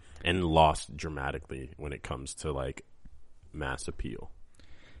 Like... And lost dramatically when it comes to, like, mass appeal.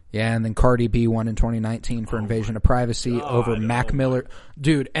 Yeah, and then Cardi B won in 2019 for Invasion of Privacy over Mac Miller.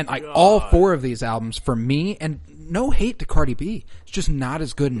 Dude, and like all 4 of these albums, for me, and no hate to Cardi B, it's just not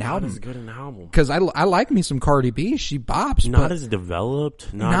as good an album. Not as good an album. Because I like me some Cardi B. She bops. Not as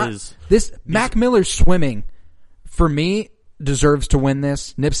developed. Not as... Mac Miller's Swimming, for me... deserves to win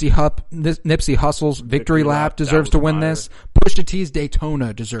this. Nipsey Hussle's Victory Lap deserves to win this. Pusha T's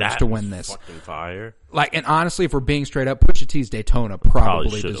Daytona deserves to win this. Fucking fire. Like, and honestly, if we're being straight up, Pusha T's Daytona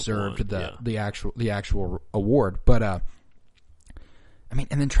probably deserved the actual award. But I mean,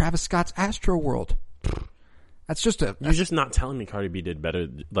 and then Travis Scott's Astroworld. That's just a... You're just not telling me Cardi B did better.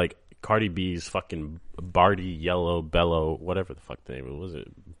 Like, Cardi B's fucking Barty Yellow Bellow, whatever the fuck the name was.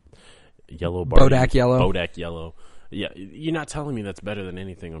 It Yellow Barty. Bodak Yellow. Yeah, you're not telling me that's better than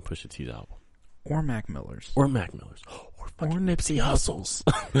anything on Pusha T's album. Or Mac Miller's. Or Nipsey Hussle's.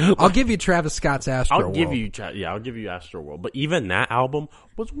 I'll give you Travis Scott's Astroworld. I'll give you Astroworld. But even that album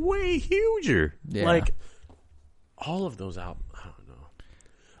was way huger. Yeah. Like, all of those albums, I don't know.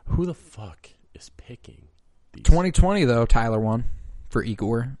 Who the fuck is picking these? 2020, though, Tyler won for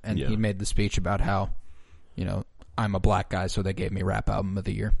Igor. And he made the speech about how, I'm a black guy, so they gave me Rap Album of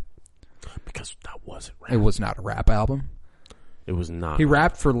the Year. Because that wasn't rap. It was not a rap album. It was not. He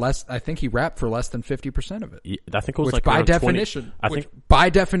rapped for less. I think he rapped for less than 50% of it. Yeah, I think it was which by definition, by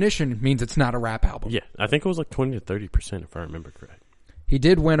definition means it's not a rap album. Yeah, I think it was like 20 to 30% if I remember correct. He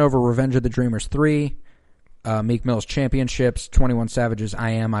did win over Revenge of the Dreamers 3, Meek Mill's Championships, 21 Savage's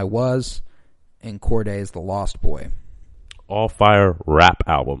I Am, I Was, and Corday's The Lost Boy. All fire rap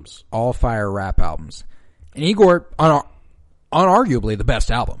albums. All fire rap albums. And Igor, unarguably the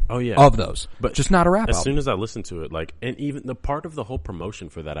best album. Oh yeah, of those, but just not a rap album. As soon as I listened to it, like, and even the part of the whole promotion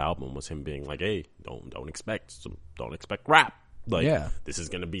for that album was him being like, "Hey, don't expect rap. Like, this is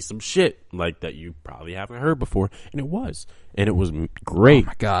gonna be some shit like that you probably haven't heard before." And it was great. Oh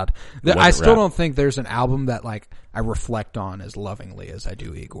my god, I still don't think there's an album that like I reflect on as lovingly as I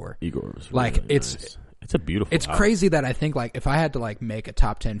do Igor. Igor was like really it's. Nice. It's a beautiful album. Crazy that I think, like, if I had to, like, make a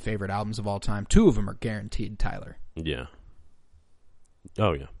top 10 favorite albums of all time, 2 of them are guaranteed Tyler. Yeah.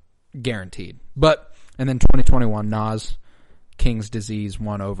 Oh, yeah. Guaranteed. But, and then 2021, Nas, King's Disease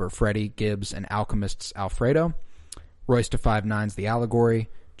won over Freddie Gibbs and Alchemist's Alfredo. Royce da 5'9's The Allegory.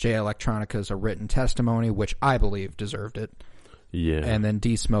 Jay Electronica's A Written Testimony, which I believe deserved it. Yeah. And then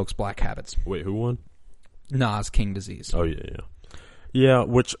D Smoke's Black Habits. Wait, who won? Nas, King Disease. Oh, yeah. Yeah,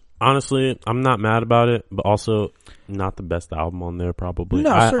 which... Honestly, I'm not mad about it, but also not the best album on there, probably.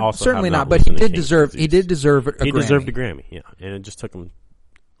 No, certainly not. But he did deserve a Grammy. He deserved a Grammy, yeah. And it just took him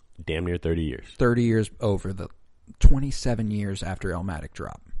damn near 30 years. 30 years over the 27 years after Illmatic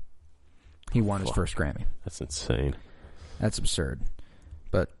dropped. He won his first Grammy. That's insane. That's absurd.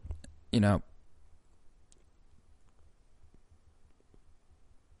 But, you know.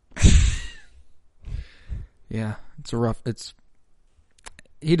 Yeah,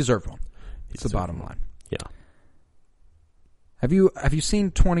 he deserved one. It's the bottom line. Yeah. Have you seen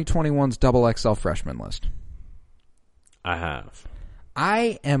 2021's Double XL freshman list? I have.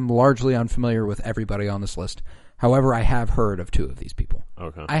 I am largely unfamiliar with everybody on this list. However, I have heard of 2 of these people.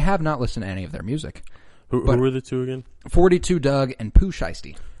 Okay. I have not listened to any of their music. Who were the 2 again? 42 Doug and Pooh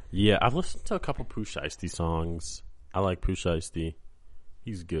Shiesty. Yeah, I've listened to a couple Pooh Shiesty songs. I like Pooh Shiesty.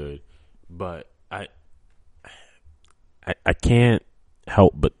 He's good. But I can't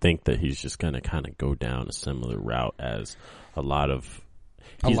help but think that he's just going to kind of go down a similar route as a lot of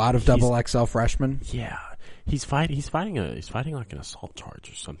Double XL freshmen. Yeah, he's fighting like an assault charge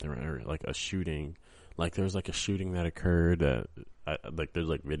or something, right? Or like a shooting. Like there's like a shooting that occurred. Like there's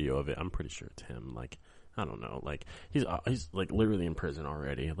like video of it. I'm pretty sure it's him. Like I don't know. Like he's like literally in prison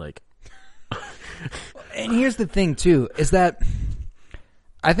already. Like, and here's the thing too is that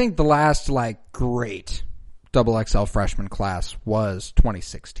I think the last like great Double XL freshman class was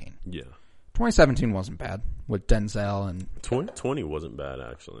 2016. Yeah. 2017 wasn't bad with Denzel and 2020 wasn't bad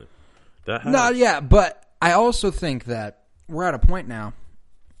actually. But I also think that we're at a point now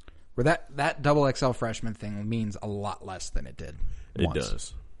where that Double XL freshman thing means a lot less than it did. It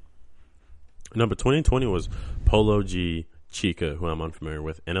does. No, but 2020 was Polo G, Chica, who I'm unfamiliar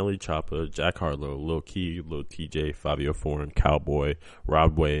with, NLE Choppa, Jack Harlow, Lil Key, Lil TJ, Fabio Foreign, Cowboy,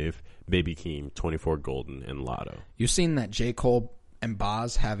 Rod Wave, Baby Keem, 24 Golden, and Lotto. You seen that J. Cole and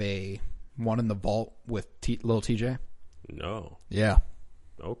Boz have a one in the vault with Lil TJ? No. Yeah.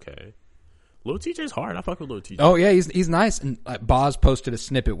 Okay. Lil TJ's hard. I fuck with Lil TJ. Oh yeah, he's nice. And Boz posted a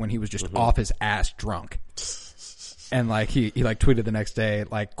snippet when he was just off his ass drunk, and like he like tweeted the next day,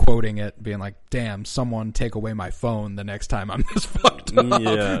 like quoting it, being like, "Damn, someone take away my phone the next time I'm this fucked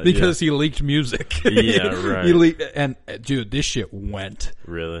up," because he leaked music. Yeah, right. He leaked, and dude, this shit went.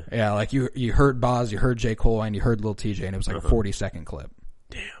 Really? Yeah, like you heard Boz, you heard J. Cole, and you heard Lil TJ, and it was like a 40-second clip.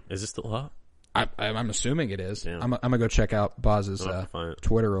 Damn, is it still up? I'm assuming it is. I'm gonna go check out Boz's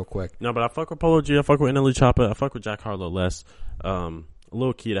Twitter real quick. No, but I fuck with Polo G. I fuck with NLE Choppa. I fuck with Jack Harlow less.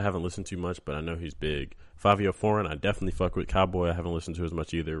 Lil Kid I haven't listened to much, but I know he's big. Fabio Foreign I definitely fuck with. Cowboy I haven't listened to as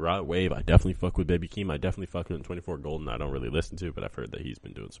much either. Rod Wave I definitely fuck with. Baby Keem I definitely fuck with. 24 Golden I don't really listen to, but I've heard that he's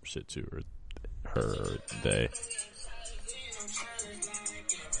been doing some shit too, or her or they.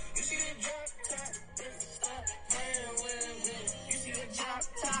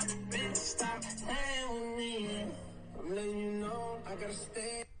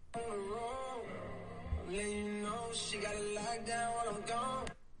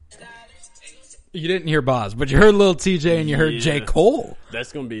 You didn't hear Boz, but you heard Lil TJ and you heard J. Cole.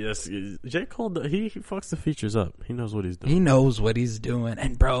 That's J. Cole. He fucks the features up. He knows what he's doing. He knows what he's doing.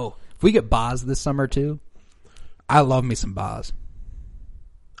 And bro, if we get Boz this summer too, I love me some Boz.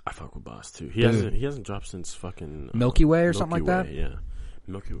 I fuck with Boz too. He hasn't dropped since fucking Milky Way or something like that. Yeah,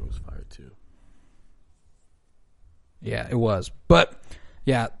 Milky Way was fired too. Yeah, it was. But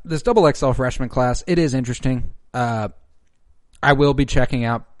yeah, this Double XL freshman class, it is interesting. I will be checking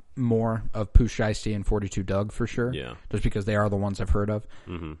out more of Pooh Shiesty and 42 Doug for sure. Yeah. Just because they are the ones I've heard of.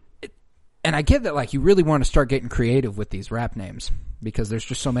 Mm-hmm. And I get that, like, you really want to start getting creative with these rap names because there's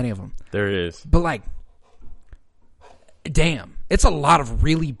just so many of them. There is. But, like, damn, it's a lot of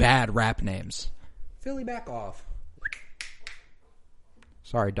really bad rap names. Philly, back off.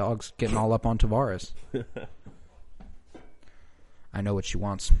 Sorry, dog's getting all up on Tavares. I know what she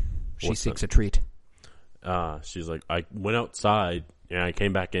wants. She seeks a treat. She's like, I went outside and I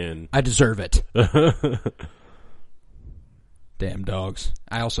came back in. I deserve it. Damn dogs.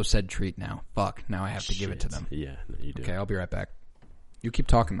 I also said treat now. Fuck. Now I have to give it to them. Yeah, no, you do. Okay, I'll be right back. You keep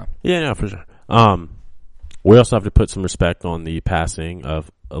talking though. Yeah, no, for sure. We also have to put some respect on the passing of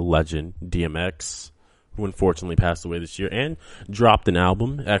a legend, DMX, who unfortunately passed away this year and dropped an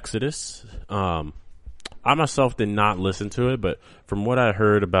album, Exodus. I myself did not listen to it, but from what I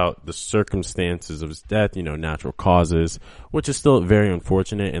heard about the circumstances of his death, natural causes, which is still very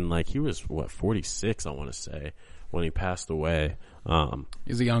unfortunate. And like, he was 46, I want to say, when he passed away.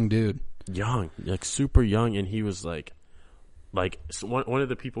 He's a young dude. Young, like super young. And he was like one of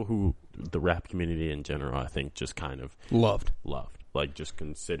the people who the rap community in general, I think, just kind of loved, like just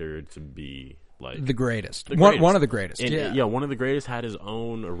considered to be like the greatest. One of the greatest. And, yeah, one of the greatest. Had his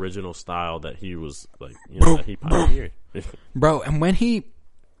own original style that he was like, that he pioneered. Bro, and when he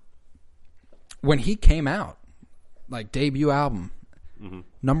came out, like debut album,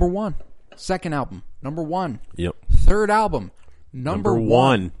 number 1, second album, number 1, yep, third album, number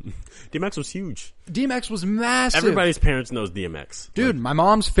 1. DMX was huge. DMX was massive. Everybody's parents knows DMX. Dude, my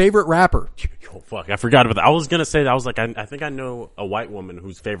mom's favorite rapper. Oh, fuck. I forgot about that. I was going to say that. I was like, I think I know a white woman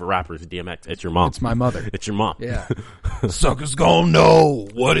whose favorite rapper is DMX. It's your mom. It's my mother. It's your mom. Yeah. Suckers gon' know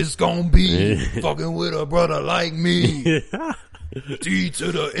what it's gon' be. Fucking with a brother like me. T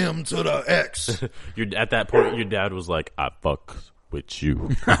to the M to the X. At that point, your dad was like, I fuck with you.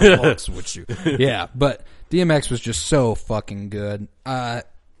 I fucks with you. Yeah, but DMX was just so fucking good.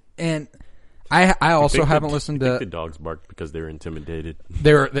 And I also haven't listened to... the dogs barked because they were intimidated.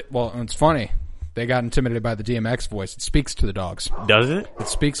 Well, it's funny. They got intimidated by the DMX voice. It speaks to the dogs. Does it? It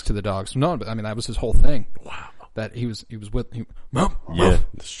speaks to the dogs. No, but I mean, that was his whole thing. Wow. That he was with... Yeah,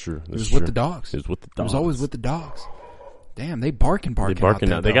 that's true. He was with the dogs. He was with the dogs. He was always with the dogs. Damn, they barking They out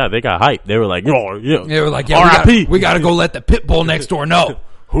there, they got hype. They were like, oh, yeah. They were like, yeah, R.I.P. we got to go let the pit bull next door know.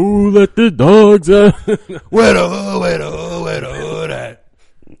 Who let the dogs out? Where the hood at?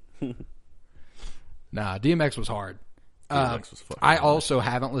 Nah, DMX was hard. DMX was fucking I hard. also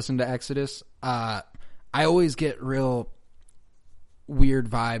haven't listened to Exodus. I always get real weird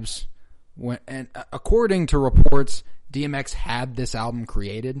vibes and according to reports, DMX had this album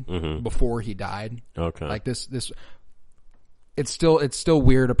created before he died. Okay. Like this it's still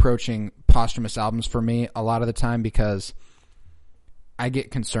weird approaching posthumous albums for me a lot of the time because I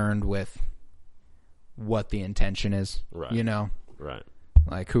get concerned with what the intention is. Right. Right.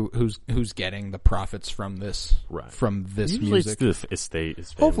 Like who's getting the profits from this Usually music? It's the estate.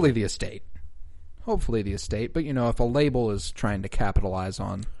 Hopefully the estate. But if a label is trying to capitalize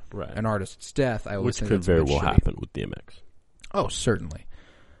on an artist's death, I always which think could that's very a bit well shitty. happen with DMX. Oh, certainly.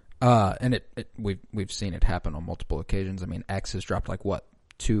 And we've seen it happen on multiple occasions. I mean, X has dropped like what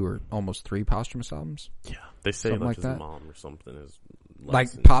 2 or almost 3 posthumous albums. Yeah, they say Something like like his that. mom or something is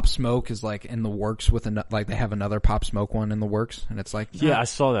Like Pop Smoke is like in the works with like they have another Pop Smoke one in the works, and it's like I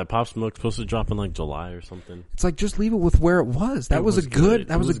saw that Pop Smoke's supposed to drop in like July or something. It's like just leave it with where it was. That was a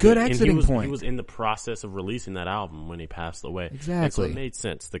good exiting point. He was in the process of releasing that album when he passed away. Exactly. And so it made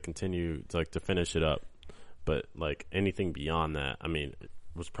sense to continue to finish it up. But like anything beyond that, I mean, it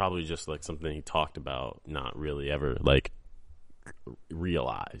was probably just like something he talked about, not really ever like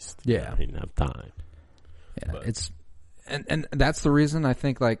realized. Yeah, he didn't have time. Yeah, but and that's the reason I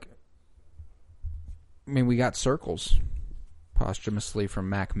think like. I mean, we got Circles posthumously from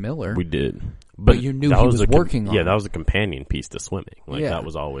Mac Miller. We did, but you knew he was working on. Yeah, that was a companion piece to Swimming. Like that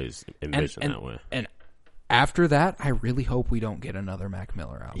was always envisioned that way. And after that, I really hope we don't get another Mac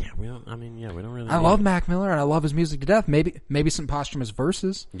Miller album. Yeah, we don't. I mean, we don't really. I love Mac Miller and I love his music to death. Maybe some posthumous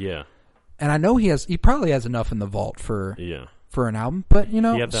verses. Yeah. And I know he probably has enough in the vault for an album. But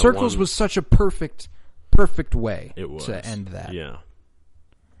Circles was such a perfect way to end that. Yeah.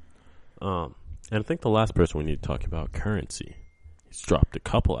 And I think the last person we need to talk about, Currency. He's dropped a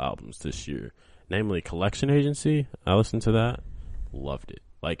couple albums this year, namely Collection Agency. I listened to that, loved it.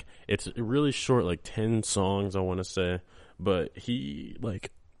 Like it's really short, like 10 songs, I want to say, but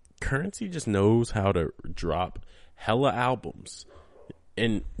Currency just knows how to drop hella albums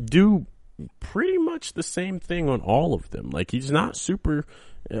and do pretty much the same thing on all of them. Like he's not super.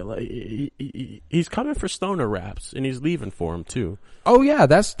 He's coming for stoner raps, and he's leaving for them too. Oh yeah,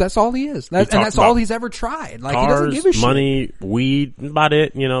 that's all he is, and that's all he's ever tried. Like cars, he doesn't give a shit. Money, weed, about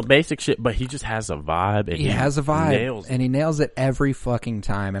it. Basic shit. But he just has a vibe. And he has a vibe, and he nails it every fucking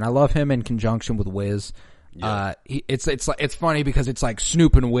time. And I love him in conjunction with Wiz. Yeah. It's funny because it's like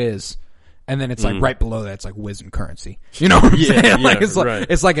Snoop and Wiz And then it's like right below that, it's like Wiz and Currency. You know what I'm saying? Like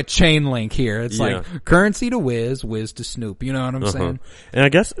it's like a chain link here. It's like Currency to Wiz, Wiz to Snoop. You know what I'm saying? And I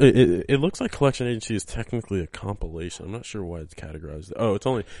guess it looks like Collection Agency is technically a compilation. I'm not sure why it's categorized. Oh,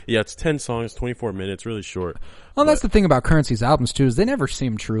 it's 10 songs, 24 minutes, really short. Well, that's the thing about Currency's albums too, is they never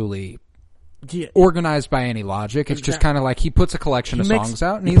seem truly organized by any logic. It's just kind of like he puts a collection of songs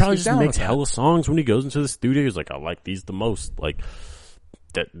out, and he probably just makes hella songs when he goes into the studio. He's like, I like these the most. Like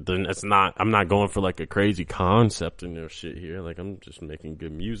that. Then it's not. I'm not going for like a crazy concept and shit here. Like I'm just making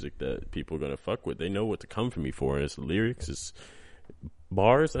good music that people are gonna fuck with. They know what to come for me for. It's lyrics, it's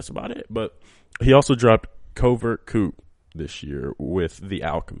bars. That's about it. But he also dropped Covert Coup this year with The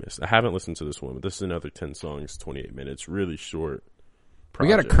Alchemist. I haven't listened to this one, but this is another 10 songs, 28 minutes, really short project.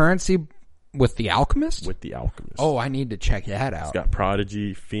 We got a Currency with The Alchemist? With The Alchemist. Oh, I need to check that out. It's got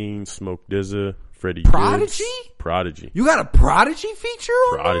Prodigy, Fiend, Smoke DZA, Freddie Prodigy? Gibbs. Prodigy. You got a Prodigy feature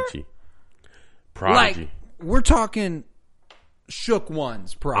on Prodigy. there? Prodigy. Like, we're talking Shook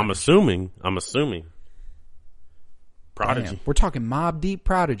One's Prodigy. I'm assuming. Prodigy. Damn, we're talking Mobb Deep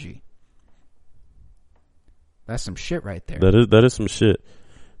Prodigy. That's some shit right there. That is some shit.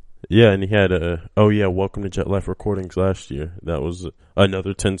 Yeah, and he had Welcome to Jet Life Recordings last year. That was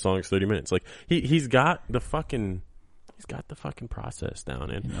another 10 songs, 30 minutes. Like he's got the fucking process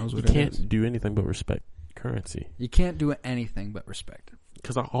down, and you can't do anything but respect Currency. You can't do anything but respect it.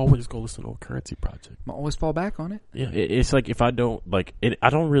 Because I always go listen to a Currency project. I always fall back on it. Yeah, it's like if I don't like it,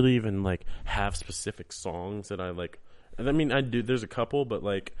 I don't really even like have specific songs that I like. I mean, I do. There's a couple, but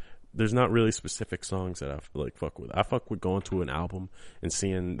like. There's not really specific songs that I like fuck with. I fuck with going to an album and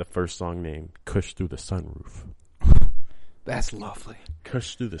seeing the first song named Kush Through the Sunroof. That's lovely.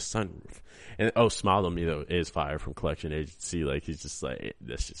 Kush Through the Sunroof. And Smile on Me though is fire from Collection Agency. Like he's just like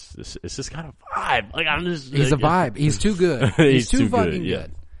it's just kind of vibe. Like I'm just he's a vibe. He's too good. He's too fucking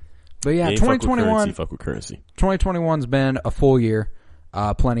good. But yeah, 2021 fuck with Currency. 2021's been a full year.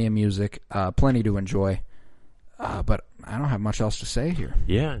 Plenty of music, plenty to enjoy. But I don't have much else to say here.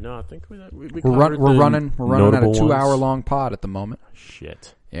 Yeah, no, I think we're running at a 2-hour long pod at the moment.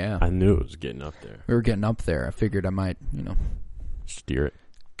 Shit. Yeah. I knew it was getting up there. We were getting up there. I figured I might, steer it.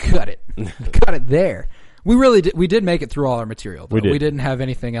 Cut it. Cut it there. We did make it through all our material, though. We didn't have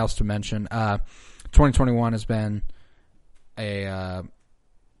anything else to mention. 2021 has been an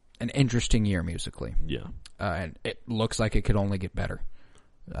interesting year musically. Yeah. And it looks like it could only get better.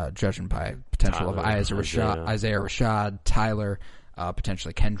 Judging by potential of Isaiah Rashad, Tyler,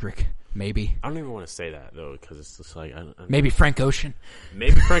 potentially Kendrick, maybe. I don't even want to say that though, because it's just like maybe Frank Ocean.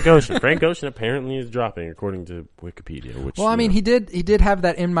 Frank Ocean apparently is dropping, according to Wikipedia. Which, well, I mean, he did have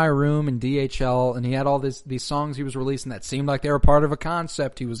that In My Room and DHL, and he had all these songs he was releasing that seemed like they were part of a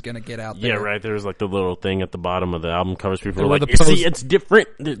concept he was going to get out there. Yeah, right. There was like the little thing at the bottom of the album covers. People were like, "See, it's different.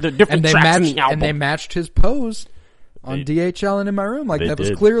 They're different tracks in the album." And they matched his pose. On DHL and In My Room, like that was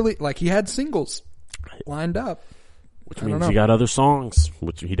clearly like he had singles lined up, which means he got other songs,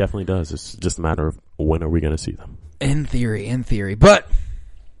 which he definitely does. It's just a matter of when are we going to see them. In theory. But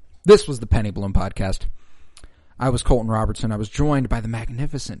this was the Penny Bloom podcast. I was Colton Robertson. I was joined by the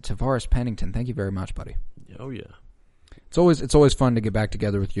magnificent Tavares Pennington. Thank you very much, buddy. Oh yeah, it's always fun to get back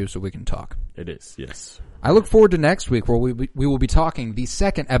together with you so we can talk. It is, yes. I look forward to next week where we will be talking the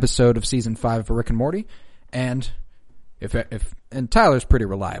second episode of season 5 of Rick and Morty, and. And Tyler's pretty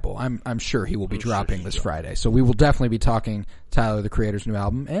reliable. I'm sure he will be dropping this Friday. So we will definitely be talking Tyler, the Creator's new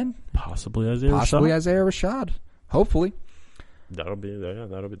album, and possibly Isaiah Rashad. Hopefully.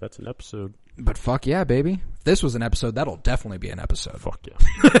 That's an episode. But fuck yeah, baby. If this was an episode, that'll definitely be an episode. Fuck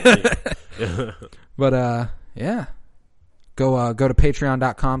yeah. But yeah. Go to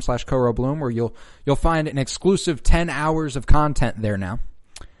patreon.com/KoroBloom where you'll find an exclusive 10 hours of content there now.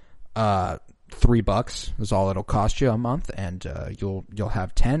 $3 is all it'll cost you a month, and you'll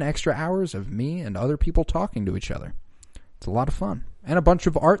have 10 extra hours of me and other people talking to each other. It's a lot of fun, and a bunch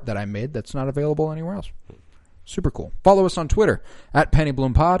of art that I made that's not available anywhere else. Super cool. Follow us on Twitter at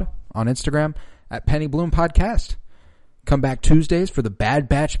PennyBloomPod, on Instagram at PennyBloomPodcast. Come back Tuesdays for the Bad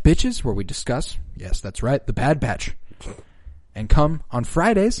Batch Bitches, where we discuss, yes, that's right, the Bad Batch. And come on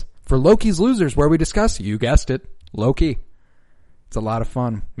Fridays for Loki's Losers, where we discuss, you guessed it, Loki. It's a lot of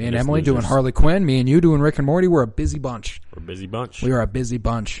fun. Me and Emily doing Harley Quinn. Me and you doing Rick and Morty. We're a busy bunch. We're a busy bunch. We are a busy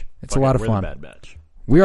bunch. It's a lot of fun. We're the Bad Batch.